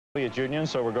Soviet Union,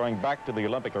 so we're going back to the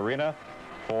Olympic arena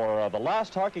for the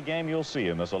last hockey game you'll see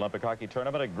in this Olympic hockey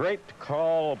tournament. A great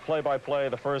call, play-by-play,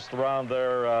 the first round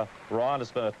there, Ron.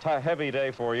 It's been a heavy day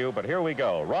for you, but here we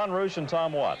go. Ron Roosh and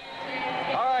Tom Watt.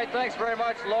 All right, thanks very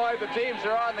much, Lloyd. The teams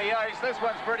are on the ice. This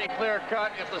one's pretty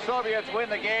clear-cut. If the Soviets win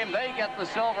the game, they get the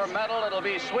silver medal. It'll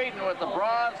be Sweden with the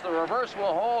bronze. The reverse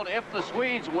will hold if the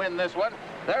Swedes win this one.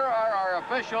 There are our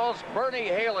officials. Bernie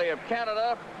Haley of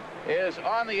Canada is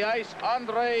on the ice.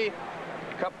 Andrei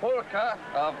Kapulka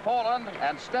of Poland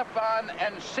and Stefan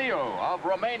Enciu of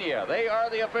Romania. They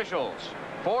are the officials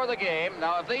for the game.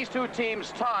 Now, if these two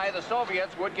teams tie, the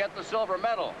Soviets would get the silver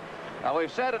medal. Now,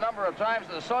 we've said a number of times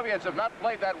that the Soviets have not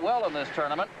played that well in this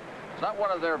tournament. It's not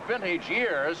one of their vintage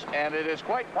years, and it is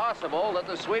quite possible that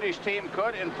the Swedish team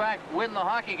could, in fact, win the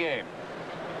hockey game.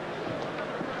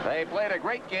 They played a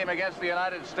great game against the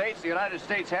United States. The United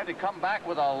States had to come back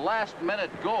with a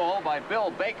last-minute goal by Bill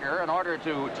Baker in order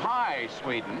to tie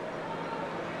Sweden.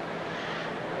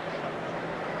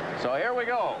 So here we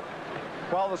go.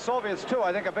 Well, the Soviets, too,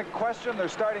 I think a big question. They're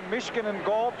starting Mishkin in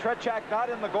goal. Tretiak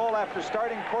not in the goal after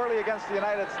starting poorly against the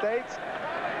United States.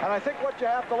 And I think what you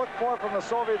have to look for from the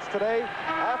Soviets today,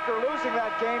 after losing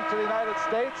that game to the United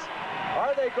States,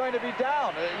 are they going to be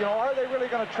down? You know, are they really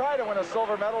going to try to win a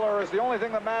silver medal, or is the only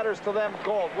thing that matters to them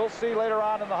gold? We'll see later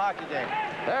on in the hockey game.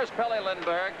 There's Pelle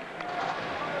Lindberg.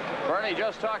 Bernie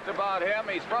just talked about him.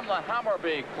 He's from the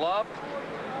Hammarby club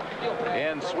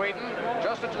in Sweden.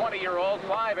 Just a 20-year-old,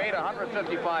 5'8",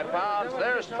 155 pounds.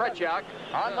 There's Tretiak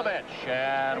on the bench.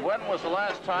 And when was the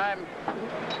last time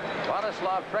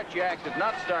Vladislav Tretiak did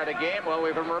not start a game? Well,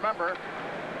 we can remember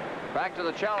back to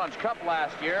the Challenge Cup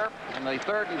last year in the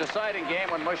third and deciding game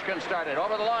when Mushkin started.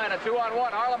 Over the line, a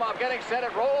 2-on-1. Harlamov getting set.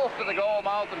 It rolls to the goal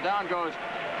mouth, and down goes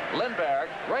Lindberg.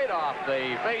 Right off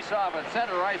the face-off at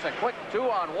center ice, a quick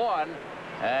 2-on-1,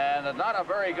 and not a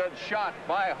very good shot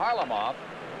by Harlamov.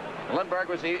 Lindberg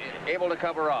was able to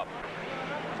cover up.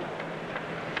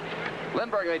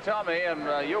 Lindberg, they tell me,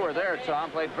 and you were there, Tom,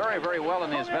 played very, very well in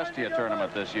the Izvestia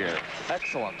tournament this year.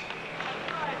 Excellent.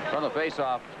 From the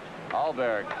face-off,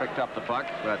 Alberg picked up the puck,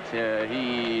 but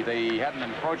they had an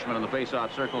encroachment in the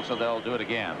face-off circle, so they'll do it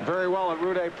again. Very well at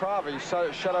Rude Prague. He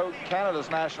shut out Canada's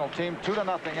national team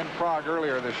 2-0 in Prague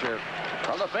earlier this year.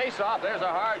 From the face-off, there's a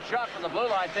hard shot from the blue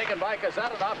line taken by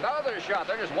Kazatinov. Another shot.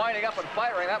 They're just winding up and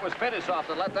firing. That was Fetisov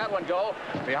that let that one go.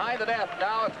 Behind the net.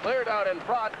 Now it's cleared out in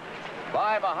front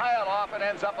by Mikhailov and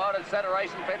ends up out at center ice,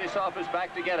 and Fetisov is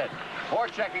back to get it.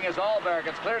 Forechecking is Alberg.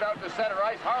 It's cleared out to center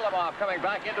ice. Harlamov coming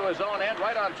back into his own end.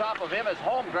 Right on top of him is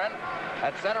Holmgren.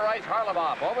 At center ice,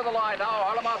 Harlamov over the line now.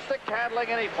 Harlamov stick handling,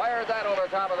 and he fired that over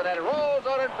top of the net. It rolls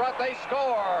out in front. They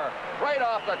score right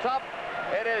off the top.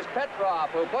 It is Petrov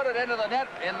who put it into the net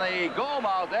in the goal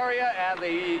mouth area, and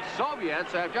the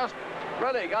Soviets have just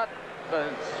really got the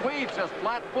Swedes just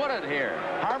flat-footed here.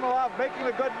 Harlamov making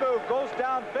a good move, goes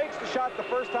down, fakes the shot the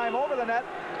first time over the net,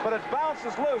 but it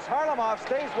bounces loose. Harlamov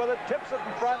stays with it, tips it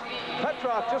in front.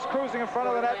 Petrov just cruising in front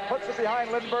of the net, puts it behind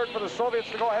Lindberg for the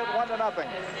Soviets to go ahead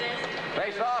 1-0.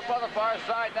 Face off on the far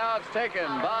side. Now it's taken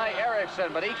by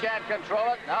Eriksson, but he can't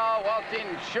control it. Now Waltin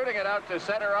shooting it out to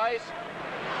center ice.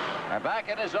 And back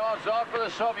in his own zone for the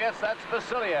Soviets, that's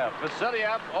Vasiliev.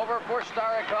 Vasiliev over for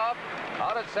Starikov.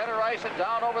 Out at center ice and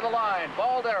down over the line.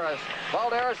 Balderas.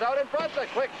 Balderas out in front. A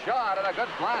quick shot and a good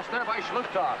blast there by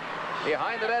Shlutov.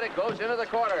 Behind the net, it goes into the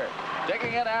corner.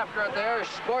 Digging in after it there is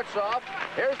Sportsov.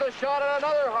 Here's the shot and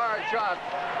another hard shot.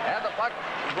 And the puck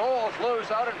rolls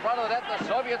loose out in front of the net. The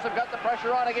Soviets have got the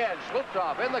pressure on again.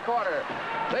 Shlutov in the corner.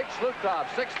 Big Shlutov,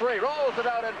 6'3", rolls it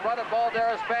out in front of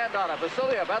Balderas, banned on it.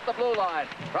 Vasiliev at the blue line.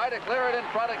 Try to clear it in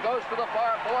front. It goes to the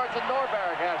far boards, and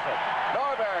Norberg has it.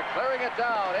 Norberg clearing it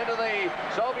down into the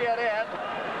Soviet end.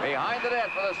 Behind the net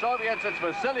for the Soviets, it's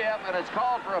Vasiliev, and it's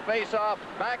called for a face-off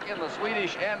back in the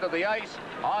Swedish end of the ice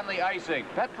on the icing.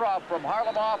 Petrov from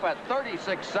Harlamov at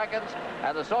 36 seconds,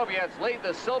 and the Soviets lead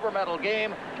the silver medal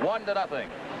game 1-0.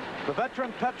 The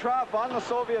veteran Petrov on the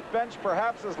Soviet bench,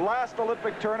 perhaps his last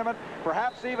Olympic tournament,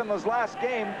 perhaps even his last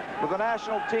game with the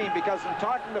national team, because in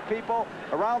talking to people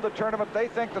around the tournament, they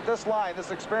think that this line, this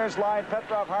experienced line,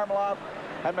 Petrov, Harlamov,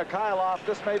 and Mikhailov,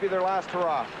 this may be their last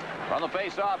hurrah. From the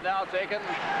face-off now taken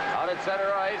out at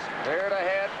center ice, cleared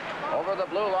ahead over the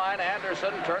blue line.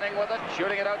 Anderson turning with it,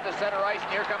 shooting it out to center ice,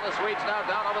 and here come the Swedes now.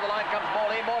 Down over the line comes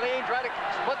Molin. Molin trying to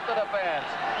split the defense,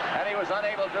 and he was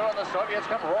unable to, and the Soviets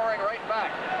come roaring right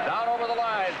back. Down over the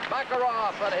line,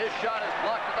 Makarov, and his shot is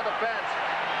blocked at the defense.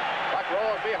 Puck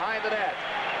rolls behind the net.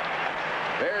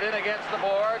 Veered in against the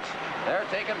boards. They're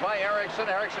taken by Eriksson.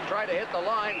 Eriksson tried to hit the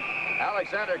line.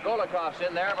 Alexander Golikov's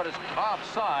in there, but it's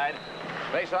offside.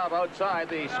 Face-off outside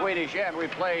the Swedish end. We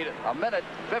played a minute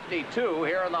 52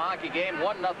 here in the hockey game.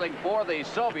 1-0 for the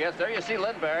Soviets. There you see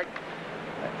Lindberg.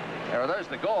 There's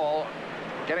the goal.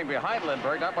 Getting behind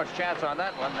Lindberg. Not much chance on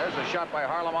that one. There's a shot by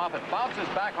Harlamov. It bounces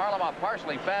back. Harlamov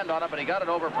partially fanned on it, but he got it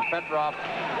over for Petrov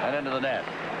and into the net.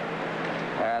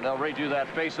 And they'll redo that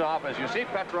face-off. As you see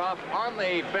Petrov on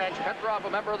the bench. Petrov, a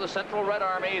member of the Central Red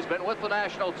Army. He's been with the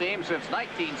national team since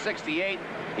 1968.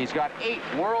 He's got 8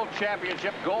 World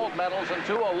Championship gold medals and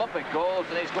 2 Olympic golds,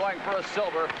 and he's going for a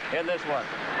silver in this one.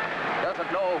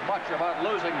 Doesn't know much about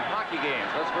losing hockey games,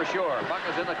 that's for sure. Puck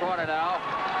is in the corner now.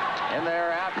 In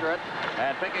there after it,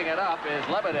 and picking it up is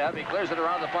Lebedev. He clears it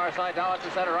around the far side. Now at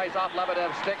the center ice off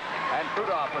Lebedev's stick, and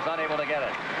Krutov was unable to get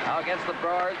it. Now against the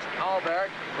boards, Alberg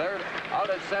cleared out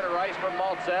at center ice from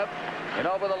Maltsev. And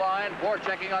over the line,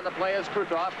 forechecking on the play is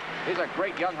Krutov. He's a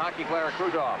great young hockey player,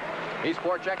 Krutov. He's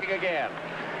forechecking again.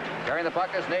 Carrying the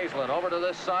puck is Naslund. Over to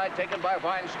this side, taken by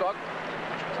Weinstock.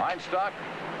 Weinstock,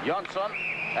 Jonsson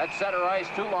at center ice.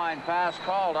 2-line pass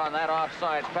called on that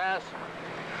offside pass.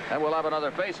 And we'll have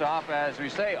another face-off. As we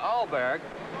say, Alberg,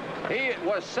 he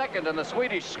was second in the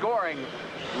Swedish scoring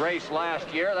race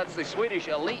last year. That's the Swedish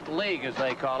Elite League, as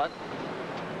they call it,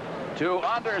 to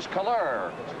Anders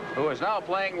Kaller, who is now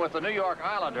playing with the New York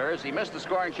Islanders. He missed the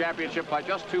scoring championship by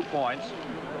just 2 points.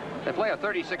 They play a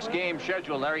 36-game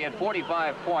schedule there. He had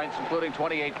 45 points, including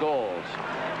 28 goals.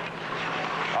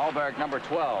 Alberg, number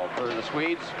 12 for the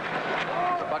Swedes.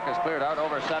 The puck is cleared out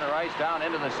over center ice, down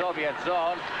into the Soviet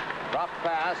zone. Drop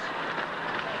pass,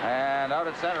 and out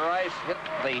at center ice, hit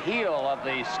the heel of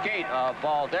the skate of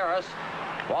Balderas.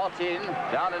 Waltin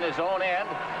down in his own end.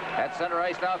 At center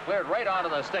ice now, cleared right onto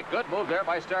the stick. Good move there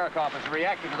by Starikov. Is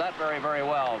reacting to that very, very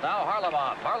well. Now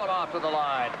Harlamov. Harlamov to the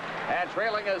line. And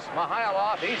trailing is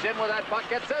Mihailov. He's in with that puck.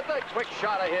 Gets it. The quick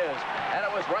shot of his. And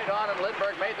it was right on, and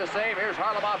Lindberg made the save. Here's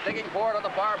Harlamov digging for it on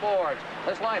the far boards.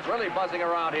 This line's really buzzing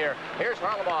around here. Here's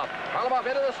Harlamov. Harlamov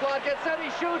into the slot. Gets it.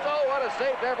 He shoots. Oh, what a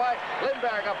save there by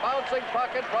Lindberg. A bouncing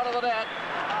puck in front of the net.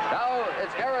 Now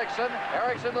it's Eriksson.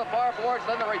 Eriksson to the far boards.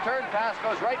 Then the return pass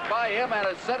goes right by him, and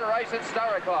it's center ice. It's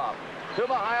Starikov. To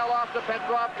Mihailov, to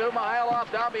Petrov, to Mihailov,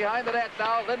 down behind the net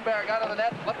now. Lindberg out of the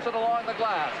net, flips it along the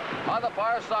glass. On the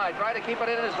far side, trying to keep it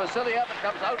in as Vasiliev. It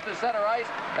comes out to center ice.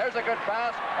 There's a good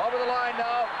pass. Over the line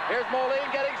now. Here's Moline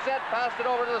getting set. Passed it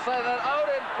over to the side of the net. Out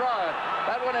in front.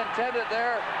 That one intended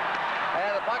there.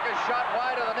 And the puck is shot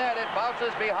wide of the net. It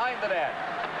bounces behind the net.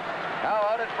 Now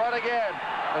out in front again.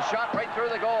 The shot right through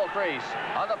the goal crease.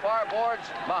 On the far boards,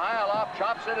 Mihailov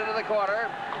chops it into the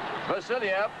corner.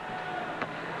 Vasiliev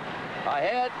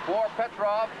ahead for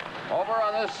Petrov. Over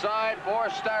on this side for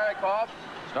Starikov.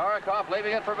 Starikov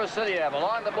leaving it for Vasiliev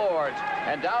along the boards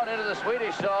and down into the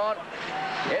Swedish zone.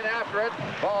 In after it,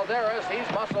 Balderas. He's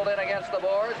muscled in against the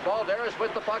boards. Balderas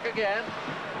with the puck again.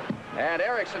 And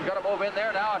Eriksson going to move in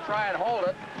there now and try and hold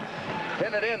it.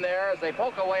 Pin it in there as they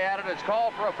poke away at it. It's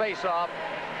called for a face-off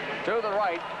to the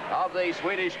right of the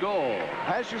Swedish goal.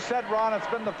 As you said, Ron, it's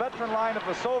been the veteran line of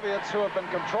the Soviets who have been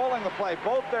controlling the play.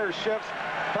 Both their shifts,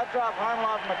 Petrov,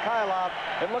 Harlamov, Mikhailov,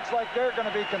 it looks like they're going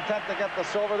to be content to get the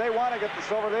silver. They want to get the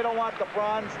silver. They don't want the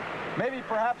bronze. Maybe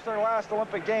perhaps their last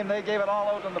Olympic game, they gave it all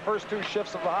out in the first 2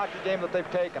 shifts of the hockey game that they've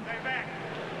taken.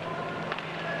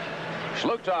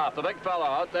 Shlukov, the big fellow,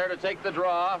 out there to take the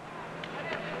draw.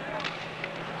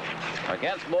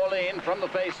 Against Moline from the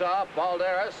face-off.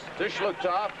 Balderas to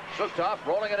Shlukov. Shlukov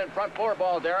rolling it in front for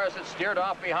Balderas. It's steered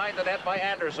off behind the net by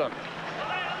Anderson.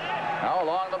 Now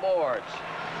along the boards.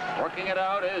 Working it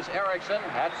out is Eriksson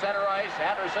at center ice.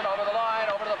 Anderson over the line,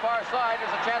 over to the far side.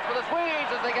 There's a chance for the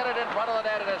Swedes as they get it in front of the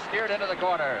net, and it's steered into the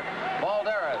corner.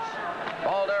 Balderas.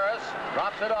 Balderas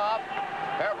drops it off.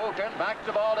 Pervukin back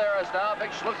to Balderas now.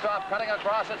 Big Shlukov cutting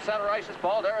across at center ice as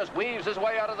Balderas weaves his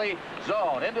way out of the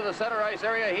zone. Into the center ice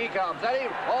area he comes. And he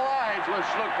collides with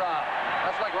Shlukov.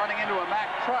 That's like running into a Mack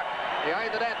truck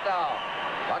behind the net now.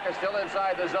 Puck is still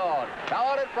inside the zone.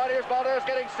 Now out in front, here's Balderas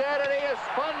getting set, and he is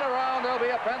spun around. There'll be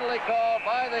a penalty called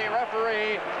by the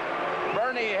referee,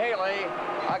 Bernie Haley,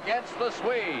 against the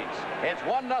Swedes. It's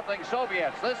 1-0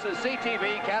 Soviets. This is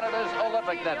CTV, Canada's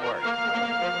Olympic Network.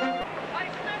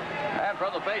 And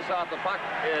from the face-off, the puck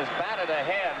is batted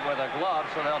ahead with a glove,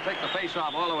 so they'll take the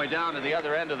face-off all the way down to the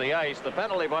other end of the ice. The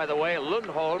penalty, by the way,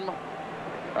 Lundholm,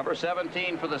 number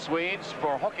 17 for the Swedes,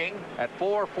 for hooking at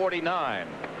 4:49.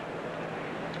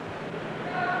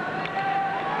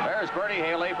 There's Bernie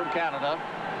Haley from Canada,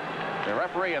 the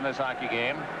referee in this hockey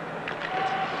game.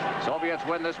 Soviets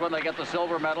win this one, they get the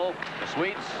silver medal. The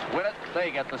Swedes win it,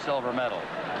 they get the silver medal.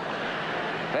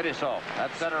 Fetisov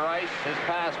at center ice. His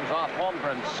pass was off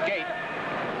Holmgren's skate.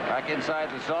 Back inside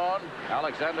the zone.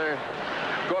 Alexander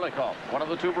Golikov, one of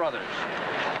the two brothers.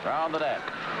 Round the net.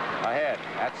 Ahead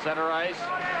at center ice.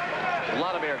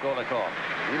 Vladimir Golikov.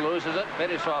 He loses it.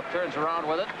 Fetisov turns around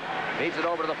with it. Feeds it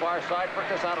over to the far side for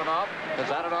Kasatonov.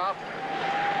 Kasatonov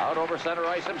out over center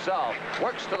ice himself.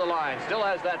 Works to the line. Still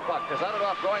has that puck.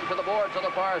 Kasatonov going to the boards on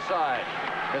the far side.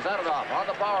 Kasatonov on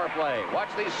the power play. Watch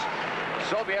these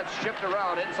Soviets shift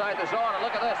around inside the zone. And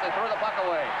look at this. They throw the puck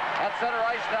away. At center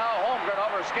ice now. Holmgren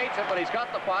overskates it, but he's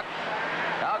got the puck.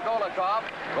 Now Golikov.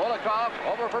 Golikov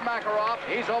over for Makarov.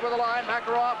 He's over the line.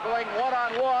 Makarov going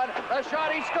one-on-one. The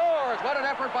shot, he scores. What an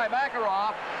effort by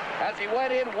Makarov as he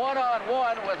went in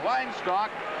one-on-one with Weinstock.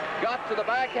 Got to the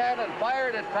backhand and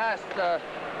fired it past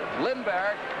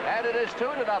Lindberg, and it is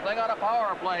 2-0 on a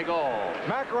power play goal.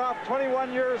 Makarov,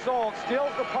 21 years old,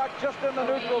 steals the puck just in the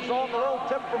neutral zone. The little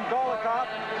tip from Golikov,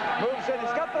 moves in.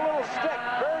 He's got the little stick,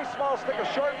 very small stick,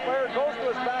 a short player, goes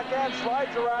to his backhand,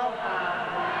 slides around.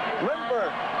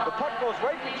 Lindberg, the puck goes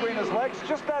right between his legs,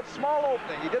 just that small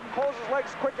opening. He didn't close his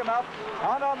legs quick enough.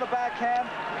 On the backhand,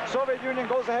 Soviet Union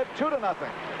goes ahead 2-0.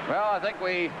 Well, I think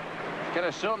we can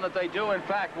assume that they do, in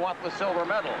fact, want the silver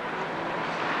medal.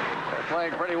 They're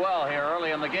playing pretty well here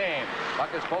early in the game. Puck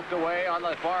is poked away on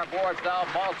the far boards now.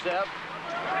 Maltsev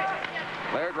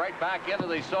cleared right back into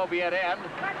the Soviet end.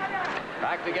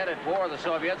 Back to get it for the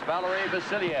Soviets, Valery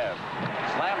Vasiliev.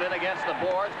 Slammed in against the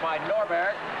boards by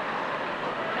Norberg.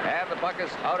 And the puck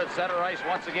is out at center ice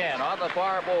once again. On the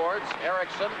far boards,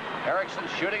 Eriksson. Eriksson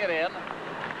shooting it in.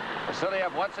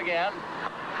 Vasiliev once again.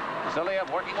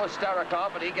 Vasiliev working with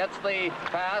Starikov, and he gets the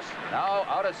pass. Now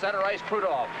out at center ice,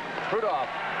 Prudov. Prudov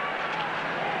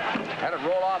had it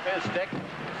roll off his stick.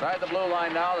 Inside the blue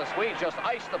line now. The Swedes just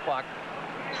iced the puck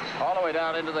all the way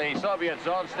down into the Soviet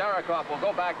zone. Starikov will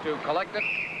go back to collect it.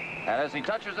 And as he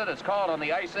touches it, it's called on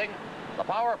the icing. The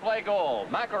power play goal.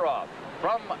 Makarov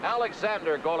from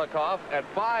Alexander Golikov at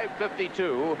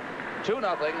 5:52.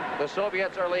 2-0. The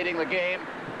Soviets are leading the game.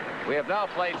 We have now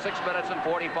played 6 minutes and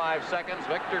 45 seconds.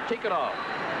 Viktor Tikhonov,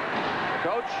 the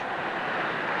coach.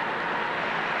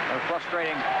 A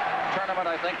frustrating tournament,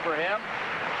 I think, for him.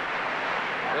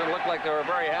 It didn't look like they were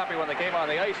very happy when they came on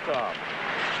the ice, Tom.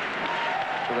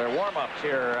 So their warm-ups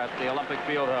here at the Olympic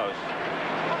Fieldhouse.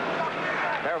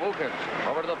 Pervukins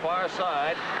over to the far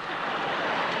side.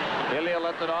 Ilya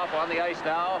Litvinov on the ice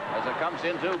now as it comes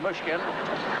into Mushkin.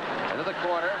 Into the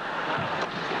corner.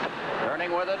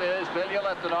 Turning with it is Ilya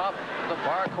Litvinov, the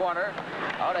far corner.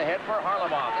 Out ahead for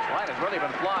Harlamov. This line has really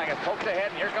been flying. It's poked ahead,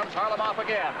 and here comes Harlamov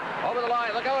again. Over the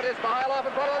line. Look out, it's Mihailov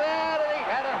in front of the net, and he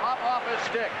had it hop off his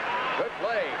stick. Good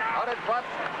play. Out in front,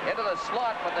 into the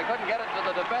slot, but they couldn't get it to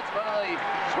the defenseman, and the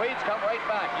Swedes come right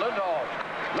back. Lundholm.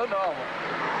 Lundholm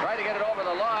trying to get it over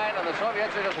the line, and the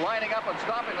Soviets are just lining up and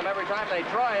stopping them every time they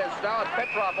try. It's now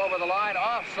Petrov over the line,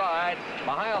 offside.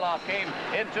 Mihailov came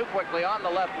in too quickly on the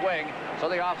left wing, so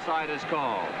the offside is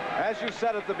called. As you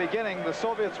said at the beginning, the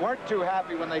Soviets weren't too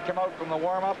happy when they came out from the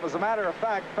warm-up. As a matter of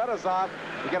fact, Fetisov,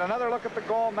 you get another look at the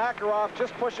goal. Makarov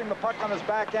just pushing the puck on his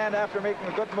backhand after making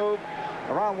a good move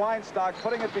around Weinstock,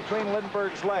 putting it between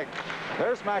Lindberg's legs.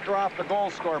 There's Makarov, the goal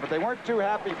scorer, but they weren't too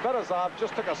happy. Fetisov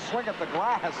just took a swing at the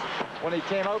glass when he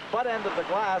came out, butt end of the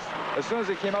glass as soon as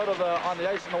he came out of on the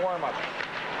ice in the warm-up.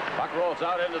 Puck rolls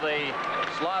out into the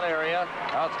slot area.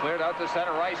 Now it's cleared out to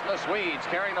center ice. The Swedes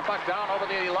carrying the puck down over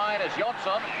the line is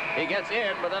Jonsson. He gets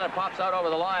in, but then it pops out over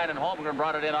the line, and Holmgren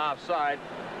brought it in offside.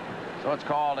 So it's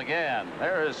called again.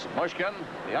 There is Mushkin,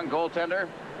 the young goaltender.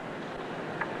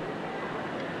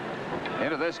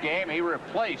 Into this game, he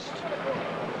replaced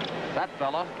that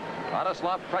fella,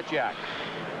 Vladislav Tretiak,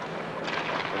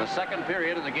 for the second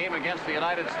period of the game against the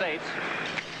United States.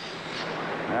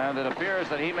 And it appears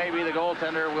that he may be the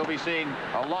goaltender we'll be seeing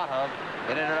a lot of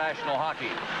in international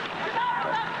hockey.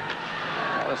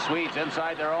 The Swedes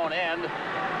inside their own end.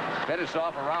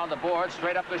 Fetisov around the board,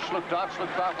 straight up to Shlukov.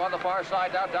 Shlukov on the far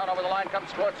side, down over the line comes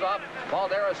Skvortsov.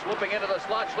 Baldera swooping into the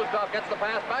slot. Shlukov gets the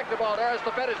pass back to Baldera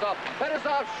to Fetisov.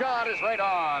 Fetisov's shot is right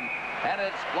on, and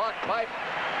it's blocked by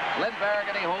Lindberg,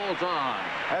 and he holds on.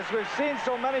 As we've seen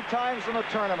so many times in the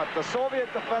tournament, the Soviet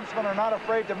defensemen are not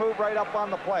afraid to move right up on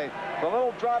the play. The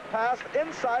little drop pass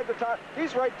inside the top.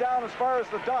 He's right down as far as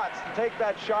the dots to take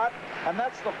that shot, and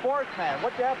that's the fourth man.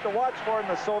 What you have to watch for in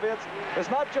the Soviets is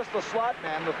not just the slot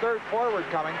man, the third forward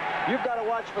coming. You've got to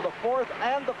watch for the fourth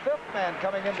and the fifth man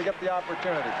coming in to get the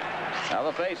opportunity. Now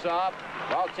the face-off.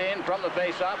 Valtin from the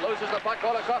face-off loses the puck.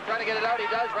 Golikov trying to get it out. He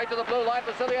does. Right to the blue line.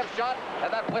 Vasilyev's shot,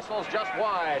 and that whistle's just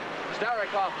wide.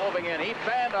 Starikov moving in. He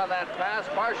fanned on that pass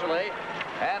partially,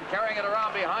 and carrying it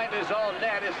around behind his own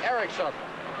net is Eriksson.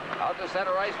 Out to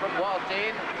center ice from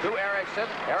Waltine to Erickson.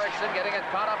 Erickson getting it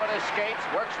caught up in his skates.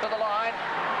 Works to the line.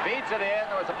 Feeds it in.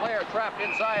 There was a player trapped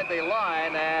inside the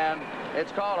line, and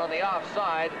it's called on the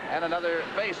offside, and another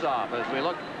face-off as we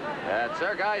look at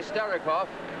Sergei Starikov.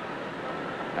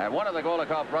 And one of the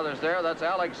Golikov brothers there, that's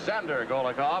Alexander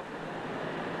Golikov.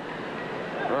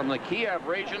 From the Kiev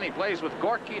region, he plays with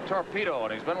Gorky Torpedo,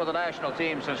 and he's been with the national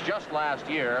team since just last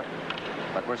year.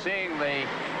 But we're seeing the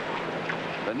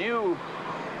new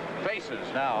faces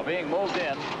now being moved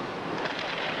in.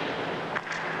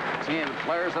 Seeing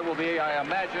players that will be, I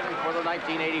imagine, for the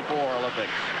 1984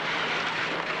 Olympics.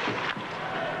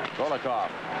 Golikov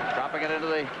dropping it into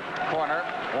the corner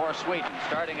for Sweden.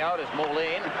 Starting out is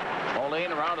Moline.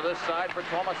 Moline around to this side for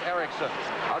Thomas Eriksson.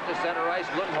 Out to center ice,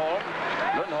 Lundholm.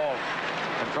 Lundholm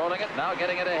controlling it, now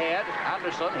getting it ahead.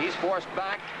 Anderson, he's forced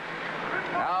back.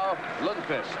 Now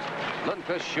Lundqvist.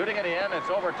 Lundqvist shooting it in. It's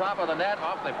over top of the net,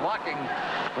 off the blocking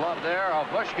glove there of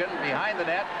Bushkin behind the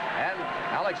net, and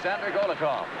Alexander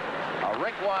Golikov. A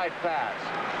rink-wide pass.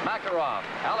 Makarov,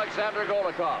 Alexander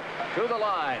Golikov to the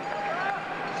line.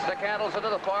 Stick handles into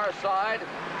the far side.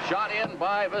 Shot in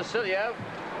by Vasiliev.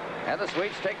 And the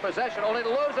Swedes take possession, only to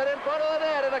lose it in front of the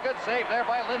net. And a good save there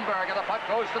by Lindberg, and the puck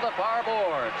goes to the far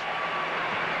boards.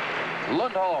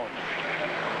 Lundholm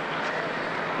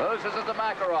loses it to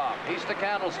Makarov. He stick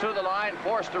handles to the line,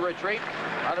 forced to retreat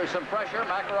under some pressure.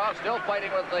 Makarov still fighting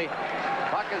with the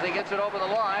puck as he gets it over the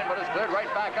line, but it's cleared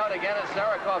right back out again as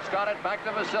Sarakov's got it back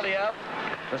to Vasiliev.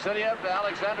 Vasiliev to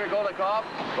Alexander Golikov.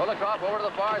 Golikov over to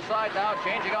the far side now,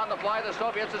 changing on the fly. The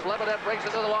Soviets as Lebedev brings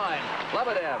it to the line.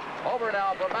 Lebedev over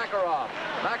now for Makarov.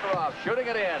 Makarov shooting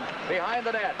it in behind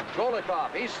the net.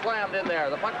 Golikov, he's slammed in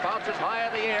there. The puck bounces high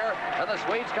in the air, and the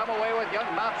Swedes come away with young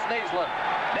Mats Naslund.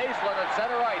 Naslund at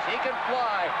center ice. He can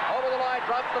fly over the line,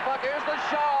 drops the puck. Here's the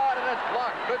shot, and it's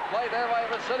blocked. Good play there by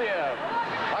Vasiliev.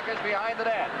 Puck is behind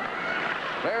the net.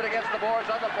 Cleared against the boards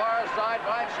on the far side.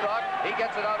 Weinstock, he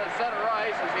gets it out at center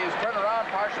ice as he's turned around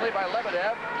partially by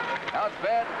Lebedev. Now it's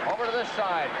Ben over to this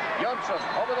side. Jönsson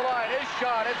over the line. His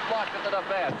shot is blocked at the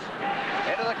defense.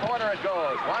 Into the corner it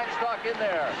goes. Weinstock in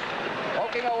there,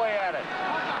 poking away at it.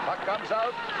 Puck comes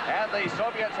out, and the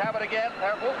Soviets have it again.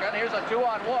 Terbukin, here's a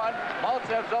 2-on-1.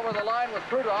 Maltsev's over the line with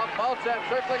Krutov. Maltsev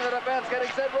circling the defense, getting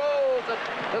set, rolls it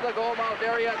to the goal mouth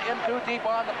area. In too deep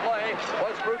on the play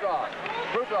was Krutov.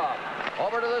 Krutov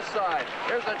over to this side.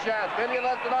 Here's the chance.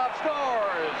 Bilyaletdinov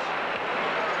scores.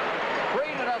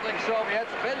 3-0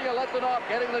 Soviets. Bilyaletdinov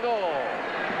getting the goal.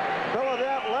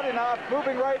 Bilyaletdinov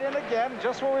moving right in again,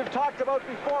 just what we've talked about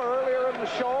before earlier in the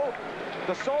show.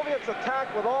 The Soviets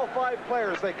attack with all 5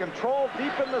 players. They control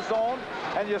deep in the zone,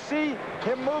 and you see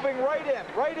him moving right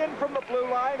in from the blue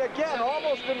line. Again,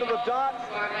 almost into the dots.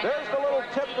 There's the little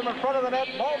tip from in front of the net.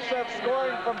 Maltsev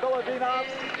scoring from Bilyaletdinov,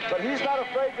 but he's not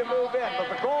afraid to move in.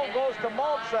 But the goal goes to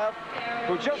Maltsev,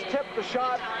 who just tipped the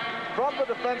shot from the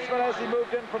defenseman as he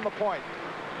moved in from the point.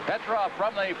 Petrov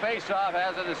from the face-off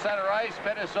has it to center ice.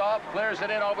 Fetisov clears it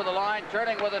in over the line.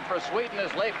 Turning with it for Sweden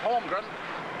is Leif Holmgren.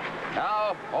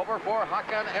 Now over for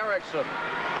Håkan Eriksson.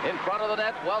 In front of the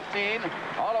net, Weltin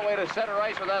all the way to center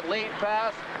ice with that lead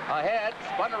pass. Ahead,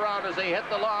 spun around as he hit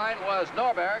the line was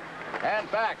Norberg,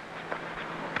 and back.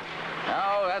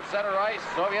 Now at center ice,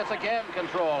 Soviets again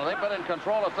control. They've been in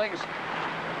control of things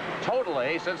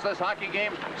totally since this hockey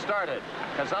game started.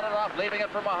 Kazanov leaving it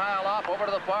for Mihailov over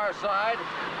to the far side.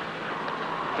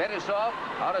 Fetisov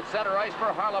out at center ice for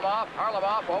Harlamov.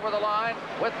 Harlamov over the line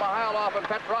with Mihailov and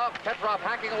Petrov. Petrov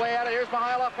hacking away at it. Here's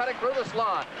Mihailov cutting through the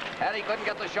slot. And he couldn't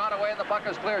get the shot away, and the puck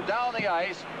is cleared down the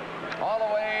ice all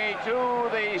the way to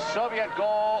the Soviet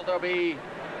goal. There'll be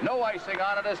no icing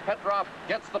on it as Petrov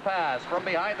gets the pass from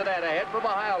behind the net. Ahead for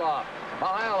Mihailov.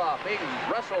 Mihailov being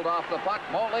wrestled off the puck.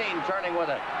 Moline turning with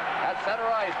it. At center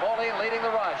ice, Moline leading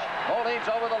the rush. Moline's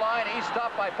over the line. He's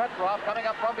stopped by Petrov coming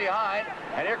up from behind.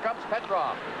 And here comes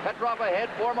Petrov. Petrov ahead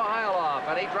for Mihailov.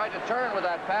 And he tried to turn with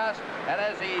that pass. And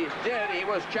as he did, he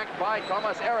was checked by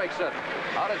Thomas Eriksson.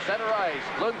 Out at center ice,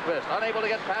 Lundqvist unable to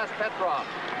get past Petrov.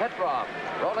 Petrov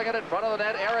rolling it in front of the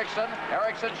net. Eriksson.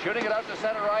 Eriksson shooting it out to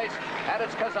center ice. And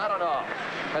it's Kazanov.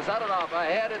 Kazanov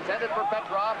ahead, intended for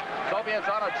Petrov. Soviets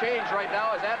on a change right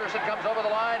now as Anderson comes over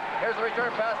the line. Here's the return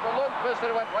pass for Lundqvist,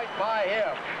 and it went right by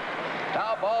him.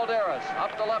 Now Balderas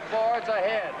up the left boards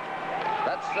ahead.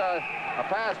 That's a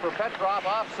pass for Petrov,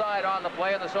 offside on the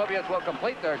play, and the Soviets will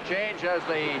complete their change as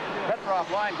the Petrov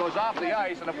line goes off the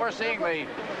ice. And if we're seeing the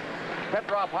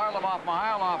Petrov, Harlamov,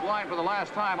 Mihailov line for the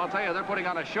last time, I'll tell you, they're putting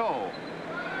on a show.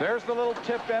 There's the little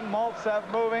tip in, Maltsev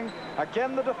moving.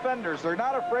 Again, the defenders, they're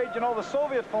not afraid. You know, the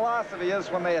Soviet philosophy is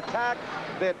when they attack,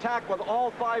 They attack with all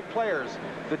 5 players.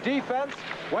 The defense,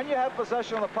 when you have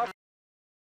possession of the puck,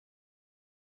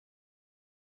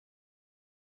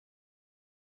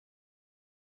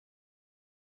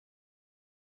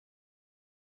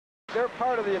 they're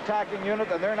part of the attacking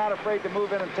unit, and they're not afraid to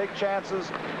move in and take chances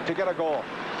to get a goal.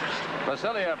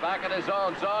 Vasilia back in his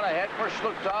own zone, ahead for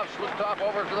Sluktov. Sluktov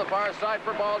over to the far side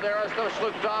for Balderas to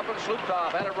Sluktov, and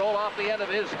Sluktov had it roll off the end of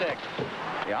his stick.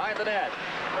 Behind the net.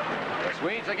 The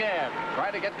Swedes again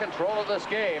trying to get control of this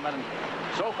game, and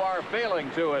so far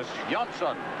failing to is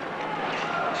Jönsson.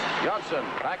 Jönsson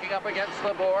backing up against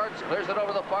the boards, clears it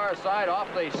over the far side off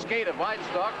the skate of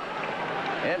Weinstock.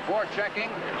 In for checking.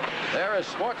 There is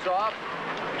Sportsov.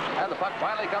 And the puck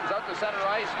finally comes out to center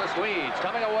ice. The Swedes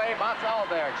coming away. Mats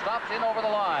Alberg stops in over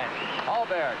the line.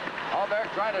 Alberg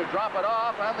trying to drop it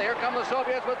off. And here come the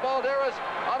Soviets with Balderas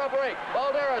on a break.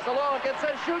 Balderas alone gets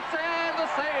it, shoots, and the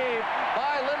save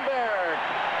by Lindberg.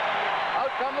 Out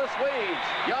come the Swedes.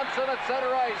 Jönsson at center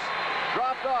ice.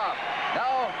 Dropped off.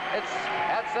 Now it's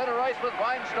at center ice with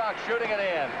Weinstock shooting it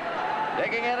in.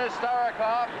 Digging in is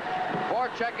Starikov.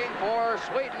 Checking for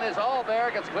Sweden is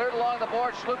Alberg. It's cleared along the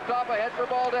board. Sluktov ahead for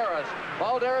Balderas.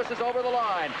 Balderas is over the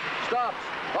line. Stops.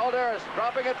 Balderas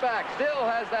dropping it back. Still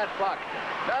has that puck.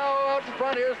 Now out in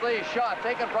front, here's the shot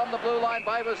taken from the blue line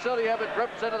by Vasiliev. It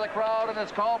drips into the crowd, and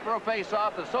it's called for a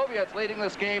face-off. The Soviets leading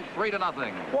this game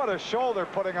 3-0. What a show they're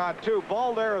putting on, too.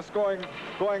 Balderas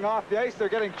going off the ice. They're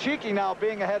getting cheeky now,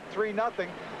 being ahead 3-0.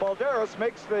 Balderas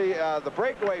makes the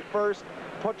breakaway first.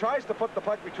 Tries to put the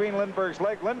puck between Lindberg's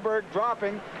leg. Lindberg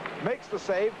dropping, makes the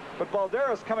save, but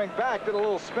Balderas coming back, did a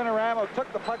little spinorama,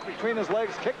 took the puck between his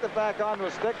legs, kicked it back onto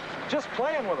his stick, just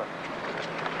playing with it.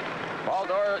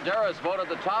 Balderas voted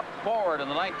the top forward in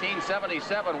the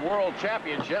 1977 World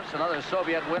Championships. Another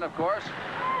Soviet win, of course.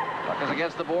 Puck is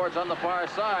against the boards on the far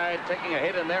side. Taking a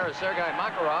hit in there is Sergei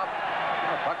Makarov.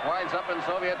 The puck winds up in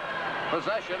Soviet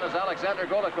possession as Alexander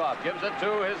Golikov gives it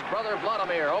to his brother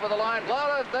Vladimir. Over the line,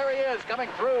 there he is, coming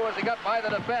through as he got by the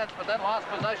defense, but then lost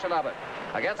possession of it.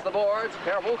 Against the boards,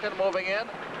 Pervukhin moving in.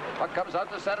 Puck comes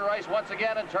out to center ice once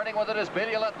again, and turning with it is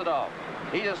Bilyaletdinov.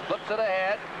 He just flips it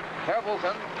ahead.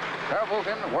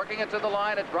 Pervukhin working it to the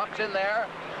line. It drops in there.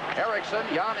 Eriksson,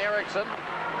 Jan Eriksson.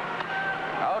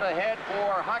 Out ahead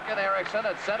for Håkan Eriksson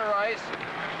at center ice.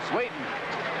 Sweden.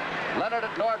 Leonard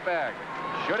at Nordberg.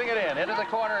 Shooting it in. Into the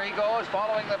corner he goes,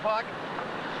 following the puck.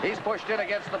 He's pushed in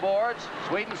against the boards.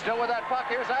 Sweden still with that puck.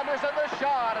 Here's Anderson, the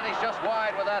shot, and he's just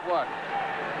wide with that one.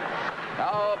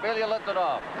 Now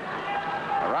Bilyaletdinov.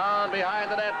 Around behind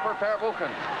the net for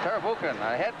Pervukhin. Pervukhin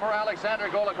ahead for Alexander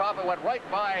Golikov. It went right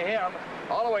by him,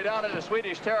 all the way down into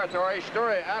Swedish territory.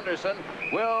 Sture Anderson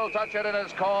will touch it, and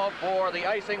it's called for the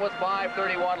icing with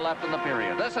 5:31 left in the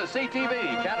period. This is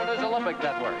CTV, Canada's Olympic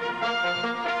Network.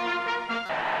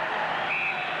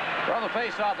 From the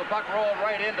face-off, the puck rolled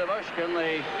right into Mushkin,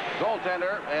 the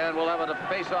goaltender, and we'll have a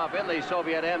face-off in the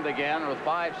Soviet end again with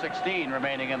 5:16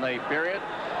 remaining in the period.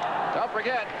 Don't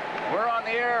forget, we're on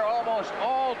the air almost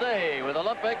all day with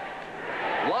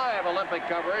live Olympic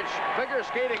coverage, figure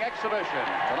skating exhibition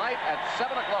tonight at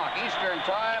 7 o'clock Eastern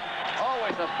Time.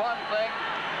 Always a fun thing.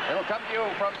 It'll come to you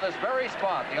from this very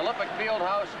spot, the Olympic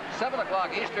Fieldhouse, 7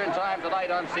 o'clock Eastern Time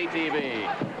tonight on CTV.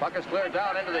 Puck is cleared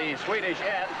down into the Swedish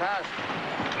end, past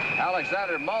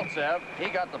Alexander Maltsev. He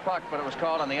got the puck, but it was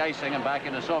called on the icing, and back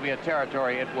into Soviet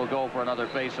territory. It will go for another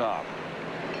face-off.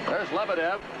 There's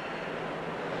Lebedev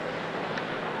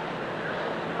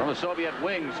from the Soviet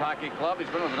Wings Hockey Club. He's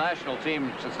been with the national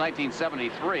team since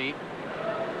 1973.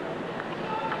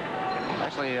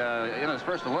 Actually, in his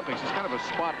first Olympics, he's kind of a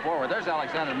spot forward. There's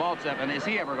Alexander Maltsev, and is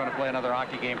he ever going to play another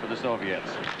hockey game for the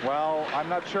Soviets? Well, I'm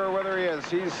not sure whether he is.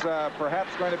 He's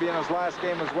perhaps going to be in his last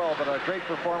game as well, but a great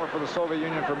performer for the Soviet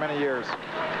Union for many years.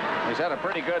 He's had a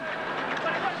pretty good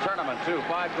tournament, too.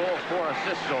 5 goals, 4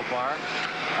 assists so far.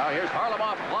 Now here's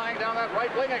Harlamov flying down that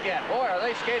right wing again. Boy, are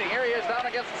they skating. Here he is down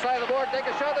against the side of the board. Take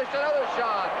a shot. There's another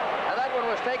shot. And that one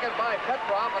was taken by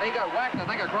Petrov, and he got whacked, I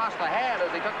think, across the hand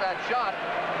as he took that shot.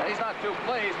 And he's not too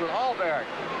pleased with Alberg.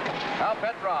 Now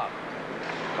Petrov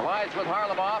collides with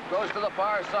Harlamov, goes to the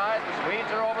far side. The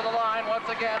Swedes are over the line once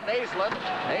again.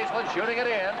 Naslund shooting it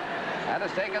in. And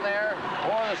is taken there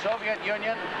for the Soviet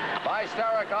Union by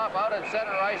Starikov out at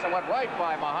center ice, and went right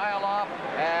by Mihailov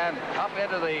and up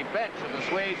into the bench of the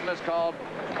Swedes, and is called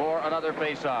for another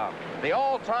face-off. The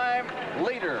all-time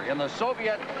leader in the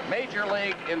Soviet Major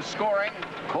League in scoring,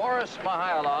 Boris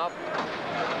Mihailov.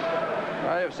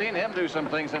 I've seen him do some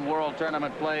things in World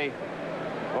Tournament play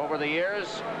over the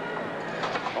years.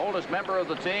 Oldest member of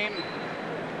the team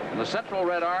in the Central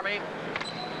Red Army.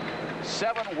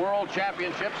 7 World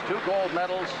Championships, 2 gold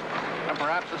medals, and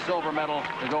perhaps a silver medal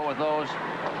to go with those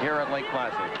here at Lake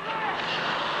Placid.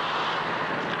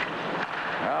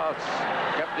 Now it's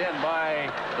kept in by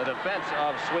the defense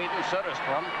of Sweden,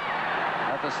 Söderström,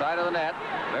 at the side of the net.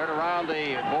 Cleared around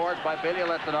the boards by Billy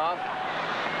Litvinov.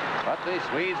 But the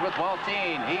Swedes with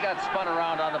Waltin. He got spun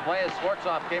around on the play as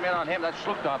Schwartzhoff came in on him. That's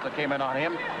Schlukdorf that came in on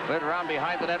him. Cleared around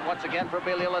behind the net once again for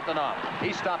Billy Litvinov.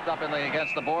 He stopped up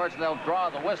against the boards, and they'll draw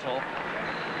the whistle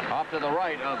off to the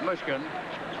right of Myshkin.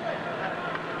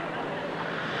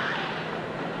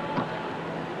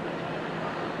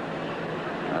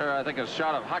 There, I think, a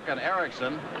shot of Håkan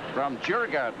Eriksson from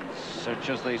Djurgårdens, which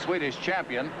is the Swedish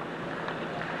champion.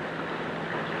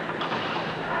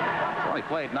 Only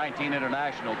played 19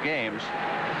 international games.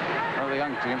 One of the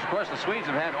young teams. Of course, the Swedes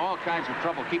have had all kinds of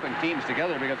trouble keeping teams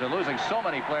together because they're losing so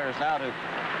many players now to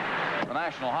the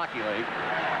National Hockey League,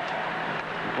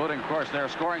 including, of course, their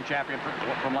scoring champion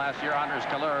from last year, Anders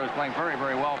Kalur, who's playing very,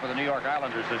 very well for the New York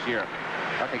Islanders this year.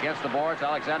 Puck against the boards.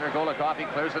 Alexander Golikov, he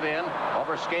clears it in.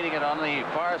 Over skating it on the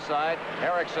far side.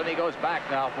 Eriksson, he goes back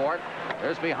now for it.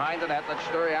 There's behind the net. That's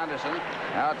Sture Anderson.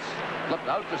 Now it's flipped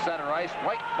out to center ice,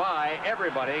 right by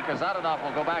everybody, because Zadonov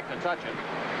will go back to touch it.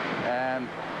 And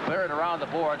clear it around the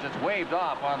boards. It's waved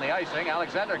off on the icing.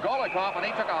 Alexander Golikov, and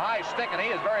he took a high stick, and he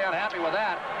is very unhappy with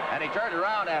that. And he turned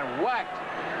around and whacked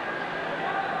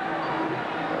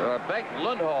Bengt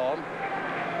Lundholm.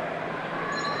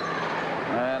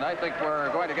 And I think we're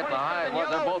going to get the high. Well,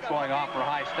 they're both going off for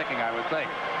high sticking, I would think.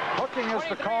 Hooking is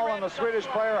the call on the Swedish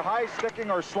player. High sticking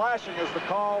or slashing is the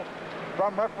call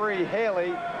from referee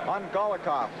Haley on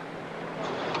Golikov.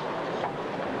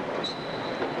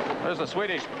 There's the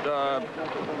Swedish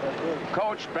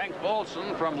coach, Bengt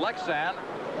Olsson from Leksand.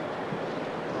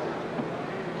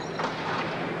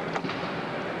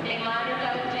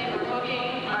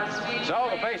 So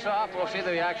the face-off, we'll see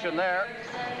the action there.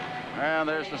 And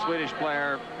there's the Swedish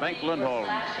player, Bengt Lundholm.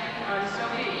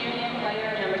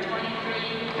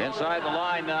 Inside the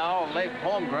line now, Leif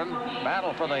Holmgren.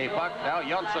 Battle for the puck. Now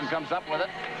Jönsson comes up with it.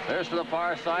 There's to the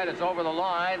far side. It's over the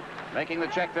line. Making the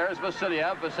check there is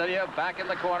Vasiliev. Vasiliev back in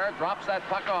the corner. Drops that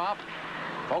puck off.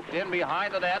 Poked in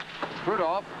behind the net.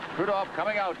 Krudov. Krudov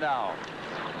coming out now.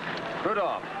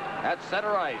 Krudov at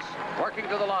center ice. Working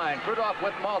to the line. Krudov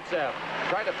with Maltsev.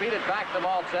 Trying to feed it back to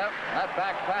Maltsev. That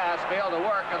back pass failed to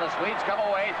work, and the Swedes come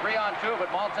away 3-on-2, but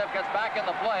Maltsev gets back in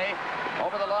the play.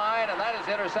 Over the line, and that is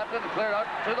intercepted and cleared out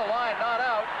to the line, not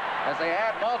out. As they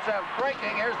had Maltsev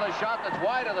breaking, here's the shot that's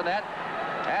wide of the net.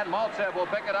 And Maltsev will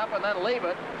pick it up and then leave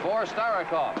it for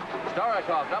Starikov.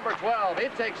 Starikov, number 12, he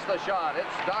takes the shot.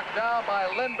 It's knocked down by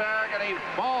Lindberg, and he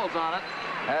falls on it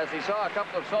as he saw a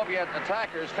couple of Soviet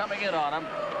attackers coming in on him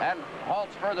and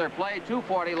halts further play.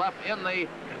 2:40 left in the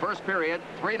first period.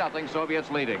 3-0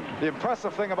 Soviets leading. The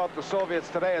impressive thing about the Soviets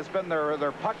today has been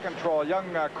their puck control. Young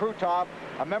Krutov,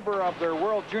 a member of their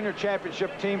World Junior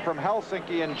Championship team from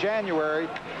Helsinki in January,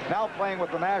 now playing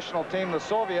with the national team. The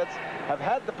Soviets have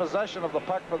had the possession of the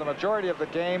puck for the majority of the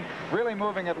game, really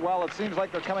moving it well. It seems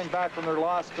like they're coming back from their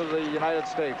loss to the United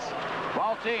States.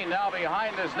 Waltin now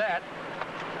behind his net.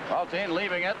 Waltin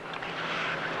leaving it.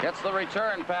 Gets the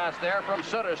return pass there from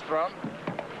Söderström.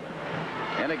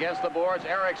 In against the boards,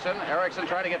 Eriksson. Eriksson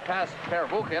trying to get past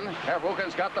Pervukin.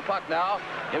 Pervukin's got the puck now.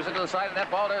 Gives it to the side of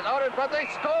that ball. There's out in front. They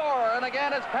score! And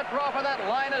again, it's Petrov, and that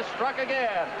line is struck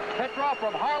again. Petrov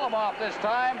from Harlamov this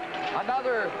time.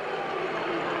 Another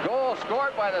goal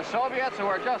scored by the Soviets, who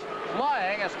are just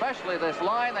flying, especially this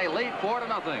line. They lead 4-0.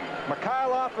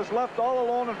 Mikhailov is left all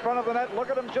alone in front of the net. Look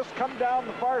at him just come down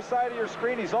the far side of your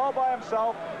screen. He's all by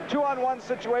himself. 2-on-1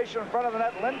 situation in front of the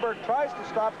net. Lindberg tries to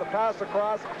stop the pass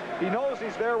across. He knows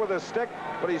he's there with his stick,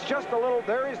 but he's just a little,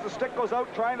 there he's, the stick goes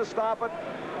out trying to stop it.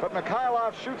 But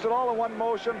Mikhailov shoots it all in one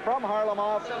motion from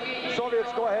Harlamov. The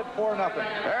Soviets go ahead 4-0.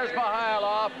 There's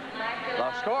Mikhailov.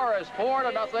 The score is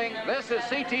 4-0. This is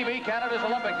CTV, Canada's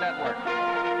Olympic Network.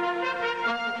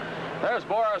 There's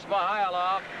Boris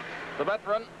Mikhailov, the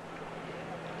veteran.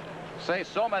 Say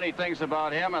so many things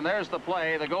about him, and there's the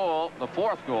play, the goal, the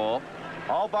fourth goal.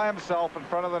 All by himself in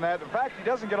front of the net. In fact, he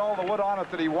doesn't get all the wood on it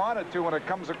that he wanted to when it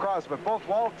comes across, but both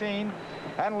Waltin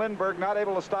and Lindberg not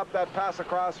able to stop that pass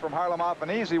across from Harlamov.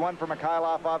 An easy one for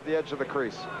Mikhailov off the edge of the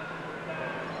crease.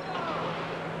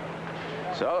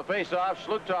 So the face-off,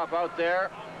 Schlukdorf out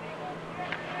there.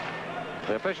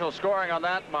 The official scoring on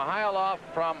that, Mikhailov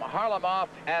from Harlamov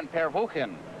and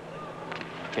Pervukin.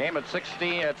 Came at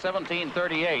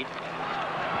 17:38.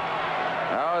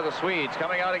 Now the Swedes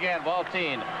coming out again.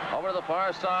 Waltin over to the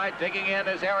far side. Digging in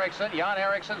is Eriksson. Jan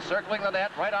Eriksson circling the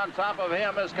net. Right on top of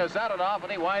him is Kazanov,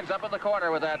 and he winds up in the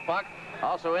corner with that puck.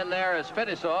 Also in there is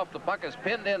Fedisov. The puck is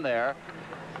pinned in there.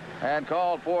 and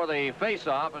called for the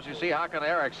face-off, as you see Håkan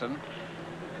Eriksson.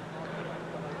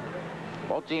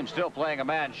 Both teams still playing a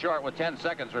man short with 10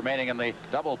 seconds remaining in the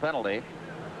double penalty.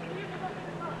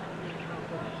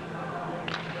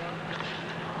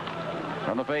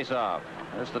 From the face-off.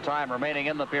 There's the time remaining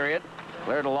in the period.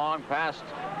 Cleared along past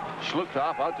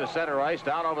Schluchthoff out to center ice,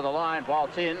 down over the line.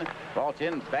 Valtin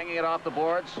banging it off the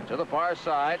boards to the far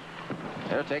side.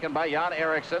 They're taken by Jan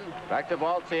Eriksson. Back to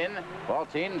Valtin.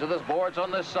 Valtin to the boards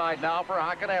on this side now for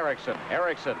Håkan Eriksson.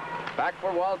 Eriksson back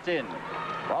for Valtin.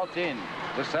 Valtin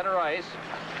to center ice.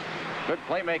 Good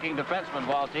playmaking defenseman,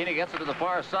 Valtin. He gets it to the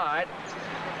far side.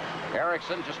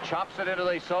 Eriksson just chops it into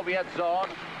the Soviet zone.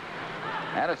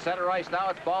 And at center ice now,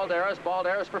 it's Balderas.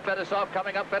 Balderas for Fedosov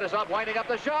coming up. Fedosov winding up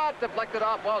the shot. Deflected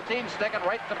off. Valtin sticking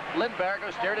right to Lindberg,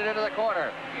 who steered it into the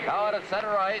corner. Now at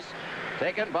center ice,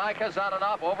 taken by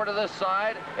Kazanov over to this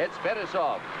side. It's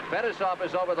Fedosov. Fedosov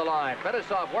is over the line.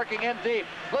 Fedosov working in deep.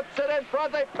 Flips it in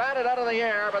front. They bat it out of the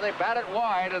air, but they bat it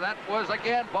wide. And that was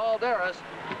again Balderas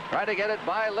trying to get it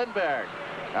by Lindberg.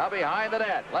 Now behind the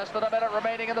net. Less than a minute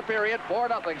remaining in the period.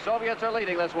 4-0. Soviets are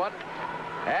leading this one.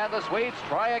 And the Swedes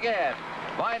try again.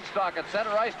 Weinstock at center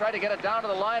ice, tried to get it down to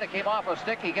the line. It came off a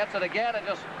stick. He gets it again and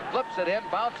just flips it in,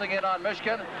 bouncing in on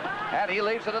Mishkin, and he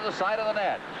leaves it at the side of the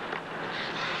net.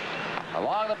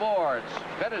 Along the boards,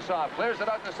 Fedosov clears it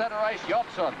out to center ice.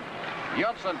 Jönsson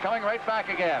coming right back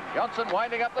again. Jönsson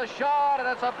winding up the shot, and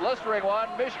it's a blistering one.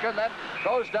 Mishkin then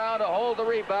goes down to hold the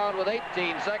rebound with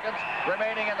 18 seconds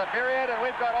remaining in the period, and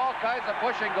we've got all kinds of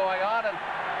pushing going on, and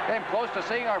came close to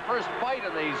seeing our first fight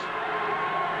in these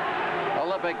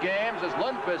Olympic Games, as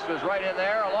Lundqvist was right in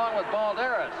there along with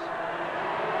Balderas.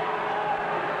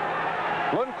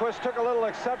 Lundqvist took a little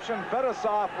exception.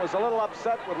 Fedosov was a little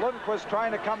upset with Lundqvist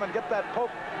trying to come and get that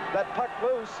puck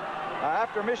loose.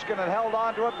 After Mishkin had held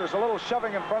on to it, there's a little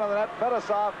shoving in front of the net.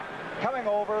 Fedosov coming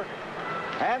over,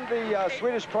 and the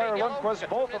Swedish player Lundqvist,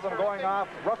 both of them going off,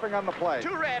 roughing on the play.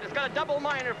 2 red. It's got a double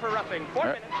minor for roughing. 4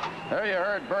 minutes. There you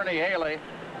heard Bernie Haley.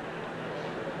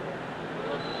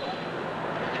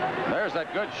 There's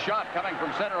that good shot coming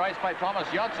from center ice by Thomas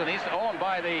Jönsson. He's owned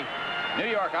by the New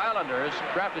York Islanders,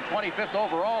 drafted 25th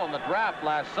overall in the draft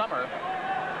last summer.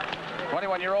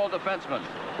 21-year-old defenseman.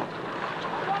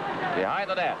 Behind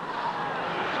the net.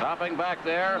 Stopping back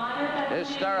there is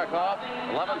Starikov.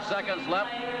 11 seconds left.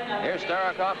 Here's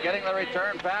Starikov getting the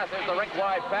return pass. There's the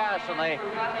rink-wide pass, and they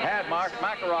had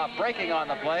Makarov breaking on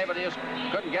the play, but he just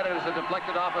couldn't get it as it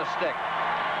deflected off a stick.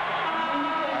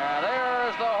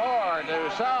 There's the horn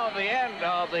to sound the end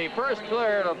of the first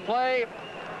period of play.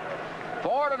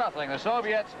 4-0. The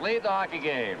Soviets lead the hockey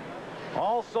game.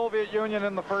 All Soviet Union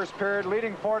in the first period,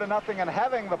 leading 4-0 and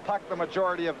having the puck the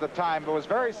majority of the time. It was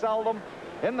very seldom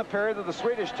in the period that the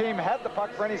Swedish team had the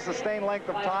puck for any sustained length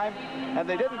of time, and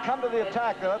they didn't come to the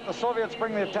attack. They let the Soviets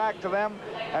bring the attack to them,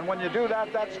 and when you do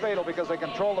that, that's fatal because they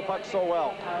control the puck so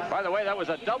well. By the way, that was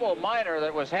a double minor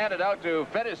that was handed out to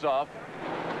Fedosov.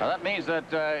 Now that means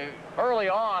that early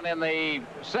on in the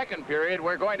second period,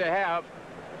 we're going to have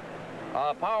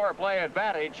a power play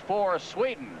advantage for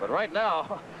Sweden. But right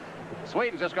now,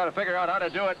 Sweden's just got to figure out how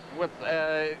to do it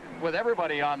with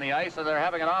everybody on the ice, and they're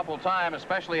having an awful time,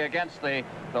 especially against the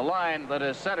line that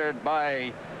is centered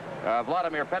by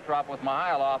Vladimir Petrov with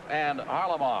Mihailov and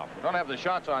Harlamov. We don't have the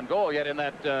shots on goal yet in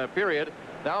that period.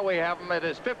 Now we have them. It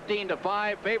is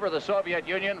 15-5, favor of the Soviet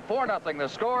Union. 4-0 the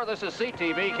score. This is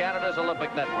CTV, Canada's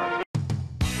Olympic Network.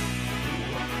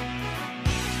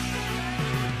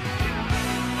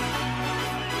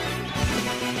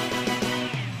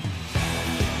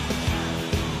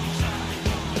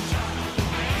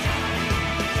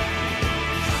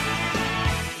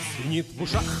 Звенит в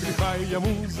ушах лихая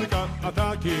музыка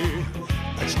атаки.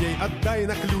 Точней отдай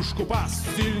на клюшку пас,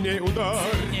 сильней удар.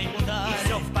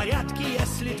 Все в порядке,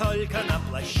 если только на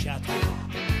площадке.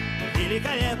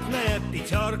 Великолепная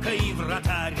пятерка и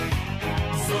вратарь.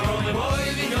 Суровый бой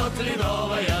ведет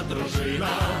ледовая дружина.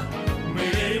 Мы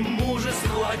верим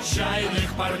мужеству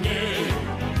отчаянных парней.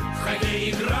 В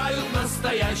хоккей играют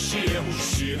настоящие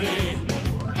мужчины.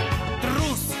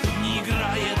 Трус не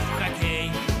играет в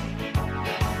хоккей.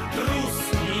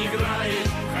 Трус не играет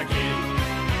в хоккей.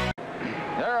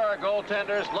 There are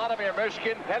goaltenders, Vladimir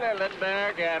Mishkin, Pele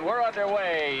Lindberg, and we're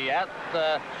underway at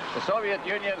the Soviet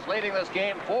Union's leading this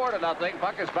game 4-0.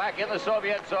 Puck is back in the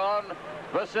Soviet zone.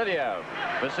 Vasilyev.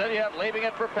 Vasilyev leaving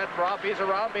it for Petrov. He's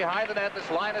around behind the net.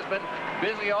 This line has been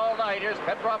busy all night. Here's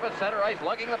Petrov at center ice,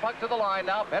 lugging the puck to the line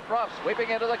now. Petrov sweeping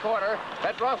into the corner.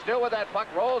 Petrov still with that puck,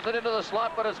 rolls it into the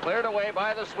slot, but it's cleared away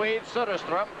by the Swede,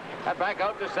 Söderström. And back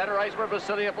out to center ice where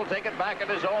Vasilyev will take it back in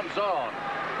his own zone.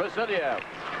 Vasilyev.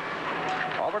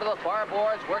 Over to the far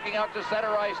boards, working out to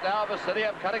center ice now.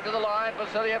 Vasiliev cutting to the line.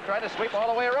 Vasiliev trying to sweep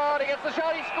all the way around. He gets the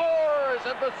shot. He scores.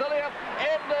 And Vasiliev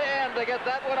end to end to get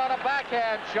that one on a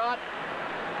backhand shot.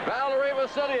 Valery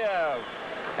Vasiliev.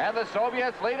 And the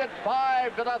Soviets lead it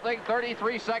 5-0,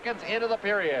 33 seconds into the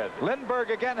period.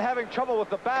 Lindbergh again having trouble with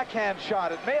the backhand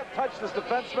shot. It may have touched his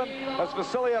defenseman as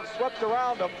Vasiliev swept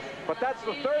around him, but that's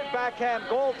the third backhand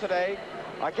goal today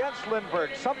against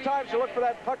Lindbergh. Sometimes you look for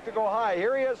that puck to go high.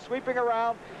 Here he is sweeping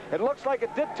around. It looks like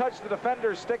it did touch the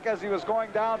defender's stick as he was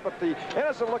going down, but the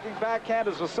innocent-looking backhand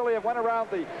as Vasiliev went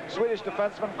around the Swedish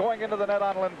defenseman going into the net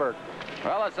on Lindbergh.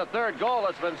 Well, it's the third goal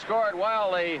that's been scored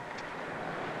while the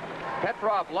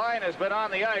Petrov line has been on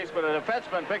the ice, but a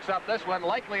defenseman picks up this one,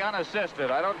 likely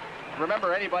unassisted. I don't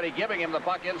remember anybody giving him the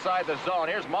puck inside the zone.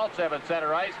 Here's Maltsev at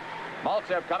center ice.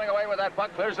 Maltsev coming away with that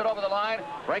puck, clears it over the line.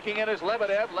 Breaking in is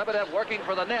Lebedev. Lebedev working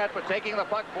for the net, but taking the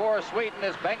puck for Sweden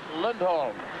is Bengt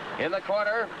Lundholm. In the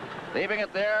corner, leaving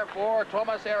it there for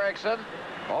Thomas Eriksson.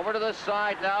 Over to the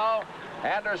side now,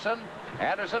 Anderson.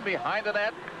 Anderson behind the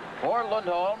net for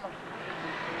Lundholm.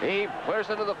 He clears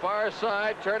it to the far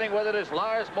side. Turning with it is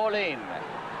Lars Molin.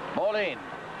 Molin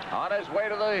on his way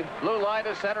to the blue line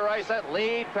to center ice. That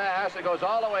lead pass. It goes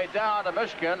all the way down to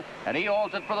Mishkin, and he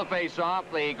holds it for the faceoff.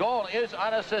 The goal is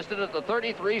unassisted at the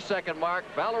 33-second mark.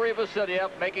 Valery Vasiliev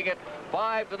making it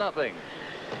 5-0.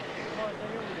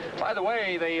 By the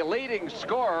way, the leading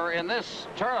scorer in this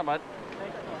tournament,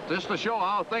 just to show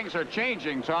how things are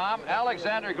changing, Tom,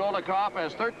 Alexander Golikov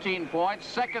has 13 points.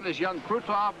 Second is young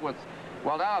Krutov with,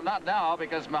 well, now, not now,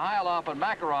 because Mihailov and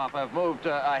Makarov have moved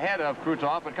ahead of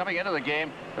Krutov, but coming into the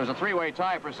game, there was a three-way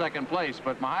tie for second place,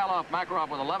 but Mihailov, Makarov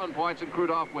with 11 points and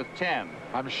Krutov with 10.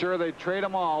 I'm sure they'd trade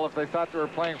them all if they thought they were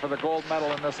playing for the gold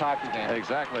medal in this hockey game.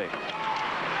 Exactly.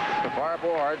 The far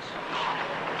boards.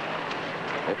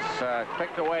 It's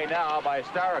picked away now by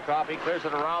Starikov. He clears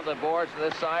it around the boards to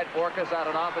this side. Forkas out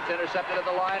and off. It's intercepted at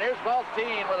the line. Here's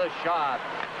Valtin with a shot.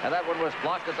 And that one was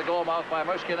blocked at the goal mouth by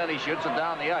Mushkin, and he shoots it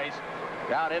down the ice.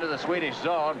 Down into the Swedish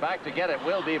zone. Back to get it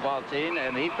will be Valtin,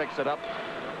 and he picks it up.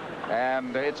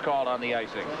 And it's called on the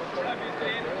icing.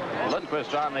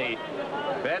 Lundqvist on the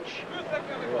bench.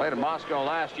 Played in Moscow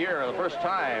last year. The first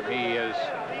time he is.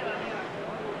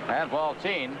 And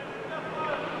Valtin.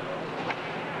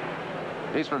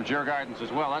 He's from Djurgårdens as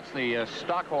well. That's the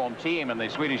Stockholm team in the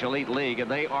Swedish Elite League,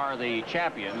 and they are the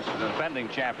champions, the defending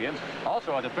champions.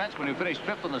 Also a defenseman who finished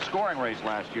 5th in the scoring race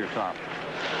last year, Tom.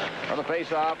 On the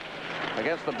face-off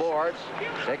against the boards,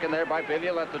 taken there by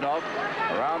Bilya Letunov.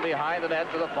 Around behind the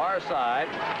net to the far side.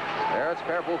 There it's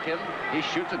Pervukin. He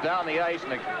shoots it down the ice,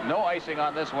 and no icing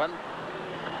on this one.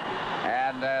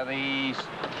 And the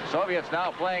Soviets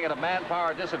now playing at a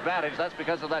manpower disadvantage. That's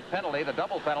because of that penalty, the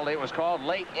double penalty. It was called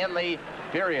late in the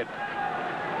period.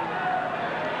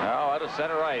 Now out of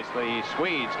center ice, the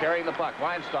Swedes carrying the puck.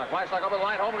 Weinstock over the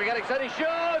line. Holmgren getting set. He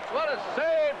shoots. What a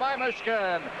save by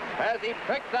Mishkin as he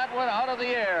picked that one out of the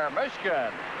air.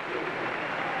 Mishkin.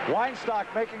 Weinstock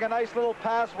making a nice little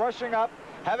pass, rushing up,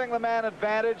 having the man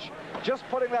advantage, just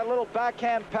putting that little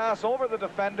backhand pass over the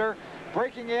defender.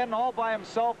 Breaking in all by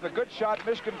himself. The good shot.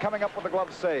 Mishkin coming up with a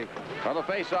glove save. On the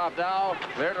face-off now,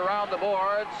 cleared around the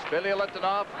boards. Bilya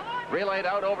Letunov relayed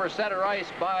out over center ice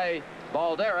by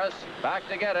Balderas. Back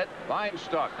to get it.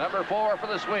 Weinstock, number 4 for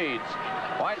the Swedes.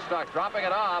 Weinstock dropping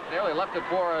it off. Nearly left it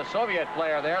for a Soviet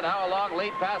player there. Now a long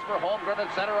lead pass for Holmgren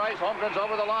at center ice. Holmgren's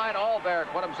over the line. Allberg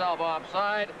put himself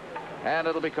offside, and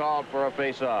it'll be called for a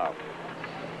face-off.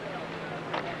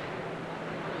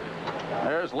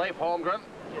 There's Leif Holmgren.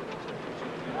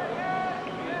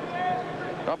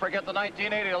 Don't forget the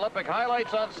 1980 Olympic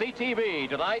highlights on CTV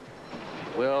tonight.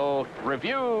 We'll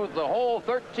review the whole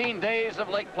 13 days of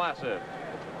Lake Placid.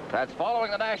 That's following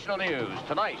the national news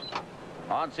tonight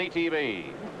on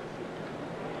CTV.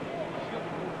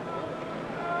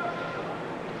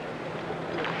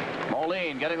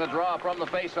 Molin getting the draw from the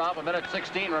faceoff. A minute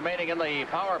 16 remaining in the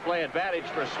power play advantage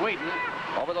for Sweden.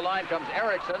 Over the line comes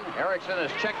Eriksson. Eriksson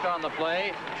is checked on the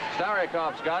play.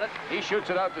 Starikov's got it. He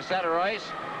shoots it out to center ice.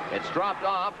 It's dropped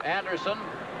off. Anderson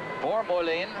for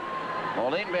Molin.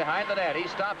 Molin behind the net. He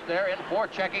stops there. In for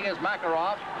checking is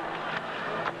Makarov.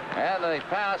 And the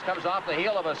pass comes off the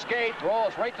heel of a skate.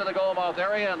 Rolls right to the goal mouth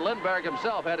area, and Lindbergh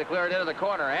himself had to clear it into the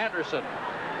corner. Anderson.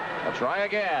 I'll try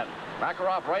again.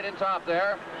 Makarov right in top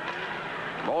there.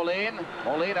 Molin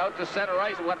out to center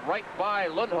ice. It went right by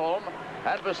Lundholm.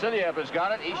 And Vasiliev has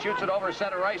got it. He shoots it over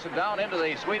center ice and down into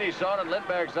the Swedish zone, and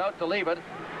Lindbergh's out to leave it.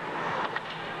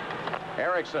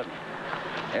 Eriksson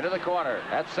into the corner.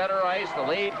 At center ice, the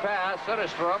lead pass.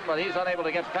 Söderström, but he's unable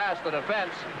to get past the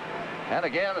defense. And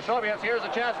again, the Soviets, here's a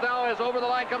chance now, as over the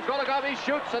line comes Golikov. He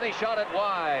shoots, and he shot it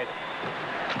wide.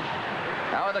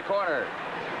 Now in the corner,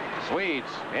 Swedes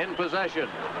in possession.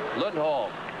 Lundholm,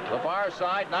 the far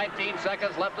side, 19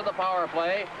 seconds left in the power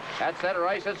play. At center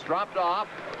ice, it's dropped off.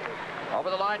 Over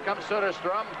the line comes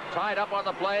Söderström, tied up on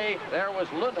the play. There was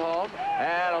Lundholm,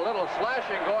 and a little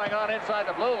slashing going on inside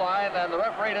the blue line, and the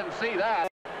referee didn't see that.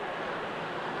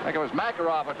 I think it was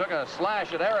Makarov who took a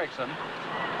slash at Eriksson.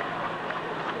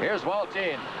 Here's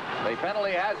Waltin. The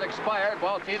penalty has expired.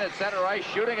 Waltin at center ice,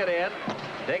 shooting it in.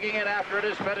 Digging in after it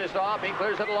is Fedosov. He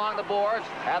clears it along the boards.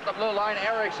 At the blue line,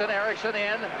 Eriksson. Eriksson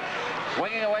in.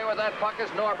 Swinging away with that puck is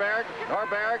Norberg.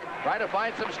 Norberg trying to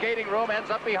find some skating room.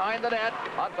 Ends up behind the net.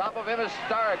 On top of him is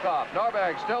Starikov.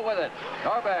 Norberg still with it.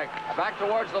 Norberg back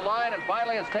towards the line, and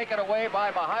finally it's taken away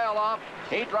by Mihailov.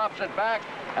 He drops it back,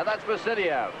 and that's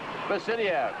Vasilyev.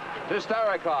 Vasilyev to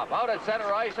Starikov. Out at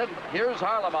center ice, and here's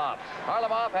Harlamov.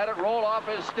 Harlamov had it roll off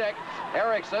his stick.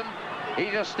 Eriksson, he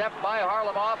just stepped by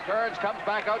Harlamov, turns, comes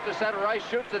back out to center ice,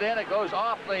 shoots it in. It goes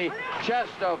off the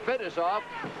chest of Fedosov.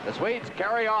 The Swedes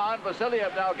carry on.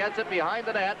 Vasilyev now gets it behind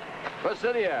the net.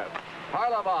 Vasilyev.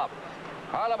 Harlamov.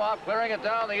 Harlamov clearing it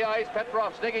down the ice.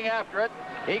 Petrov's digging after it.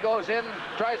 He goes in,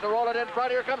 tries to roll it in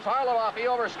front. Here comes Harlamov. He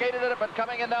overskated it, but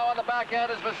coming in now on the back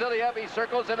end is Vasilyev. He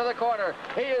circles into the corner.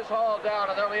 He is hauled down,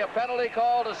 and there'll be a penalty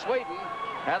call to Sweden.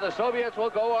 And the Soviets will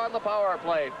go on the power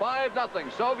play.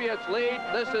 5-0. Soviets lead.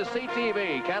 This is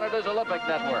CTV, Canada's Olympic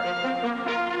Network.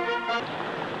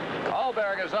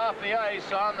 Alberg is off the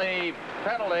ice on the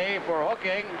penalty for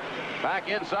hooking. Back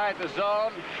inside the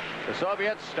zone. The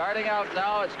Soviets starting out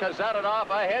now. It's Kazatonov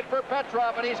ahead for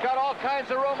Petrov, and he's got all kinds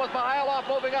of room with Mihailov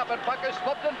moving up, and puck is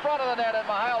flipped in front of the net, and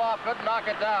Mihailov couldn't knock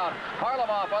it down.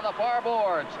 Harlamov on the far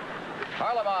boards.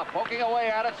 Harlamov poking away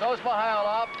at it, so's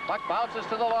Mihailov. Puck bounces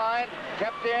to the line,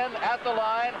 kept in at the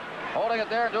line, holding it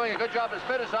there and doing a good job is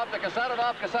Fedosov to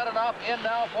Kazatonov. Kazatonov in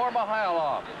now for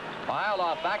Mihailov.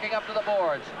 Mihailov backing up to the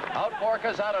boards. Out for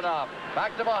Kazatonov.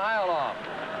 Back to Mihailov.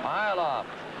 Mihailov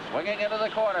swinging into the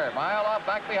corner. Mihailov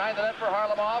back behind the net for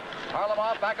Harlamov.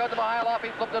 Harlamov back out to Mihailov. He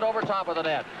flipped it over top of the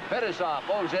net. Fedosov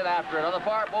moves in after it on the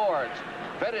far boards.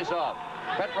 Fedosov.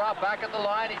 Petrov back at the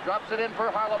line. He drops it in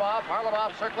for Harlamov.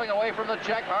 Harlamov circling away from the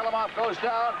check. Harlamov goes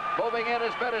down. Moving in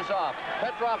is Fedosov.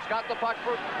 Petrov's got the puck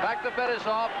back to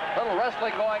Fedosov. Little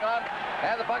wrestling going on.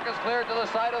 And the puck is cleared to the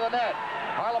side of the net.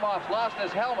 Harlamov's lost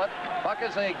his helmet. Puck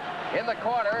is in the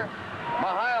corner.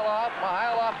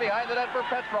 Mihailov behind the net for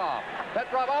Petrov.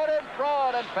 Petrov out in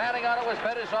front, and fanning on it was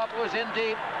Fedosov, who was in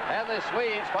deep. And the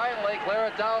Swedes finally clear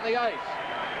it down the ice.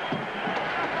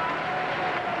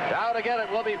 Down again, it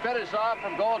will be Fedosov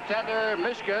from goaltender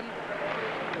Mishkin.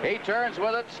 He turns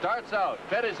with it, starts out.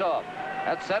 Fedosov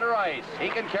at center ice. He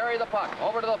can carry the puck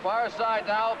over to the far side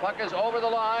now. Puck is over the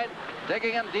line.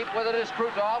 Digging in deep with it is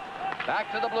Krutov.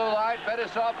 Back to the blue line.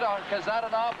 Fedosov to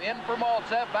Kazatonov. In for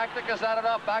Maltsev. Back to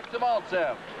Kazatonov. Back to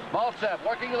Maltsev. Maltsev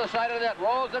working to the side of the net.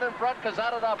 Rolls it in front.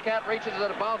 Kazatonov can't reach it as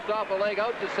it bounced off a leg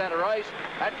out to center ice.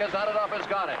 And Kazatonov has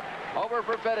got it. Over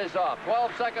for Fedosov.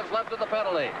 12 seconds left in the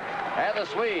penalty. And the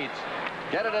Swedes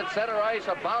get it at center ice.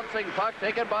 A bouncing puck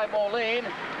taken by Moline.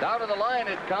 Down to the line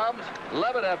it comes.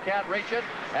 Lebedev can't reach it.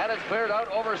 And it's cleared out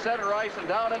over center ice and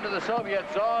down into the Soviet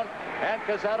zone. And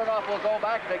Kazatonov will go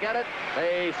back to get it.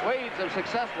 The Swedes have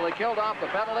successfully killed off the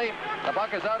penalty. The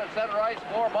puck is out at center ice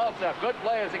for Maltsev. Good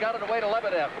play as he got it away to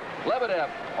Lebedev. Lebedev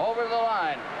over the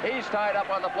line. He's tied up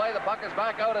on the play. The puck is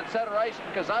back out at center ice,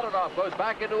 and Kazatonov goes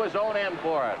back into his own end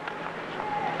for it.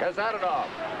 Kazatonov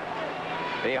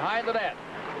behind the net.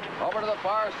 Over to the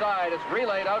far side. It's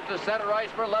relayed out to center ice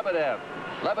for Lebedev.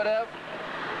 Lebedev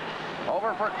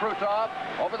over for Krutov.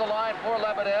 Over the line for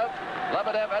Lebedev.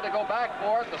 Lebedev had to go back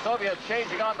for it. The Soviets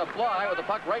changing on the fly with the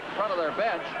puck right in front of their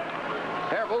bench.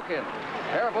 Herbukin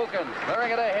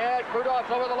clearing it ahead. Krutov's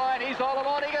over the line. He's all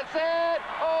alone. He gets it.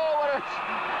 Oh, what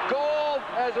a goal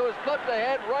as it was flipped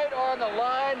ahead right on the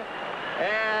line.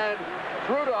 And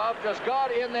Krutov just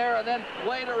got in there and then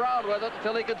played around with it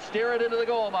until he could steer it into the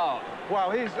goal mouth.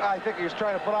 Well, I think he was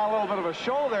trying to put on a little bit of a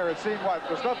show there. It seemed like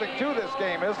there's nothing to this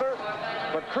game, is there?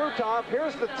 But Krutov,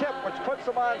 here's the tip, which puts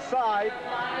him on side.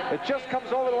 It just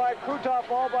comes over the line. Krutov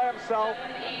all by himself.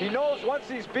 He knows once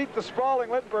he's beat the sprawling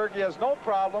Lindbergh, he has no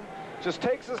problem. Just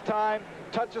takes his time,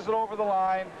 touches it over the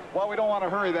line. Well, we don't want to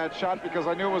hurry that shot because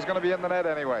I knew it was going to be in the net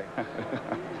anyway.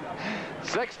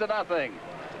 6-0.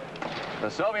 The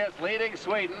Soviets leading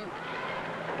Sweden.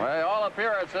 By all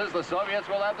appearances, the Soviets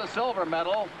will have the silver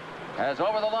medal. As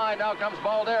over the line now comes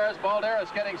Balderas.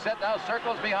 Balderas getting set now,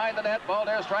 circles behind the net.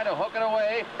 Balderas trying to hook it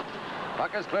away.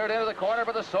 Puck is cleared into the corner,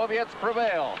 but the Soviets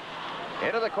prevail.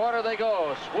 Into the corner they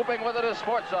go. Swooping with it is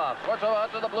Skvortsov. Skvortsov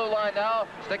out to the blue line now.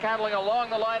 Stick handling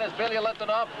along the line is Billy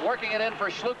Litvinov. Working it in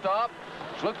for Shlukov.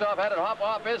 Shlukov had it hop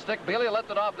off his stick. Billy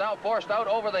Litvinov now forced out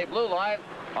over the blue line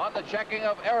on the checking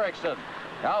of Eriksson.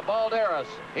 Now Balderas.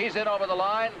 He's in over the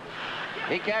line.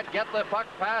 He can't get the puck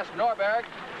past Norberg.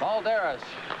 Balderas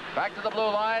back to the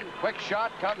blue line. Quick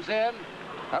shot comes in.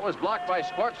 That was blocked by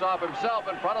Skvortsov himself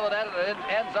in front of the net, and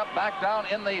it ends up back down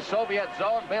in the Soviet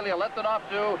zone. Billy Litvinov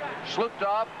to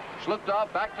Shlukov.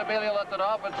 Shlukov back to Billy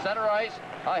Litvinov at center ice.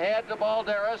 Ahead to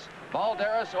Balderas.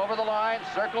 Balderas over the line,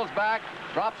 circles back,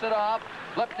 drops it off,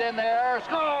 flipped in there,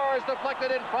 scores,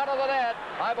 deflected in front of the net.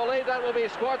 I believe that will be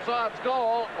Skvortsov's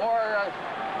goal, or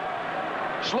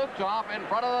Shlukov in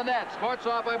front of the net.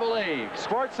 Skvortsov, I believe.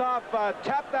 Skvortsov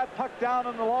tapped that puck down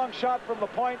in the long shot from the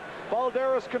point.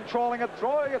 Balderas controlling it,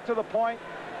 throwing it to the point.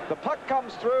 The puck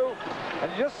comes through,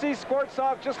 and you just see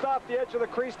Skvortsov just off the edge of the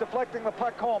crease deflecting the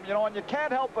puck home. You know, and you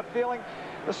can't help but feeling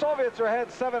the Soviets are ahead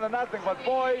 7-0, but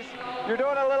boys, you're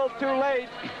doing it a little too late.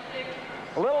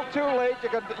 A little too late.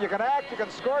 You can act, you can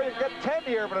score, you can get 10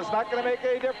 here, but it's not going to make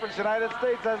any difference. The United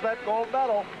States has that gold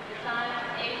medal.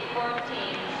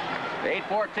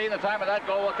 8:14, the time of that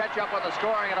goal. We'll catch up on the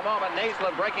scoring in a moment.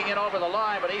 Naisland breaking in over the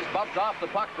line, but he's bumped off the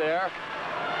puck there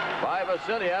by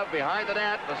Vasiliev behind the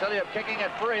net. Vasiliev kicking it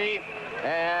free,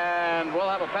 and we'll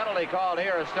have a penalty called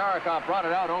here as Starikov brought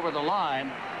it out over the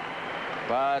line.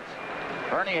 But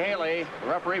Ernie Haley, the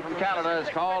referee from Canada, has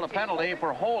called a penalty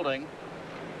for holding,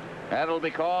 and it'll be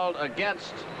called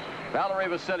against Valery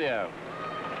Vasiliev.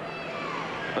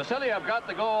 Vasiliev got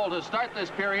the goal to start this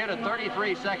period at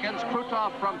 33 seconds.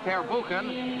 Krutov from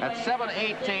Pervukin at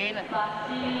 7:18.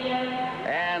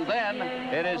 And then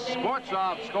it is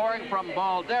Skvortsov scoring from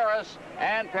Balderas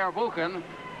and Pervukin.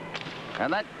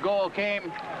 And that goal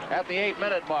came at the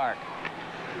 8-minute mark.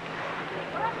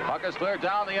 Puck is cleared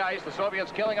down the ice. The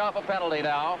Soviets killing off a penalty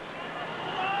now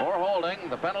for holding.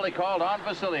 The penalty called on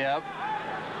Vasiliev.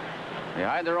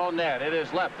 Behind their own net, it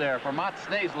is left there for Mats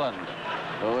Naisland,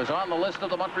 who is on the list of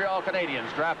the Montreal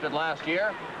Canadiens drafted last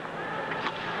year.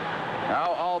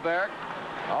 Now Ahlberg.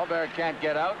 Ahlberg can't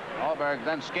get out. Ahlberg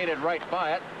then skated right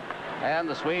by it. And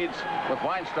the Swedes with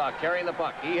Weinstock carrying the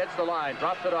puck. He hits the line,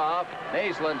 drops it off.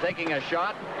 Naisland taking a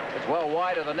shot. It's well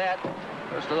wide of the net.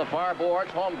 Goes to the far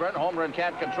boards. Holmgren. Holmgren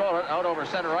can't control it. Out over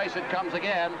center ice it comes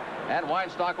again. And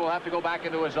Weinstock will have to go back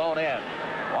into his own end.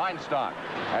 Weinstock,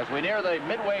 as we near the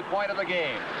midway point of the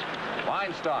game.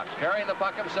 Weinstock carrying the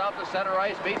puck himself to center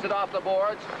ice, beats it off the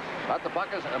boards, but the puck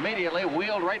is immediately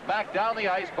wheeled right back down the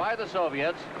ice by the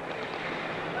Soviets.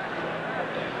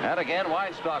 And again,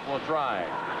 Weinstock will try.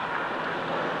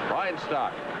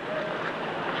 Weinstock,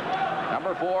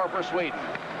 number 4 for Sweden.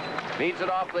 Beats it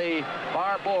off the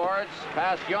far boards,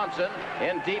 past Jonsson.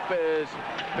 In deep is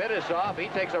Bidisov. He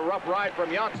takes a rough ride from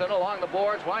Jonsson along the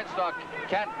boards. Weinstock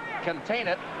can't contain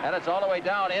it, and it's all the way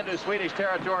down into Swedish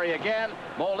territory again.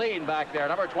 Molin back there,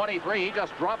 number 23. He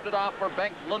just dropped it off for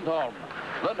Bengt Lundholm.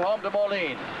 Lundholm to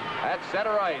Molin at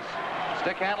center ice.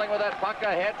 Stick handling with that puck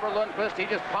ahead for Lundqvist. He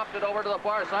just popped it over to the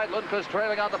far side. Lundqvist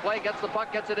trailing on the play, gets the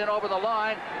puck, gets it in over the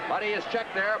line, but he is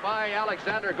checked there by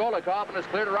Alexander Golikov and is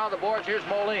cleared around the boards. Here's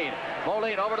Molin.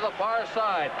 Molin over to the far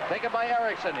side, taken by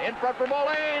Eriksson. In front for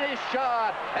Molin, his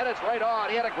shot, and it's right on.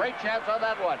 He had a great chance on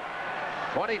that one.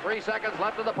 23 seconds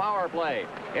left in the power play.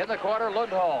 In the corner,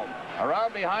 Lundholm.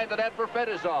 Around behind the net for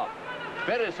Fedisov.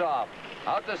 Fedisov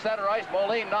out to center ice.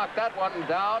 Molin knocked that one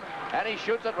down, and he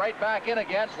shoots it right back in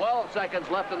again. 12 seconds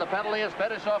left in the penalty as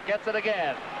Fedisov gets it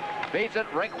again. Beats it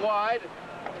rink wide.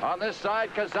 On this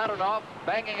side, Kazarinov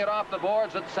banging it off the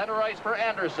boards at center ice for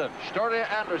Anderson. Sturdy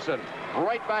Anderson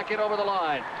right back in over the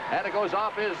line. And it goes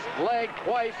off his leg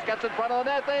twice, gets in front of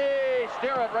the net. They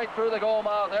steer it right through the goal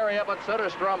mouth area, but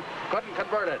Söderström couldn't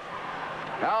convert it.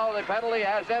 Now the penalty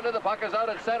has ended. The puck is out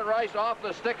at center ice off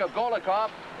the stick of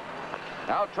Golikov.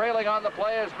 Now trailing on the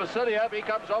play is Vasiliev. He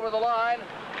comes over the line.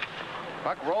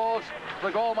 Puck rolls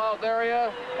the goal mouth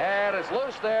area, and it's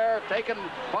loose there, taken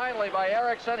finally by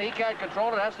Eriksson. He can't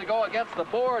control it, has to go against the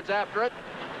boards after it.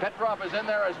 Petrov is in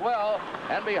there as well,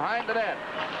 and behind the net.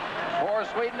 For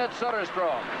Sweden, it's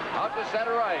Söderström. Out to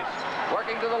center ice,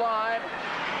 working to the line.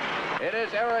 It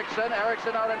is Eriksson.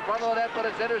 Eriksson out in front of the net, but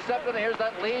it's intercepted. Here's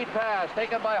that lead pass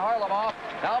taken by Harlamov.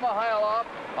 Now Mihailov.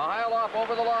 Mihailov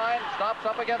over the line, stops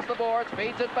up against the boards,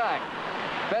 feeds it back.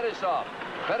 Fedisov.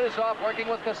 Fedisov working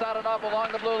with Kasatonov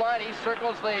along the blue line. He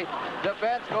circles the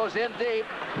defense, goes in deep.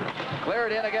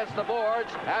 Cleared in against the boards.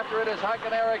 After it is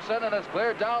Hakan Eriksson, and it's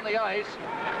cleared down the ice.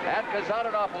 And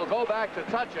Kasatonov will go back to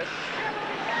touch it.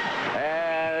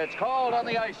 And it's called on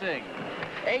the icing.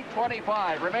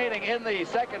 8:25 remaining in the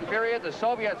second period. The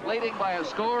Soviets leading by a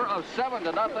score of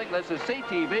 7-0. This is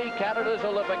CTV, Canada's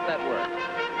Olympic Network.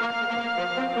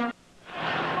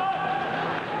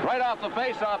 Right off the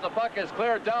face-off, the puck is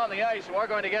cleared down the ice. We're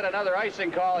going to get another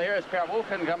icing call here as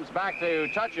Pervukhin comes back to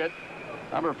touch it.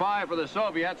 Number 5 for the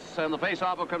Soviets, and the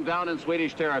face-off will come down in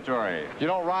Swedish territory. You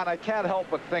know, Ron, I can't help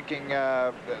but thinking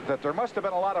that there must have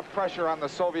been a lot of pressure on the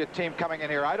Soviet team coming in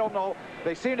here. I don't know.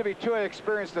 They seem to be too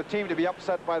experienced a team to be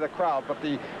upset by the crowd. But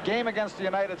the game against the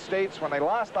United States, when they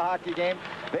lost the hockey game,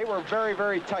 they were very,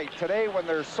 very tight. Today, when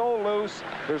they're so loose,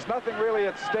 there's nothing really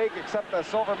at stake except the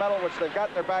silver medal, which they've got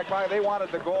in their back pocket. They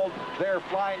wanted the gold. They're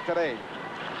flying today.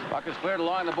 Puck is cleared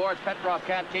along the boards. Petrov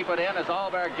can't keep it in as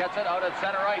Alberg gets it out at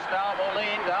center ice now.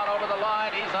 Moline down over the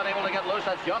line. He's unable to get loose.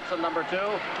 That's Johnson, number 2.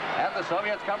 And the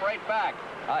Soviets come right back.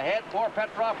 Ahead for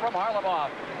Petrov from Harlamov.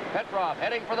 Petrov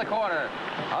heading for the corner.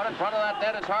 Out in front of that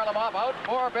net is Harlamov. Out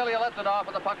for Billy Letonov,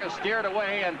 and the puck is steered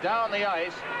away and down the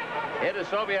ice into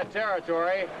Soviet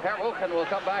territory. Pervukhin will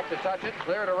come back to touch it.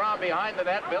 Cleared around behind the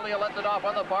net. Billy Letonov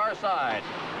on the far side.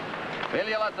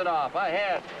 Billy Letonov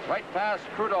ahead, right past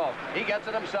Krutov. He gets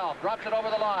it himself, drops it over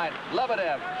the line.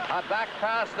 Lebedev, a back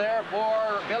pass there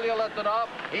for Billy Letonov.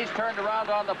 He's turned around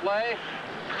on the play.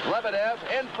 Lebedev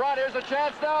in front. Here's a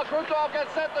chance now. Krutov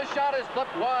gets set. The shot is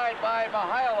flipped wide by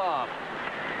Mihailov.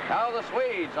 Now the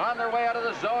Swedes on their way out of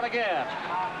the zone again.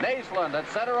 Naisland at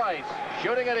center ice,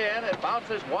 shooting it in. It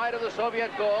bounces wide of the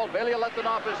Soviet goal. Billy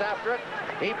Letonov is after it.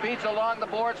 He beats along the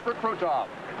boards for Krutov.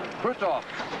 Krutov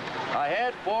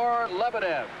ahead for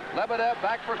Lebedev. Lebedev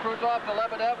back for Krutov to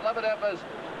Lebedev. Lebedev has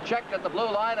checked at the blue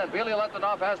line, and Billy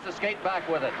Letonov has to skate back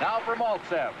with it. Now for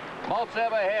Maltsev.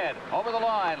 Maltsev ahead, over the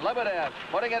line. Lebedev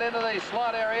putting it into the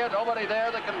slot area. Nobody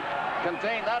there that can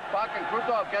contain that puck, and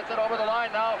Krutov gets it over the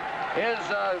line. Now is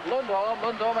Lundholm.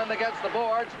 Lundholm in against the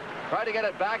boards. Try to get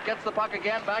it back, gets the puck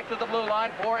again, back to the blue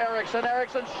line for Eriksson.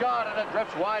 Eriksson's shot, and it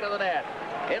drifts wide of the net.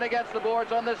 In against the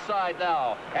boards on this side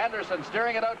now. Anderson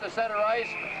steering it out to center ice,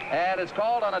 and it's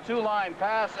called on a 2-line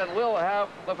pass, and we'll have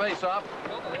the face-off.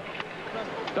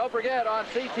 Don't forget, on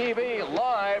CTV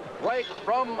live right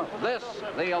from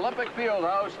the Olympic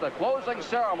Fieldhouse, the closing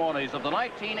ceremonies of the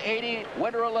 1980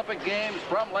 Winter Olympic Games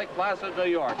from Lake Placid, New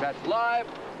York. That's live,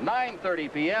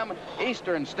 9:30 p.m.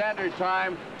 Eastern Standard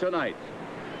Time tonight.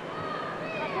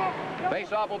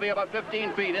 Face-off will be about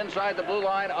 15 feet inside the blue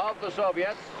line of the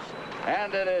Soviets.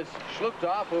 And it is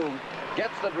Shlukov who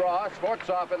gets the draw.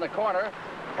 Sportsov in the corner.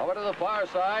 Over to the far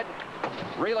side.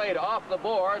 Relayed off the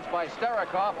boards by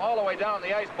Starikov all the way down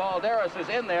the ice. Balderas is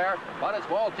in there, but it's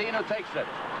Baltin who takes it.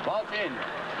 Baltin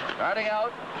starting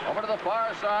out. Over to the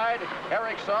far side.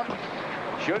 Eriksson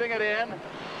shooting it in.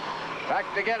 Back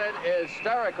to get it is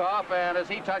Starikov, and as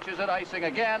he touches it, icing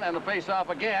again, and the face-off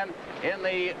again in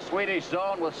the Swedish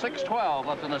zone with 6:12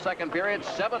 left in the second period.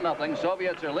 7-0.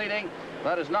 Soviets are leading.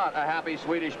 That is not a happy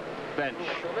Swedish bench.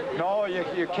 No,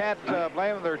 you can't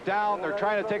blame them. They're down. They're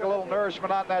trying to take a little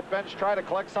nourishment on that bench, try to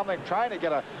collect something, trying to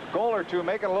get a goal or two,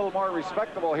 make it a little more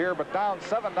respectable here, but down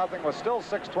 7-0 with still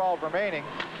 6:12 remaining.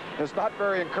 It's not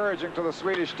very encouraging to the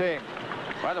Swedish team.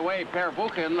 By the way,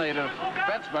 Pervukhin, the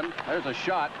defenseman, there's a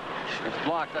shot. It's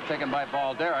blocked, that's taken by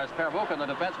Balderas. Pervukhin, the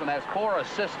defenseman, has 4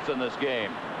 assists in this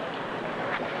game.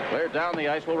 Cleared down the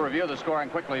ice. We'll review the scoring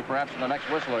quickly, perhaps in the next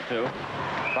whistle or two.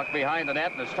 Puck behind the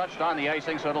net, and it's touched on the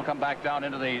icing, so it'll come back down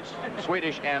into the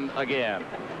Swedish end again.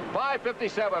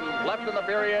 5:57 left in the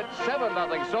period.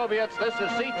 7-0 Soviets. This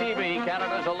is CTV,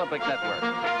 Canada's Olympic Network.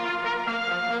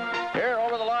 Here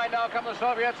over the line now come the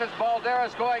Soviets. It's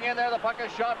Balderas going in there. The puck is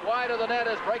shot wide of the net,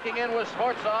 is breaking in with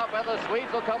Sportsov, and the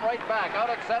Swedes will come right back. Out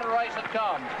at center ice it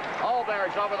comes.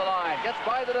 Alberg's over the line, gets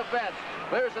by the defense,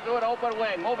 clears it to an open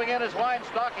wing. Moving in is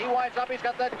Weinstock. He winds up. He's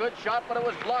got that good shot, but it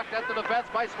was blocked at the defense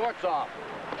by Sportsov.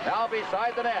 Now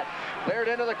beside the net, cleared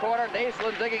into the corner.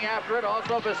 Naisland digging after it.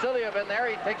 Also Vasiliev in there.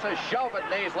 He takes a shove at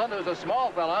Naisland, who's a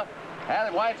small fella. And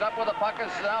it winds up with the puck.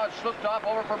 Now it's Shlukov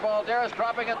over for Balderas,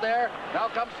 dropping it there. Now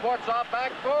comes Sportsov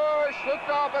back for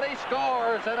Shlukov, and he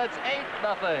scores, and it's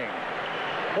 8-0.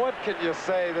 What can you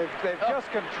say? They've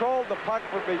just controlled the puck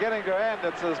from beginning to end.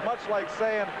 It's as much like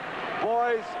saying,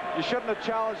 boys, you shouldn't have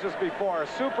challenged us before. A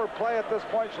super play at this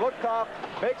point. Shlukov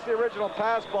makes the original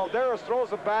pass. Balderas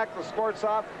throws it back to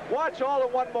Sportsov. Watch all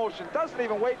in one motion. Doesn't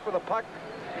even wait for the puck,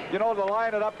 you know, to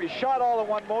line it up. He shot all in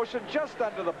one motion, just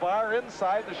under the bar,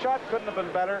 inside. The shot couldn't have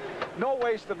been better. No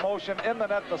wasted motion in the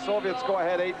net. The Soviets go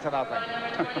ahead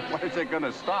 8-0. Where's it going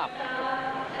to stop?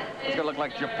 It's going to look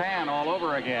like Japan all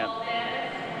over again.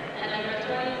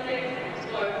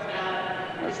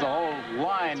 That's the whole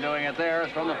line doing it there.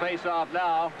 It's from the face-off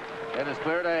now. It is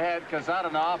cleared ahead.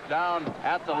 Kazatanov down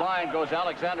at the line goes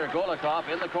Alexander Golikov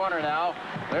in the corner now.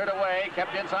 Cleared away,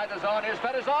 kept inside the zone. Here's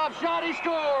Fedosov. Shot, he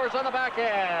scores on the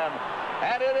backhand.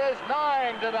 And it is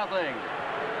 9-0.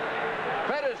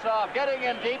 Fedosov getting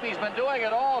in deep. He's been doing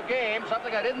it all game,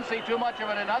 something I didn't see too much of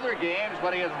it in other games,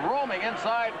 but he is roaming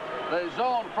inside the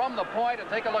zone from the point. And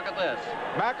take a look at this.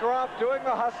 Makarov doing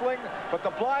the hustling, but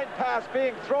the blind pass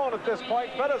being thrown at this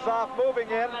point. Fedosov moving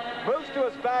in, moves to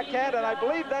his backhand, and I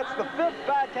believe that's the 5th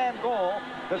backhand goal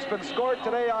that's been scored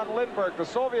today on Lindbergh. The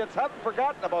Soviets haven't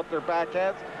forgotten about their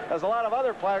backhands, as a lot of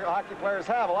other hockey players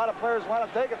have. A lot of players want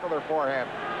to take it to their forehand.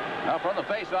 Now from the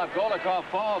face-off, Golikov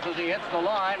falls as he hits the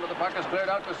line, but the puck is cleared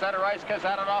out to center ice.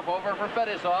 Kazatanov over for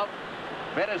Fedosov.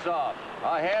 Fedosov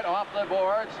ahead off the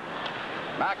boards.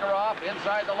 Makarov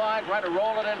inside the line, trying to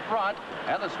roll it in front,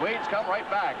 and the Swedes come right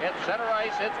back. At center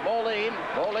ice, it's Moline.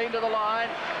 Moline to the line,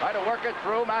 trying to work it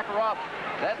through. Makarov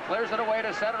then clears it away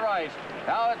to center ice.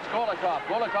 Now it's Golikov.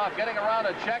 Golikov getting around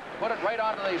a check, put it right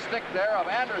onto the stick there of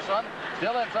Anderson.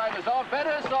 Still inside the zone.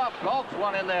 Fedosov gulps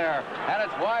one in there, and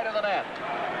it's wide of the net.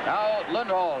 Now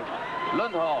Lundholm.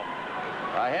 Lundholm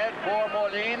ahead for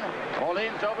Moline.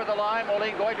 Moline's over the line.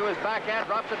 Moline going to his backhand,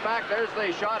 drops it back. There's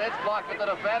the shot. It's blocked at the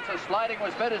defense. A sliding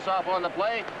was Fedosov on the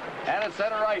play, and it's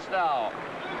center ice now.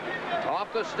 Off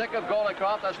the stick of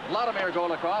Golikov. That's Vladimir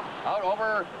Golikov. Out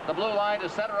over the blue line to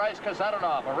center ice,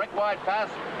 Kazatanov. A rink-wide pass,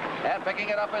 and picking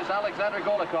it up is Alexander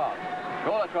Golikov.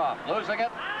 Golikov losing it.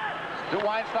 To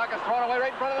Weinstock, is thrown away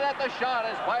right in front of the net. The shot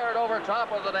is fired over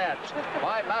top of the net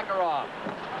by Makarov.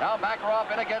 Now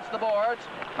Makarov in against the boards.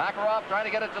 Makarov trying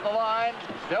to get it to the line.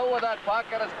 Still with that puck,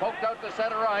 and it's poked out to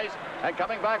center ice. And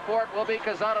coming back for it will be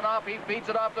Kazatanov. He feeds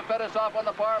it off to Fedosov on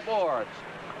the far boards.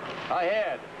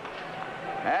 Ahead.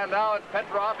 And now it's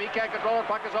Petrov. He can't control it.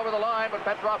 Puck is over the line, but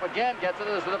Petrov again gets it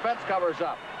as the defense covers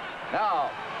up.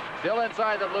 Now, still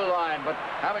inside the blue line, but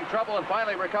having trouble and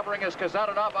finally recovering is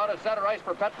Kazatanov out of center ice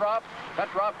for Petrov.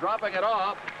 Petrov dropping it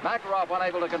off. Makarov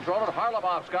unable to control it.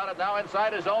 Harlamov's got it now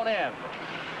inside his own end.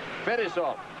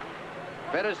 Fedosov.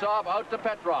 Fedosov out to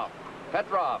Petrov.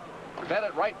 Petrov fed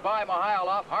it right by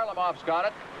Mihailov. Harlamov's got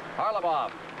it.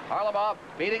 Harlamov. Harlamov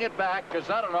beating it back.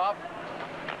 Kazatanov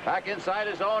back inside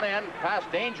his own end. Pass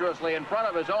dangerously in front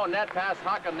of his own net. Pass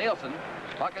Håkan Nielsen.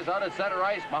 Puck is out at center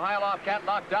ice. Mihailov can't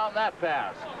knock down that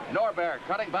pass. Norberg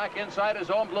cutting back inside his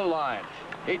own blue line.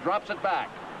 He drops it back.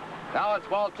 Now it's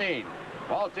Valtin.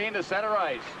 Valtin to center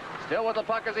ice. Still with the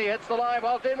puck as he hits the line.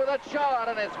 Valtin with a shot,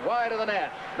 and it's wide of the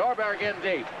net. Norberg in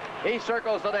deep. He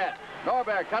circles the net.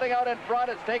 Norberg cutting out in front.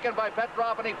 It's taken by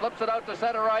Petrov, and he flips it out to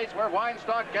center ice where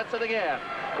Weinstock gets it again.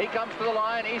 He comes to the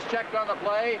line. He's checked on the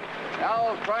play.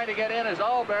 Now trying to get in is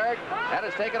Alberg. That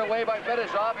is taken away by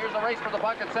Fedosov. Here's a race for the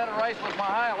puck at center ice with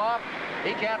Mihailov.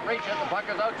 He can't reach it. The puck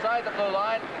is outside the blue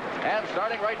line. And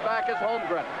starting right back is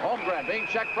Holmgren. Holmgren being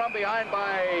checked from behind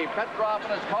by Petrov,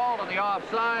 and is called on the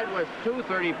offside with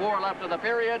 2:34 left in the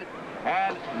period.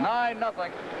 And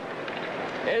 9-0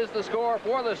 is the score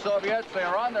for the Soviets. They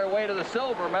are on their way to the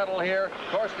silver medal here.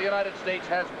 Of course, the United States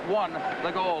has won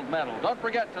the gold medal. Don't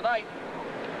forget, tonight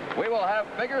we will have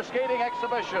figure skating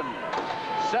exhibition,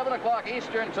 7 o'clock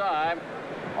Eastern time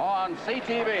on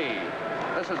CTV.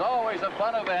 This is always a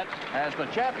fun event as the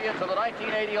champions of the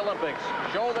 1980 Olympics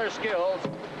show their skills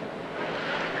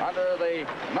under the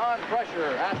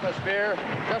non-pressure atmosphere,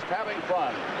 just having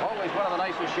fun. Always one of the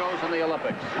nicest shows in the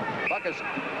Olympics. Puck is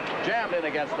jammed in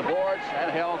against the boards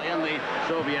and held in the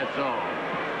Soviet zone.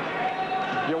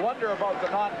 You wonder about the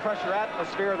non-pressure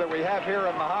atmosphere that we have here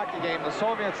in the hockey game. The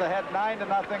Soviets ahead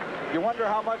 9-0. You wonder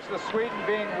how much the Sweden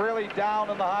being really down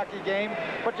in the hockey game.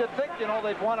 But you'd think, you know,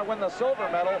 they'd want to win the silver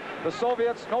medal. The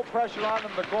Soviets, no pressure on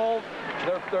them. The gold,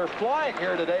 they're flying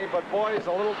here today, but boys,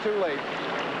 a little too late.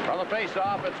 From the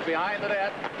face-off, it's behind the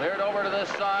net. Cleared over to this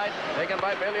side. Taken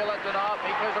by Billy Letonov.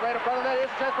 He clears it right in front of the net.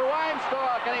 Here's a chance for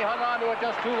Weinstock, and he hung on to it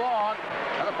just too long.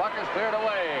 And the puck is cleared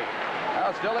away.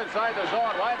 Now still inside the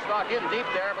zone. Weinstock in deep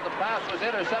there, but the pass was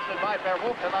intercepted by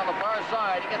Pervukhin on the far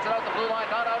side. He gets it out the blue line,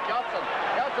 not out Johnson.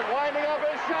 Johnson winding up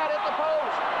his shot at the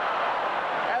post.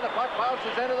 And the puck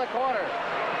bounces into the corner.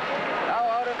 Now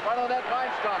out in front of the net,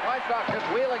 Weinstock. Weinstock just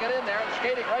wheeling it in there and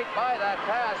skating right by that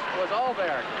pass was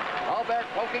Alberg. Alberg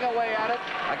poking away at it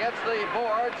against the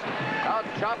boards. Now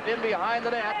it's chopped in behind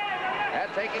the net. And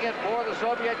taking it for the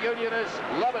Soviet Union is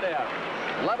Lebedev.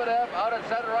 Lebedev out at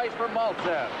center ice for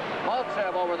Maltsev.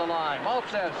 Maltsev over the line.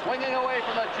 Maltsev swinging away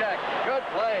from the check. Good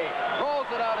play. Rolls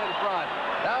it out in front.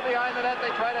 Now behind the net, they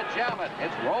try to jam it.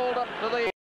 It's rolled up to the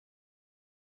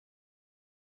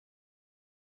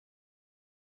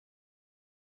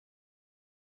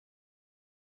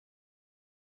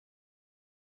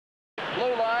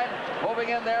blue line. Moving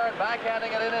in there and backhanding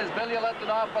it in is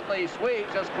Bilyaletdinov, but the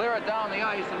Swedes just clear it down the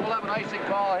ice, and we'll have an icing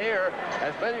call here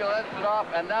as Bilyaletdinov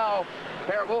and now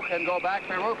Pervukin go back.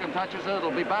 Pervukin touches it.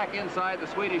 It'll be back inside the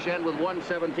Swedish end with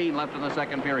 1:17 left in the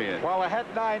second period. Well, ahead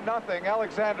 9-0.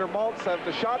 Alexander Maltsev,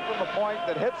 the shot from the point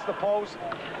that hits the post.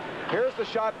 Here's the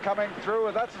shot coming through,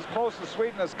 and that's as close as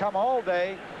Sweden has come all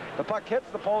day. The puck hits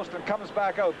the post and comes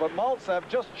back out. But Maltsev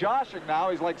just joshing now.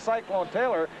 He's like Cyclone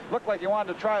Taylor. Looked like he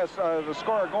wanted to try to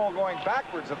score a goal going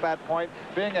backwards at that point,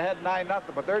 being ahead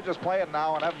 9-0. But they're just playing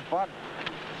now and having fun.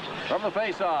 From the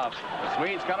face-off, the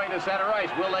Swedes coming to center ice.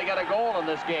 Will they get a goal in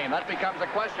this game? That becomes a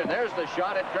question. There's the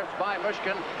shot. It trips by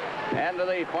Mushkin and to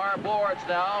the far boards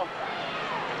now.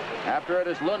 After it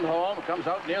is Lundholm. Comes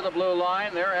out near the blue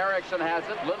line. There Eriksson has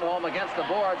it. Lundholm against the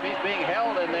boards. He's being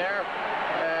held in there.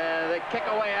 They kick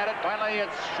away at it. Finally,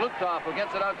 it's Schluptov who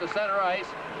gets it out to center ice.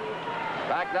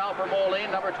 Back now for Moline,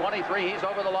 number 23. He's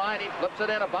over the line. He flips it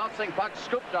in. A bouncing puck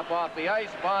scooped up off the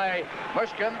ice by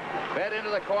Mushkin. Fed into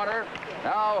the corner.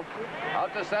 Now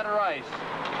out to center ice.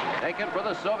 Taken for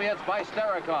the Soviets by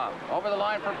Starikov. Over the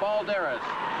line for Balderas.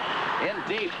 In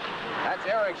deep. That's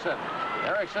Eriksson.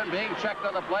 Eriksson being checked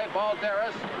on the play.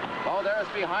 Balderas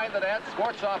behind the net.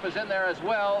 Skvortsov is in there as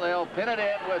well. They'll pin it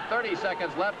in with 30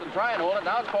 seconds left and try and hold it.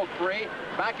 Now it's poked free.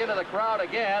 Back into the crowd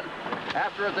again.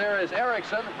 After it there is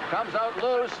Eriksson. Comes out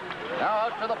loose. Now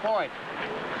out to the point.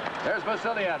 There's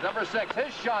Vasiliev, number 6.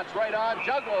 His shot's right on.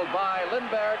 Juggled by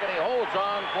Lindberg, and he holds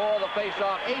on for the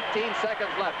face-off. 18 seconds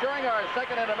left. During our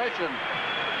second intermission,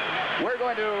 we're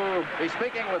going to be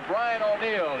speaking with Brian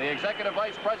O'Neill, the Executive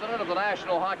Vice President of the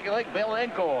National Hockey League. Bill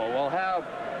Inco will have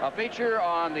a feature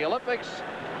on the Olympics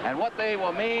and what they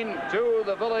will mean to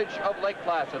the village of Lake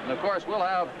Placid. And, of course, we'll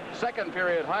have second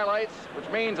period highlights, which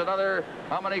means another,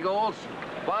 how many goals?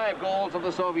 5 goals of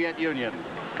the Soviet Union.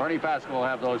 Bernie Pascal will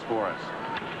have those for us.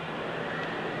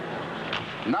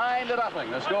 9-0,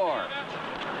 the score.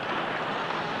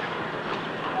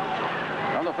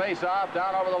 From the face-off,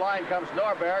 down over the line comes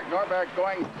Norberg. Norberg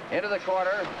going into the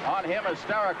corner. On him is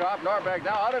Starikov. Norberg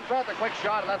now out in front. The quick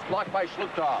shot, and that's blocked by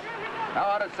Schluptov. Now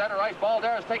out at center ice.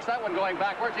 Balderas takes that one going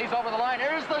backwards. He's over the line.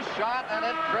 Here's the shot, and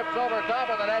it trips over top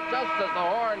of the net just as the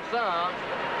horn sounds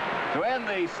to end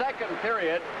the second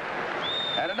period.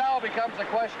 And it now becomes a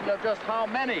question of just how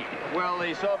many will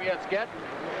the Soviets get.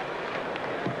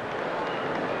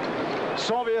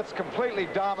 Soviets completely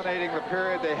dominating the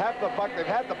period. They have the puck. They've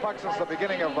had the puck since the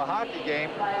beginning of the hockey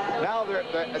game. Now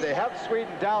they have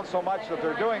Sweden down so much that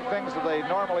they're doing things that they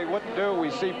normally wouldn't do. We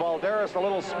see Balderas a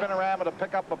little spinorama to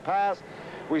pick up a pass.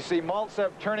 We see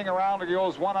Maltsev turning around and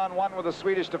goes one-on-one with a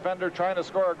Swedish defender trying to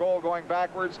score a goal going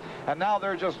backwards. And now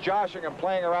they're just joshing and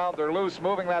playing around. They're loose,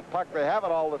 moving that puck. They have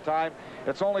it all the time.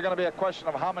 It's only going to be a question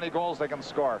of how many goals they can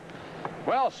score.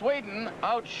 Well, Sweden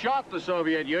outshot the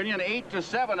Soviet Union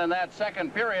 8-7 in that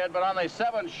second period, but on the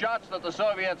 7 shots that the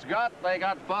Soviets got, they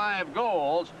got 5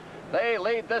 goals. They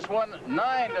lead this one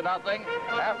 9-0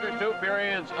 after 2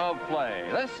 periods of play.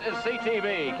 This is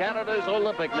CTV, Canada's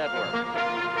Olympic Network.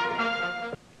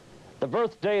 The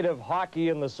birth date of hockey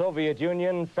in the Soviet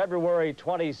Union, February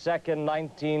 22nd,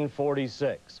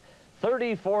 1946.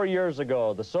 34 years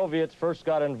ago, the Soviets first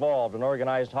got involved in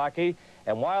organized hockey,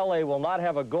 and while they will not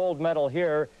have a gold medal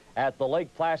here at the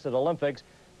Lake Placid Olympics,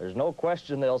 there's no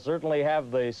question they'll certainly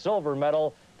have the silver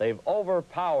medal. They've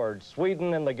overpowered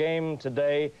Sweden in the game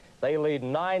today. They lead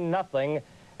 9-0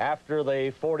 after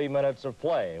the 40 minutes of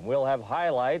play. We'll have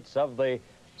highlights of the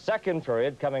second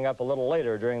period coming up a little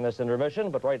later during this intermission,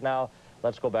 but right now,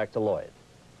 let's go back to Lloyd.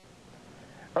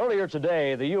 Earlier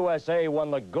today, the USA won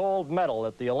the gold medal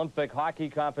at the Olympic hockey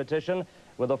competition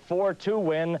with a 4-2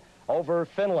 win over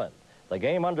Finland. The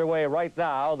game underway right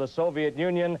now, the Soviet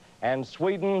Union and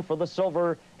Sweden for the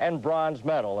silver and bronze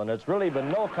medal. And it's really been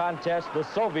no contest. The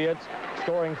Soviets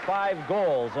scoring 5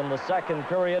 goals in the second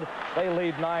period. They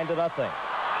lead 9-0.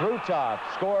 Krutov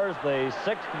scores the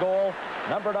 6th goal.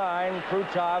 Number 9,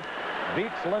 Krutov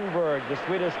beats Lindberg, the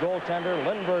Swedish goaltender.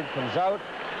 Lindberg comes out,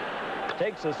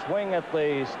 takes a swing at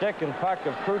the stick and puck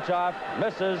of Krutov,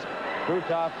 misses.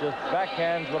 Krutov just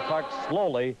backhands the puck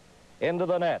slowly into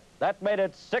the net. That made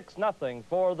it 6-0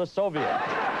 for the Soviets.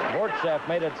 Skvortsov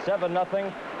made it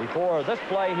 7-0 before this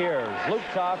play here.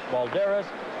 Zluptov, Balderas,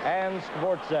 and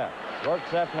Skvortsov.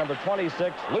 Skvortsov, number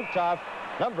 26, Luptov,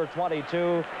 number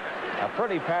 22. A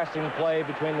pretty passing play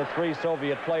between the 3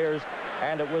 Soviet players,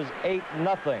 and it was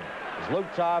 8-0.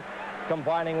 Zluptov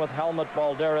combining with Helmut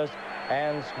Balderas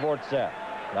and Skvortsov.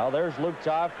 Now there's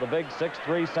Luptov, the big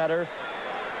 6'3 center.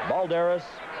 Balderas,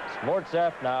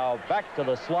 Skvortsov now back to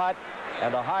the slot,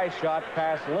 and a high shot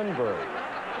past Lindberg.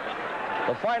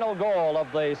 The final goal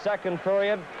of the second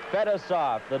period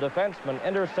Fedosov, the defenseman,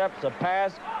 intercepts a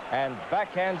pass and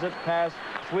backhands it past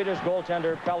Swedish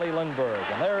goaltender Pelle Lindberg.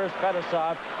 And there's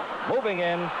Fedosov moving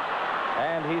in,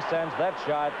 and he sends that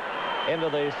shot into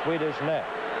the Swedish net.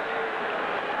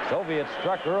 Soviets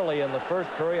struck early in the first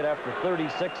period after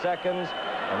 36 seconds,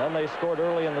 and then they scored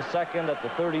early in the second at the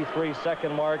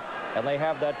 33-second mark, and they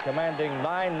have that commanding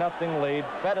 9-0 lead.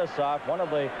 Fedosov, one of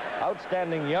the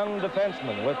outstanding young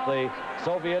defensemen with the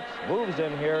Soviets, moves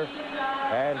in here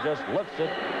and just lifts it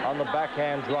on the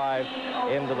backhand drive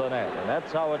into the net. And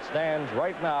that's how it stands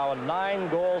right now, a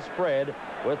 9-goal spread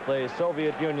with the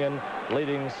Soviet Union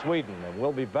leading Sweden. And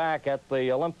we'll be back at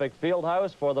the Olympic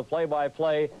Fieldhouse for the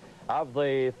play-by-play of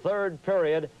the third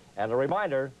period. And a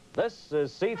reminder, this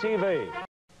is CTV.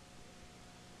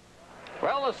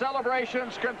 Well, the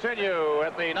celebrations continue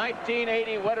at the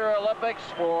 1980 Winter Olympics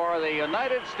for the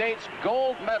United States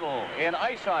gold medal in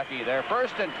ice hockey. Their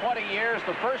first in 20 years,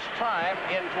 the first time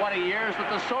in 20 years that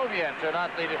the Soviets are not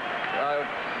the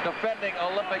defending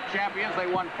Olympic champions. They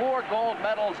won 4 gold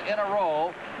medals in a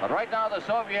row. But right now the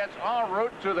Soviets en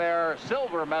route to their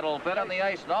silver medal bit on the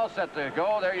ice and all set to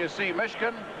go. There you see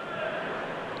Mishkin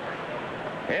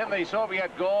in the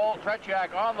Soviet goal.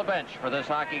 Tretiak on the bench for this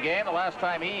hockey game. The last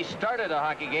time he started a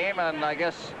hockey game, and I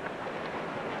guess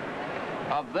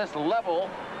of this level,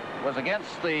 was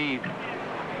against the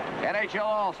NHL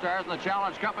All-Stars, and the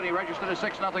Challenge Company registered a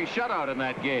 6-0 shutout in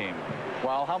that game.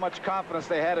 Well, how much confidence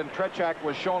they had in Tretiak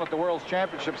was shown at the World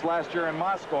Championships last year in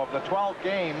Moscow. Of the 12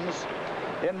 games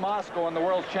in Moscow in the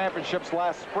World Championships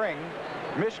last spring,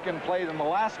 Mishkin played in the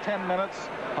last 10 minutes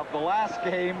of the last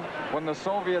game when the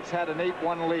Soviets had an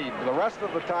 8-1 lead. The rest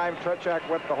of the time, Tretiak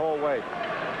went the whole way.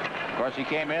 Of course, he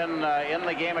came in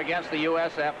the game against the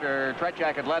U.S. after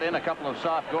Tretiak had let in a couple of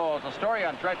soft goals. The story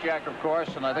on Tretiak, of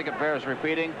course, and I think it bears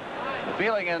repeating, the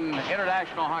feeling in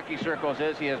international hockey circles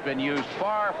is he has been used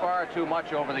far, far too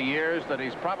much over the years, that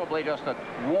he's probably just a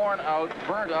worn-out,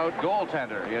 burnt-out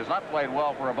goaltender. He has not played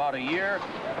well for about a year.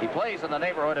 He plays in the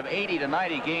neighborhood of 80 to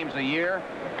 90 games a year.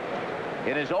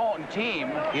 In his own team,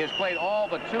 he has played all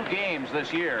but 2 games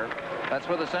this year. That's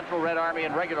for the Central Red Army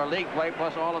in regular league play,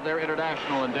 plus all of their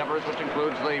international endeavors, which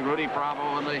includes the Rudy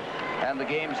Bravo and the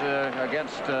games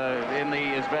against in the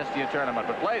Izvestia tournament.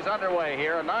 But play's underway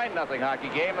here, a 9-0 hockey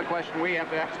game. The question we have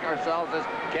to ask ourselves is,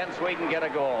 can Sweden get a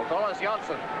goal? Tomas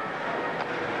Jonsson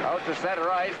out to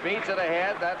center ice, beats it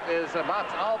ahead. That is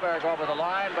Mats Alberg over the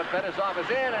line, but Fedosov is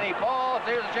in, and he falls.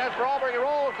 Here's a chance for Alberg. He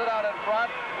rolls it out in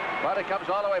front, but it comes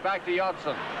all the way back to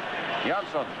Jonsson.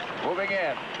 Jonsson moving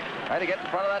in. Trying to get in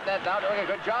front of that net now, doing a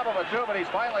good job of it too, but he's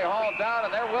finally hauled down,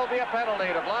 and there will be a penalty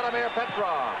to Vladimir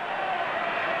Petrov.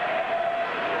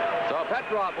 So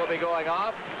Petrov will be going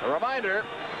off. A reminder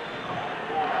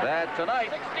that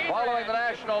tonight, following the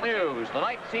national news, the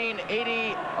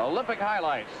 1980 Olympic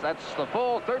highlights. That's the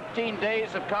full 13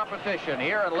 days of competition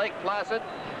here in Lake Placid.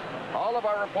 All of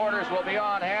our reporters will be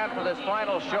on hand for this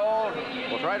final show.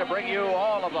 We'll try to bring you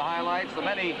all of the highlights, the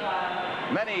many,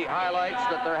 many highlights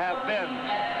that there have been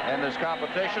in this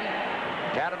competition.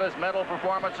 Canada's medal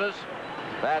performances.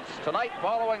 That's tonight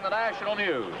following the national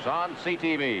news on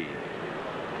CTV.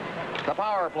 The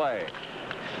power play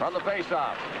from the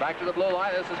faceoff. Back to the blue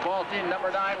line. This is ball team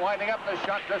number 9 winding up the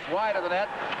shot just wide of the net.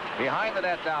 Behind the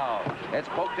net now. It's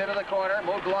poked into the corner,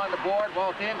 moved along the board.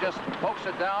 Ball team just pokes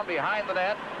it down behind the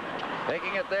net.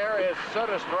 Taking it there is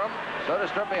Söderström.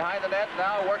 Söderström behind the net.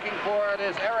 Now working for it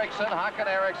is Eriksson. Håkan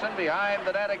Eriksson behind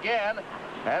the net again.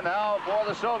 And now for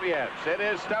the Soviets, it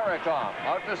is Starikov.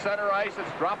 Out to center ice.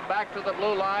 It's dropped back to the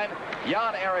blue line.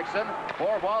 Jan Eriksson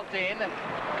for Valtin.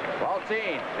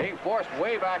 Valtin being forced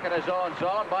way back in his own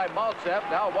zone by Maltsev.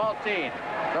 Now Valtin,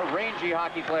 the rangy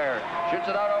hockey player, shoots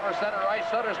it out over center ice.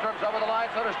 Söderström's over the line.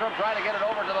 Söderström trying to get it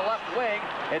over to the left wing.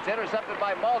 It's intercepted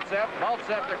by Maltsev.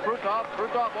 Maltsev to Krutov.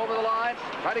 Krutov over the line.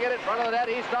 Trying to get it in front of the net.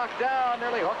 He's knocked down.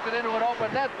 Nearly hooked it into an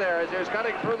open net there as he was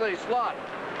cutting through the slot.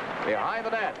 Behind the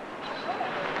net.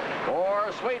 For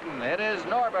Sweden, it is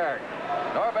Norberg.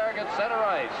 Norberg at center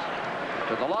ice.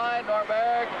 To the line,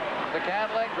 Norberg. The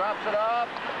Candling drops it off.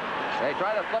 They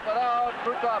try to flip it out.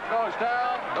 Krutov goes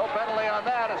down. No penalty on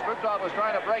that as Krutov was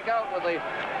trying to break out with the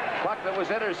puck that was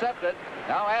intercepted.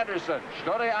 Now Anderson.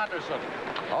 Stode Anderson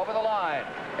over the line.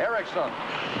 Eriksson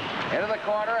into the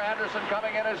corner. Anderson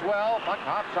coming in as well. Puck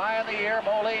hops high in the air.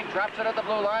 Moline traps it at the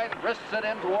blue line. Wrists it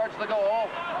in towards the goal.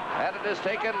 And it is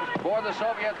taken for the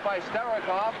Soviets by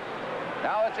Starikov.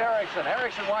 Now it's Eriksson.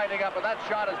 Eriksson winding up, and that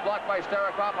shot is blocked by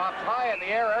Starikov. Hops high in the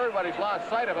air. Everybody's lost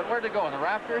sight of it. Where'd it go? In the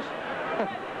rafters?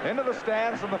 Into the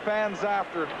stands and the fans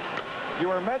after. You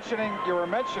were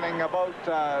mentioning about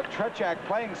Tretiak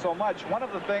playing so much. One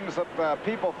of the things that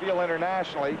people feel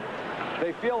internationally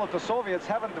they feel that the Soviets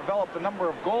haven't developed the number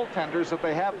of goaltenders that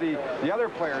they have the other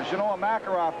players. You know, a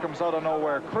Makarov comes out of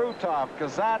nowhere, Krutov,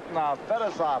 Kazatnov,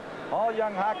 Fedosov, all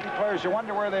young hockey players. You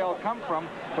wonder where they all come from,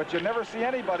 but you never see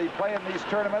anybody play in these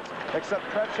tournaments except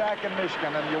Tretiak and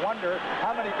Mishkin, and you wonder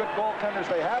how many good goaltenders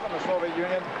they have in the Soviet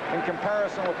Union in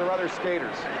comparison with their other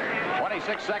skaters.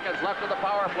 26 seconds left of the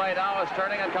power play now. Is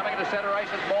turning and coming to center ice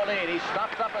is Moline. He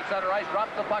stops up at center ice,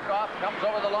 drops the puck off, comes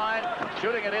over the line.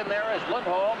 Shooting it in there is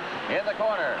Lundholm in the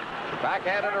corner.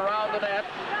 Backhanded around the net.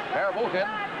 Pervukin.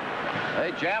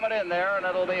 They jam it in there, and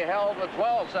it'll be held with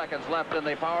 12 seconds left in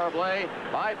the power play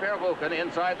by Pervukin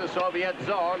inside the Soviet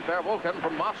zone. Pervukin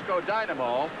from Moscow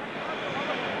Dynamo.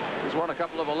 He's won a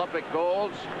couple of Olympic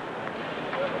golds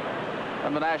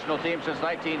from the national team since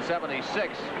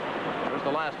 1976. It was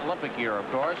the last Olympic year, of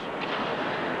course.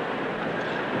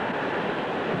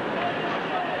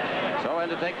 So in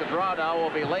to take the draw now will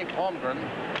be Leif Holmgren.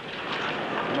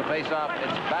 In the face-off,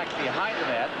 it's back behind the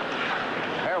net.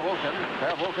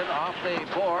 Pervukin off the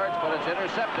boards, but it's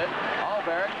intercepted.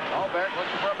 Alberg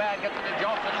looking for a man, gets it to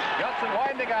Johnson. Johnson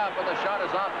winding up, and the shot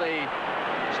is off the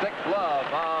stick glove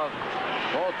of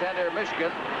goaltender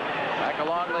Mishkin. Back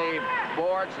along the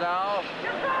boards now.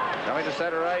 Coming to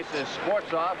center ice is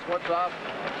Skvortsov. Skvortsov,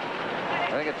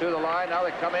 I think it's through the line. Now they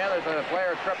come in. There's a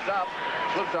player tripped up.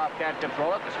 Slutov can't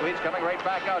control it. The Swede's coming right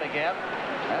back out again.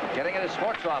 And getting it is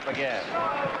Skvortsov again.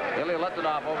 Ilya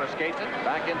Letunov overskates it.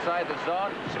 Back inside the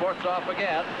zone. Skvortsov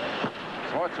again.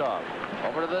 Skvortsov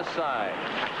over to this side.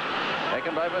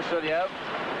 Taken by Vasilyev.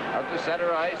 Out to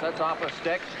center ice. That's off a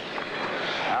stick.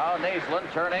 Now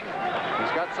Naslund turning.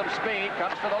 He's got some speed.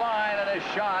 Comes to the line, and his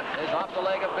shot is off the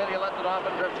leg of Ilya Letunov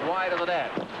and drifts wide of the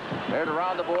net. Cleared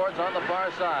around the boards on the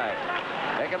far side.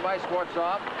 Taken by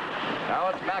Skvortsov. Now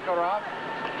it's Makarov.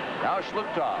 Now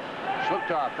Slutov.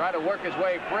 Slutov trying to work his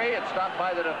way free. It's stopped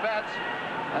by the defense.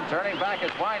 And turning back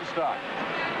is Weinstock.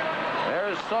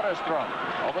 There's Soderstrom.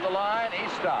 Over the line.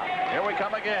 He's stopped. Here we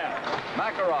come again.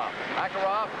 Makarov.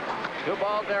 Makarov to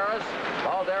Balderas.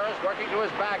 Balderas working to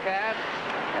his backhand.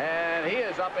 And he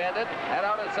is upended. And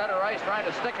out at center ice trying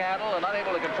to stick handle and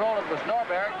unable to control it was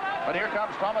Norberg. But here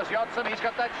comes Thomas Jonsson. He's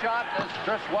got that shot. It's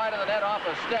drifts wide of the net off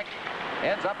a stick.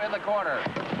 Ends up in the corner.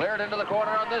 Cleared into the corner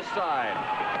on this side.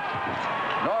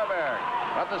 Norberg.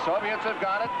 But the Soviets have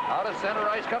got it. Out of center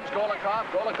ice comes Golikov.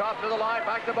 Golikov to the line.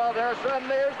 Back to Balderas. And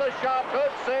there's the shot.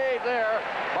 Good save there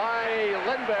by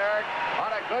Lindberg on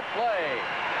a good play.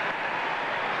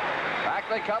 Back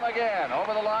they come again.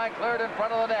 Over the line. Cleared in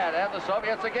front of the net. And the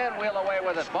Soviets again wheel away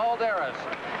with it. Balderas.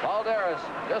 Balderas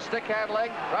just stick handling.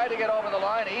 Tried to get over the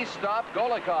line. He stopped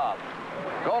Golikov.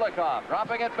 Golikov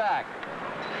dropping it back.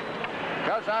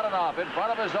 Kazanov in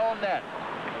front of his own net.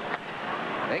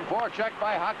 Being forechecked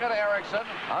by Hakan Eriksson.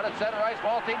 Out at center ice,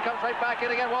 Waltin comes right back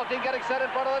in again. Waltin getting set in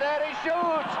front of the net. He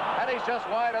shoots! And he's just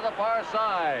wide of the far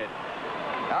side.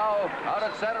 Now, out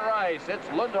at center ice, it's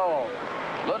Lundholm.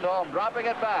 Lundholm dropping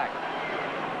it back.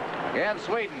 Again,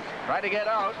 Sweden trying to get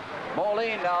out.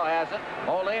 Moline now has it.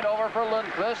 Moline over for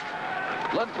Lundqvist.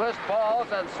 Lundqvist falls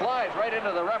and slides right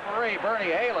into the referee,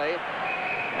 Bernie Haley.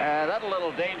 And that's a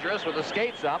little dangerous with the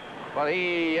skates up. But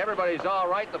everybody's all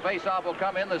right. The face-off will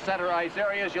come in the center ice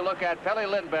area as you look at Pelle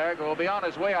Lindberg, who will be on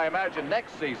his way, I imagine,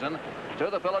 next season to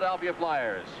the Philadelphia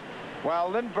Flyers. Well,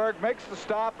 Lindberg makes the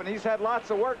stop, and he's had lots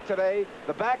of work today.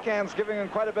 The backhand's giving him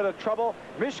quite a bit of trouble.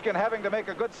 Mishkin having to make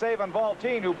a good save on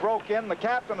Valtin, who broke in, the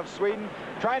captain of Sweden,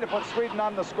 trying to put Sweden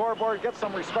on the scoreboard, get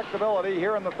some respectability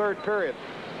here in the third period.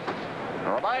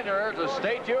 A reminder to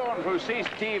stay tuned for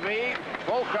CTV.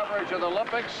 Full coverage of the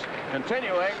Olympics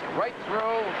continuing right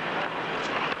through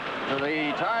to the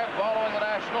time following the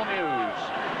national news.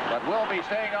 But we'll be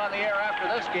staying on the air after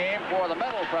this game for the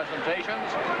medal presentations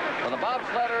for the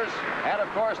bobsledders and, of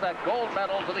course, that gold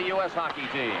medal to the U.S. hockey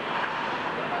team.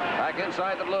 Back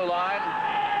inside the blue line,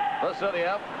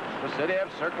 Vasilyev. Vasilyev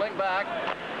circling back,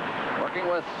 working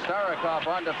with Starikov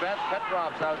on defense.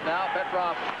 Petrov's out now.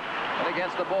 Petrov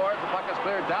against the board. The puck is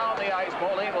cleared down the ice.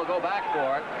 Moline will go back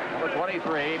for it. Number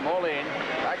 23, Moline,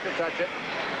 back to touch it.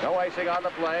 No icing on the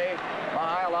play.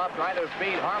 Mihailov trying to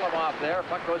beat Harlamov there.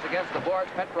 Puck goes against the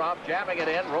boards. Petrov jamming it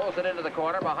in, rolls it into the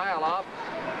corner. Mihailov.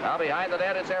 Now behind the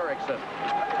net is Eriksson.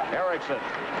 Eriksson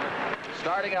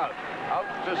starting out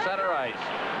to center ice.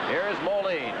 Here's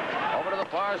Moline. Over to the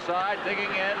far side, digging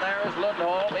in. There's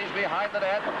Lundholm. He's behind the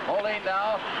net. Moline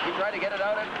now. He tried to get it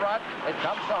out in front. It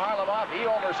comes to Harlamov. He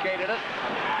overskated it.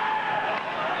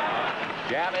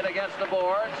 Jam in against the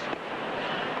boards.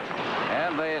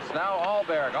 And it's now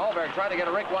Alberg. Alberg trying to get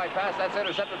a rink-wide pass. That's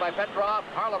intercepted by Petrov.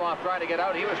 Harlamov trying to get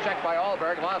out. He was checked by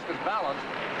Alberg, lost his balance,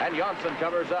 and Jonsson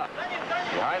covers up.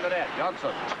 Behind the net,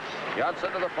 Jonsson.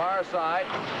 Judson to the far side.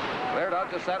 Cleared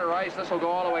out to center ice. This will go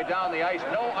all the way down the ice.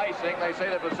 No icing. They say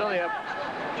that Vasiliev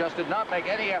just did not make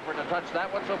any effort to touch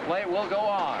that one, so play will go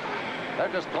on.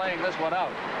 They're just playing this one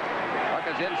out. Puck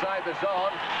is inside the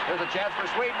zone. There's a chance for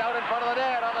Sweden out in front of the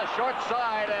net on the short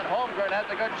side, and Holmgren had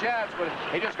the good chance, but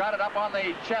he just got it up on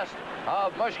the chest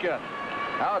of Mushkin.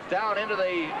 Now it's down into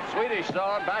the Swedish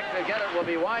zone. Back to get it will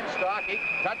be Weinstock. He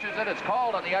touches it. It's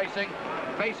called on the icing.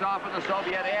 Face-off in the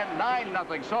Soviet end.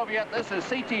 9-0 Soviet. This is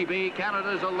CTV,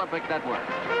 Canada's Olympic Network.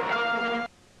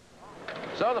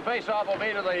 So the face-off will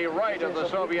be to the right of the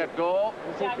Soviet goal.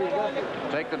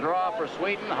 Take the draw for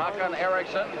Sweden. Håkan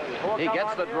Eriksson. He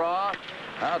gets the draw.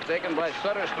 Now taken by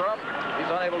Söderström. He's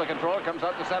unable to control it. Comes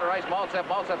out to center ice.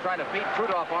 Maltsev trying to beat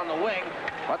Trudov on the wing.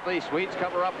 But the Swedes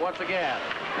cover up once again.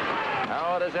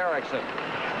 Now it is Eriksson.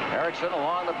 Eriksson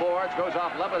along the boards, goes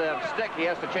off Lebedev's stick. He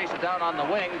has to chase it down on the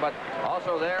wing, but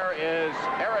also there is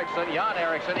Eriksson, Jan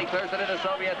Eriksson. He clears it into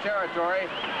Soviet territory.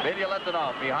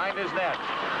 Vilyaletdinov behind his net.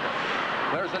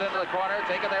 Clears it into the corner,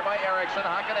 taken there by Eriksson.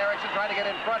 Håkan Eriksson trying to get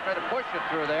in front, trying to push it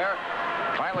through there.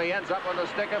 Finally ends up on the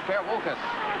stick of Pervulkin.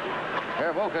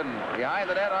 Pervulkin behind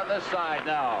the net on this side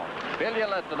now.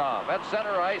 Vilyaletdinov at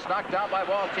center ice, knocked down by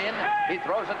Valtin. He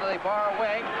throws it to the far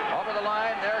wing. Over the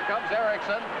line, there comes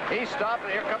Eriksson. He stopped,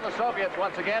 and here come the Soviets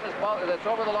once again. It's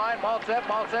over the line.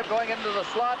 Maltsev going into the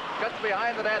slot. Cuts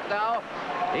behind the net now.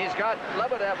 He's got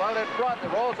Lebedev out in front. He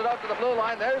rolls it out to the blue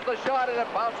line. There's the shot, and it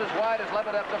bounces wide as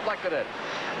Lebedev deflected it.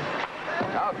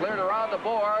 Now cleared around the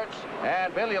boards,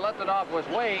 and Vilyaletdinov was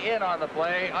way in on the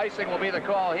play. Icing will be the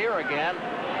call here again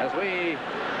as we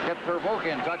get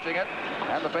Pervulkin touching it,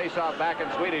 and the face-off back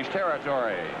in Swedish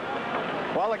territory.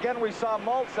 Well, again, we saw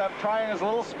Maltsev trying his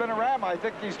little spinorama. I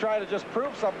think he's trying to just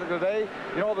prove something today.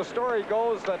 You know, the story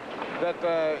goes that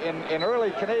in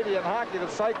early Canadian hockey, that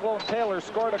Cyclone Taylor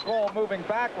scored a goal moving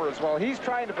backwards. Well, he's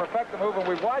trying to perfect the move, and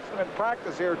we've watched him in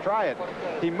practice here try it.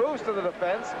 He moves to the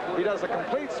defense. He does a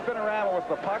complete spinorama with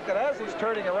the puck, and as he's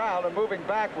turning around and moving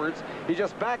backwards, he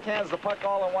just backhands the puck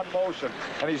all in one motion.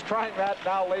 And he's trying that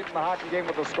now late in the hockey game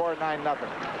with the score 9-0.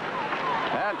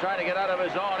 And trying to get out of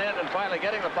his own end and finally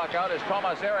getting the puck out is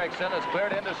Thomas Eriksson. It's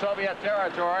cleared into Soviet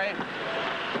territory.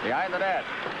 Behind the net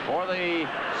for the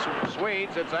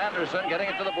Swedes, it's Anderson getting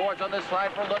it to the boards on this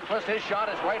side for Lundqvist. His shot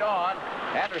is right on.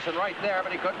 Anderson right there,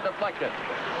 but he couldn't deflect it.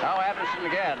 Now Anderson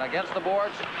again against the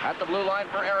boards at the blue line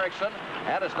for Eriksson.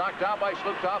 And it's knocked down by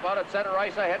Shlukov out at center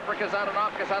ice ahead for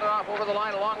Kazadanov. Kazadanov over the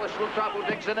line along with Shlukov, who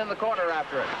digs in the corner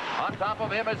after it. On top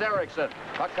of him is Eriksson.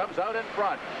 Puck comes out in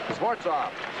front.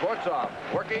 Svortsov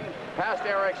working past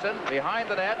Eriksson behind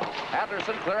the net.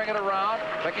 Anderson clearing it around,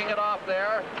 picking it off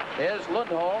there is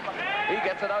Lundholm. He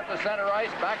gets it out to center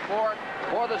ice, back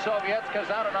for the Soviets.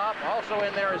 Kazadanov also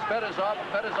in there is Fedosov.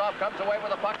 Fedosov comes away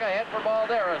with a puck ahead for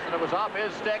Balderas, and it was off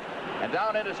his stick and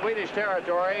down into Swedish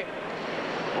territory.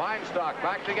 Weinstock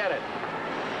back to get it.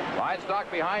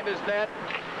 Weinstock behind his net.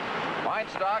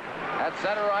 Weinstock at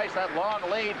center ice, that long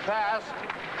lead pass.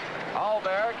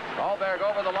 Alberg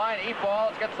over the line. He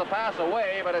falls, gets the pass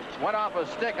away, but it went off a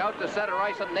stick out to center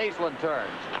ice, and Naslund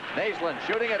turns. Naslund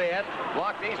shooting it in,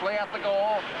 blocked easily at the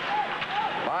goal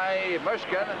by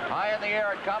Mushkin. High in the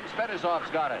air it comes. Fedosov's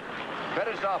got it.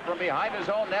 Fedosov from behind his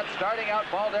own net, starting out.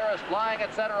 Balderas flying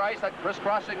at center ice, that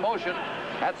crisscrossing motion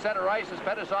at center ice as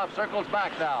Fedosov circles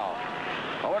back now.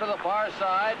 Over to the far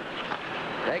side,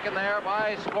 taken there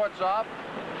by Skvortsov.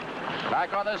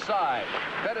 Back on this side,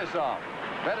 Fedosov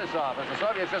as the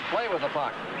Soviets just play with the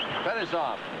puck.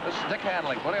 Fedosov, the stick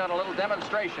handling, putting on a little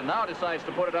demonstration. Now decides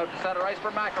to put it out to center ice for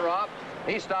Makarov.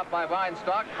 He's stopped by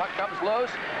Weinstock. Puck comes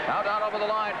loose. Now down over the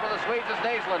line for the Swedes is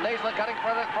Naslund. Naslund cutting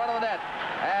front of the net.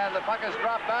 And the puck is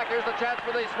dropped back. Here's the chance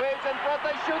for the Swedes. In front,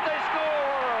 they shoot, they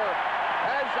score!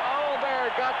 As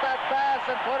Alberg got that pass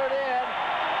and put it in.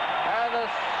 And the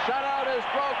shutout is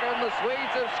broken. The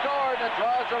Swedes have scored, and it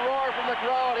draws a roar from the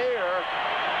crowd here.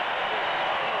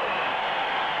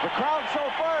 The crowd so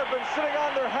far have been sitting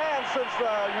on their hands since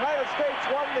the United States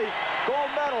won the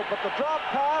gold medal, but the drop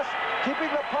pass,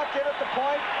 keeping the puck in at the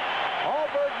point.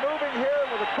 Alberg moving here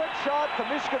with a quick shot to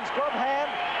Mishkin's glove hand.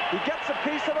 He gets a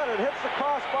piece of it, it hits the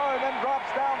crossbar, and then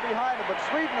drops down behind him. But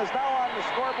Sweden is now on the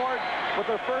scoreboard with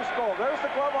their first goal. There's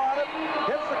the glove on it,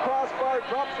 hits the crossbar,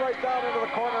 drops right down into the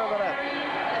corner of the net.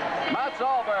 Mats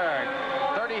Alberg,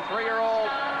 33-year-old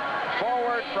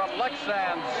forward from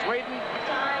Leksand, Sweden.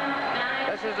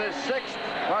 This is his sixth,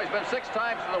 well, he's been 6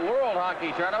 times to the World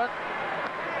Hockey Tournament,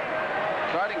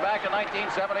 starting back in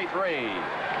 1973.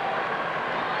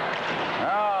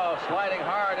 Now sliding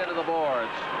hard into the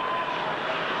boards.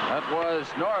 That was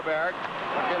Norberg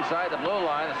inside the blue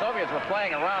line. The Soviets were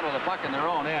playing around with the puck in their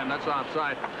own end. That's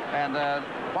offside. And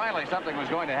finally something was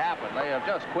going to happen. They have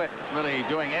just quit really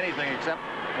doing anything except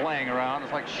playing around.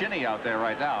 It's like shinny out there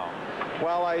right now.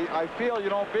 Well, I feel, you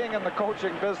know, being in the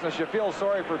coaching business, you feel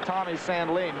sorry for Tommy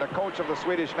Sandlin, the coach of the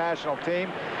Swedish national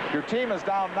team. Your team is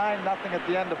down 9-0 at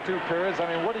the end of 2 periods. I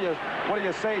mean, what do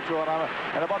you say to it?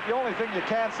 And about the only thing you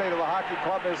can say to the hockey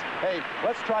club is, hey,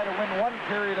 let's try to win 1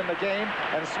 period in the game.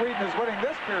 And Sweden is winning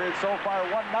this period so far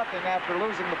 1-0 after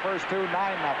losing the first 2,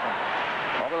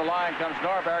 9-0. Over the line comes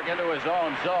Norberg into his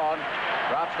own zone.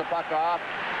 Drops the puck off.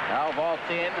 Now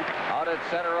Valtin out at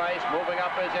center ice. Moving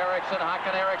up is Eriksson.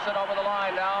 Håkan Eriksson over the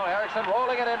line now. Eriksson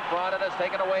rolling it in front, and it's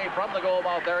taken away from the goal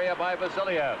mouth area by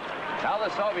Vasiliev. Now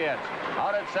the Soviets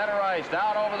out at center ice.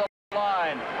 Down over the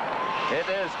line. It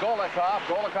is Golikov.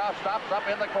 Golikov stops up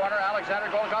in the corner. Alexander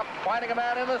Golikov finding a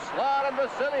man in the slot, and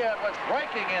Vasiliev was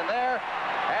breaking in there.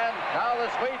 And now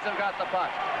the Swedes have got the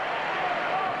puck.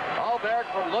 Alberg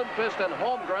from Lundqvist and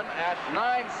Holmgren at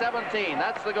 9:17.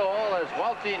 That's the goal as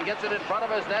Waltin gets it in front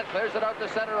of his net, clears it out to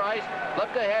center ice.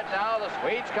 Flipped ahead now. The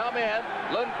Swedes come in.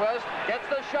 Lundqvist gets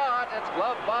the shot. It's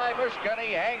gloved by Myshkin.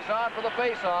 He hangs on for the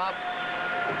faceoff.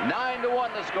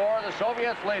 9-1 the score. The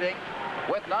Soviets leading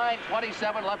with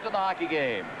 9:27 left in the hockey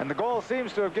game. And the goal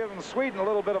seems to have given Sweden a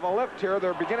little bit of a lift here.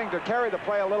 They're beginning to carry the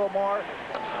play a little more.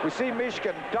 We see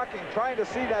Myshkin ducking, trying to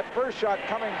see that first shot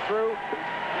coming through.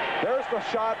 There's the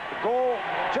shot. The goal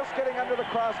just getting under the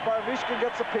crossbar. Myshkin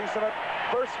gets a piece of it.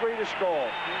 First Swedish goal.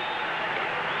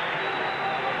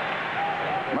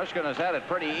 Myshkin has had it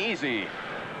pretty easy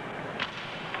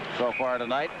so far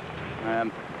tonight.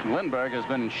 And Lindbergh has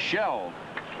been shelled.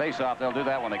 Face-off, they'll do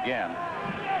that one again.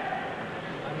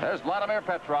 There's Vladimir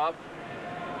Petrov.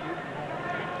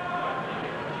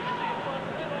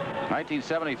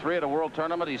 1973 at a World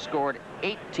Tournament, he scored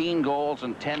 18 goals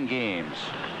in 10 games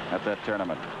at that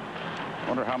tournament.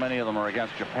 Wonder how many of them are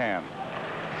against Japan.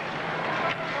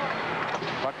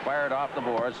 Puck fired off the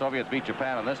board. Soviets beat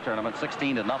Japan in this tournament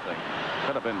 16-0.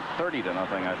 Could have been 30-0,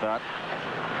 I thought.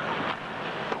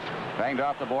 Banged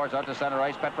off the boards out to center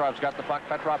ice. Petrov's got the puck.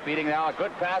 Petrov feeding now. A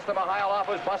good pass to Mikhailov,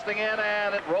 who's busting in,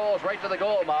 and it rolls right to the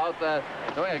goal mouth.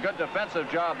 Doing a good defensive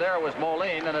job there was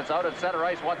Molin, and it's out at center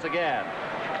ice once again.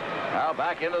 Now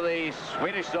back into the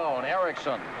Swedish zone.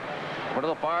 Eriksson over to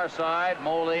the far side.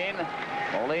 Molin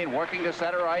working to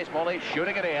center ice. Molin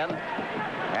shooting it in.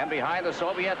 And behind the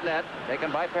Soviet net,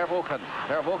 taken by Pervukin.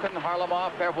 Pervukin,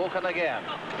 Harlamov, Pervukin again.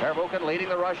 Pervukin leading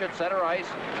the rush at center ice.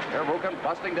 Pervukin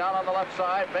busting down on the left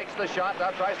side, makes the shot,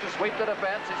 now tries to sweep the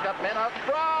defense. He's got men out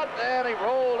front, and he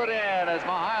rolled it in as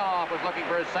Mikhailov was looking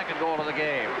for his second goal of the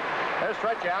game. There's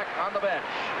Tretiak on the bench.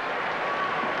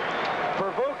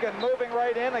 Pervukin moving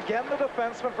right in. Again, the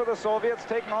defenseman for the Soviets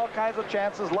taking all kinds of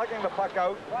chances, lugging the puck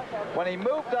out. When he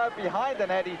moved out behind the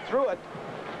net, he threw it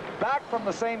back from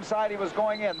the same side he was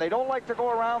going in. They don't like to go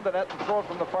around the net and throw it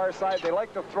from the far side. They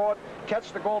like to throw it,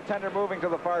 catch the goaltender moving to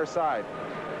the far side.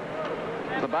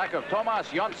 The back of Tomas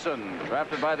Jonsson,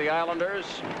 drafted by the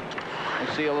Islanders.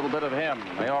 We'll see a little bit of him.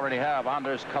 They already have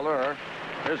Anders Kalur.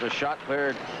 Here's a shot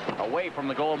cleared away from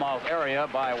the goal mouth area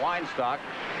by Weinstock.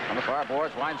 On the far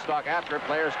boards, Weinstock after it.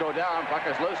 Players go down. Puck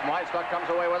is loose. Weinstock comes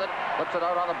away with it. Puts it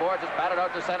out on the boards. It's batted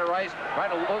out to center ice. Trying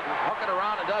to hook it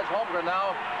around, and does Holmgren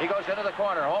now. He goes into the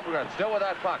corner. Holmgren still with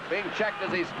that puck. Being checked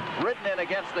as he's ridden in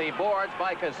against the boards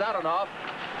by Kazatonov.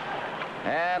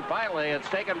 And finally, it's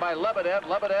taken by Lebedev.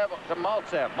 Lebedev to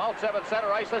Maltsev. Maltsev at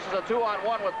center ice. This is a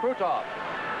 2-on-1 with Krutov.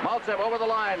 Maltsev over the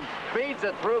line, feeds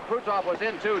it through. Krutov was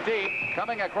in too deep.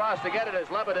 Coming across to get it is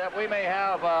Lebedev. We may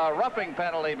have a roughing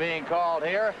penalty being called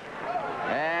here.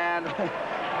 And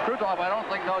Krutov, I don't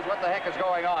think, knows what the heck is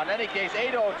going on. In any case,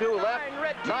 8:02 left,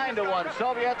 9-1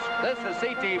 Soviets. This is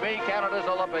CTV, Canada's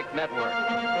Olympic Network.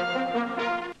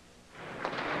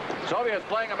 Soviets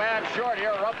playing a man short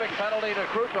here. Roughing penalty to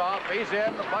Krutov. He's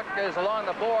in. The puck is along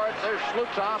the boards. There's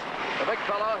Slutov. The big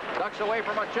fella ducks away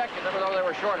from a check. Even though they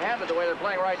were short-handed the way they're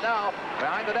playing right now.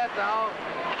 Behind the net now.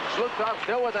 Slutov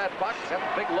still with that puck. That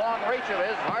big long reach of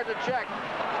his. Hard to check.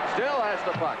 Still has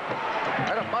the puck.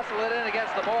 Trying to muscle it in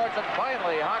against the boards. And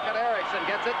finally, Håkan Eriksson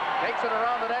gets it. Takes it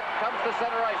around the net. Comes to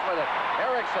center ice with it.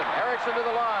 Eriksson to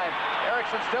the line.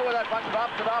 Eriksson still with that puck.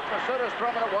 Drops it off for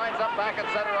Söderström, and it winds up back at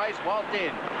center ice.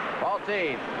 Waltin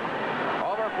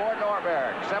over for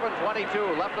Norberg.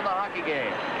 7:22 left in the hockey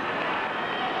game.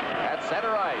 At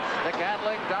center ice, stick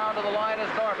handling down to the line is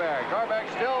Norberg. Norberg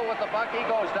still with the puck. He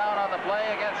goes down on the play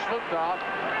against Slutov.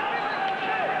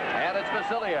 And it's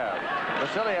Vasiliev.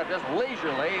 Vasiliev just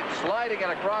leisurely sliding it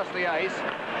across the ice.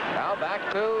 Now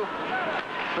back to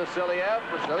Vasiliev.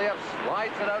 Vasiliev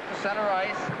slides it out to center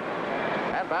ice.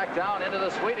 And back down into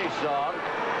the Swedish zone.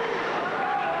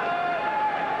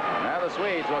 Now the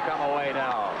Swedes will come away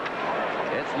now.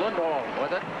 It's Lundholm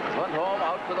with it. Lundholm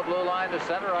out to the blue line to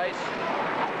center ice.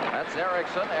 That's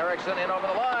Eriksson. Eriksson in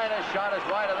over the line. His shot is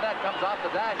wide of the net. Comes off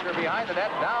the dasher behind the net.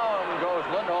 Down goes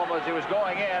Lundholm as he was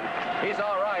going in. He's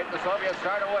all right. The Soviets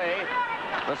start away.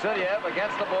 Vasilyev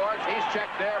against the boards. He's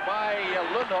checked there by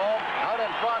Lundholm. Out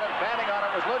in front and panning on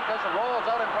it was Lundqvist. And rolls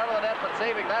out in front of the net, but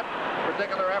saving that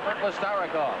particular effort was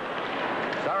Starikov.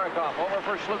 Starikov over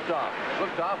for Shlutov.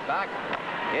 Shlutov back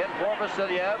in for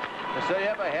Vasilyev.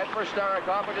 Vasilyev ahead for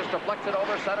Starikov, who just deflects it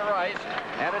over center ice.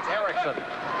 And it's Eriksson.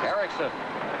 Eriksson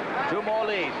to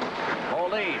Molin.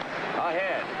 Molin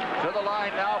ahead to the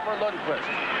line now for Lundqvist.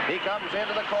 He comes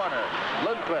into the corner.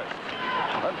 Lundqvist.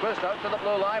 Lundqvist out to the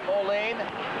blue line. Molin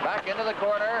back into the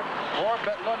corner for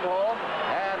Lundholm.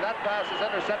 And that pass is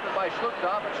intercepted by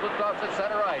Shlutov, and Shlutov's at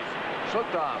center ice.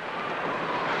 Shlutov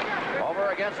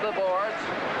over against the boards.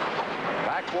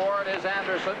 Back forward is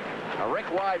Anderson. A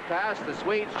rink-wide pass. The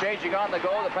Swedes changing on the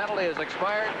go. The penalty has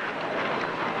expired.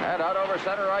 And out over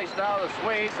center ice now, the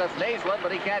Swedes. That's Naslund,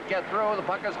 but he can't get through. The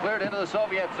puck is cleared into the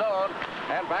Soviet zone.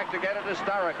 And back to get it is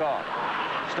Starikov.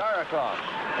 Starikov.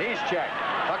 He's checked.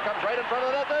 Puck comes right in front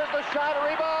of the net. There's the shot, a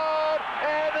rebound,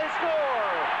 and they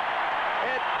score.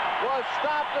 It was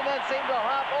stopped and then seemed to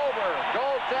hop over.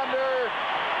 Goaltender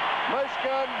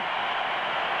Mushkin.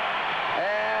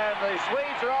 And the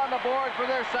Swedes are on the board for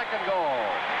their second goal.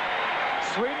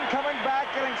 Sweden coming back,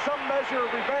 getting some measure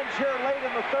of revenge here late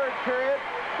in the third period.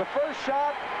 The first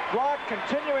shot blocked,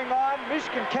 continuing on.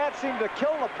 Mishkin can't seem to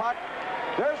kill the puck.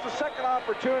 There's the second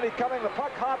opportunity coming. The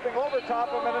puck hopping over top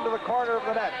of him and into the corner of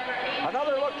the net.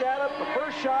 Another look at it. The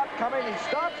first shot coming. He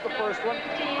stops the first one,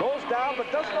 goes down,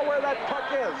 but doesn't know where that puck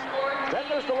is. Then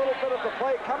there's a little bit of the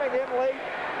play coming in late.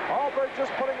 Alberg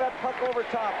just putting that puck over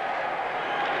top.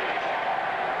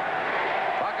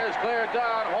 Puck is cleared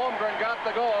down. Holmgren got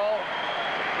the goal.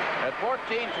 At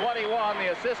 14:21,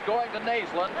 the assist going to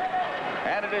Naslund.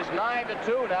 And it is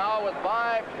 9-2 now with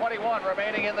 5:21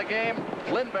 remaining in the game.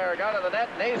 Lindberg out of the net.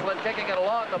 Naslund kicking it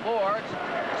along the boards.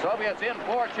 Soviets in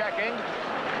for checking.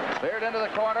 Cleared into the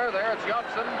corner. There it's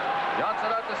Johnson.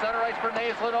 Johnson out to center ice for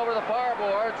Naslund over the far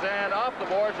boards and off the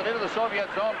boards and into the Soviet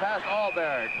zone past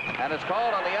Alberg. And it's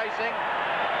called on the icing.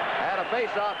 And a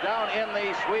face-off down in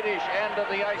the Swedish end of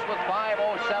the ice with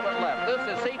 5:07 left.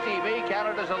 This is CTV,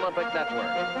 Canada's Olympic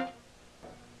Network.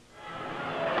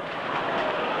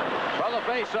 From the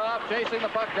face-off, chasing the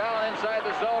puck down inside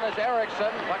the zone is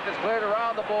Eriksson. Puck is cleared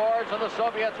around the boards, and the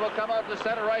Soviets will come out to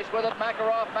center ice with it.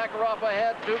 Makarov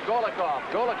ahead to Golikov.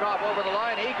 Golikov over the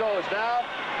line. He goes down.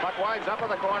 Puck winds up in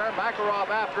the corner. Makarov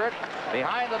after it.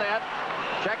 Behind the net.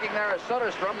 Checking there is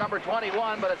Soderstrom, number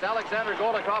 21, but it's Alexander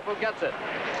Golikov who gets it.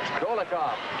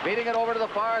 Golikov beating it over to the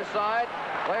far side.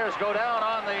 Players go down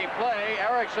on the play.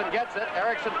 Eriksson gets it.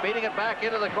 Eriksson beating it back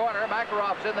into the corner.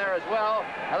 Makarov's in there as well.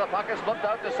 And the puck is flipped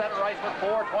out to center ice with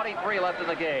 4:23 left in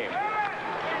the game.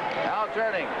 Now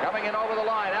turning, coming in over the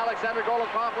line. Alexander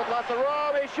Golikov with lots of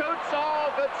room. He shoots.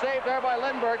 Oh, good save there by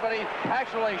Lindberg, but he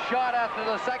actually shot after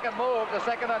the second move, the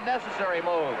second unnecessary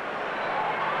move.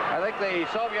 I think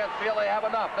the Soviets feel they have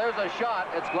enough. There's a shot.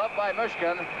 It's gloved by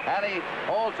Mushkin, and he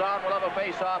holds on. We'll have a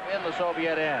face-off in the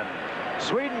Soviet end.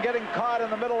 Sweden getting caught in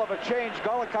the middle of a change.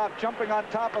 Golikov jumping on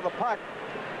top of the puck.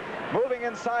 Moving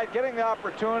inside, getting the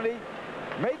opportunity.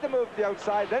 Made the move to the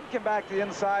outside, then came back to the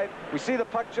inside. We see the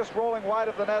puck just rolling wide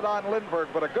of the net on Lindberg,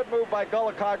 but a good move by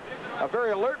Golikov. A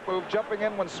very alert move, jumping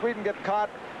in when Sweden get caught.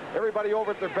 Everybody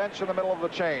over at their bench in the middle of the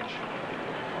change.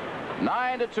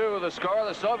 9-2 the score.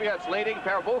 The Soviets leading.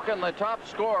 Pervukhin, the top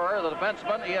scorer, the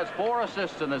defenseman. He has 4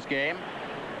 assists in this game.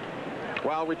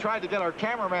 Well, we tried to get our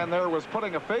cameraman there, was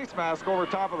putting a face mask over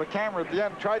top of the camera at the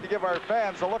end, tried to give our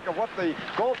fans a look at what the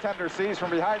goaltender sees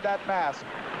from behind that mask.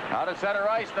 Out at center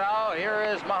ice now. Here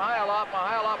is Mihailov.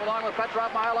 Mihailov along with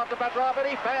Petrov. Mihailov to Petrov, and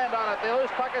he fanned on it. The loose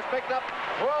puck is picked up,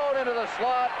 thrown into the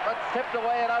slot, but tipped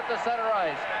away and out to center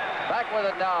ice. Back with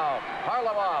it now.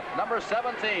 Harlamov, number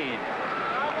 17.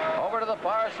 Over to the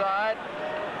far side.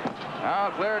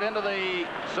 Now cleared into the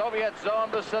Soviet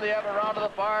zone. Vasilyev around to the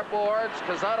far boards.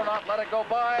 Kazanov let it go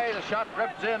by. The shot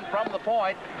drips in from the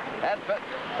point. And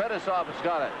Fetisov has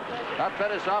got it. Not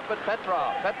Fetisov, but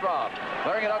Petrov. Petrov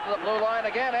clearing it out to the blue line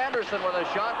again. Anderson with a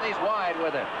shot, and he's wide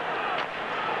with it.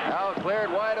 Now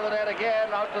cleared wide of the net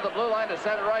again. Out to the blue line to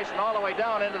center ice and all the way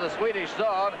down into the Swedish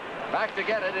zone. Back to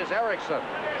get it is Eriksson.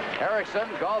 Eriksson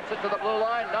golfs it to the blue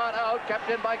line, not out, kept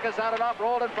in by Kazanov,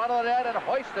 rolled in front of the net and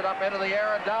hoisted up into the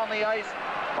air and down the ice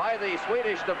by the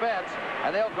Swedish defense.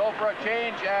 And they'll go for a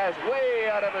change as way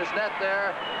out of his net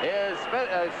there is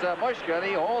Mushkin.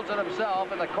 He holds it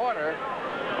himself in the corner.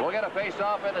 will get a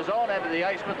face-off in his own end of the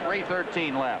ice with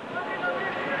 3:13 left.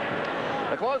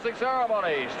 The closing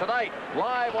ceremonies tonight,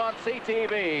 live on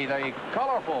CTV. The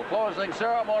colorful closing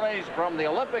ceremonies from the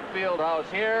Olympic Fieldhouse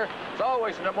here. It's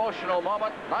always an emotional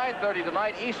moment. 9:30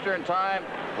 tonight, Eastern Time,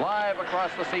 live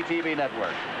across the CTV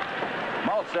network.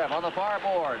 Maltsev on the far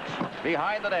boards,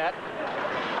 behind the net,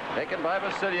 taken by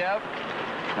Vasiliev.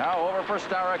 Now over for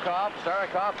Starikov.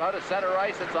 Starikov out at center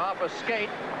ice. It's off a skate.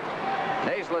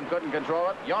 Naslund couldn't control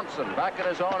it. Jonsson back at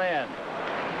his own end.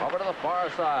 Over to the far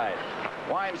side.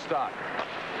 Weinstock.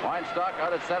 Weinstock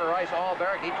out at center ice.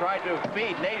 Allberg, he tried to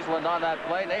feed Naslund on that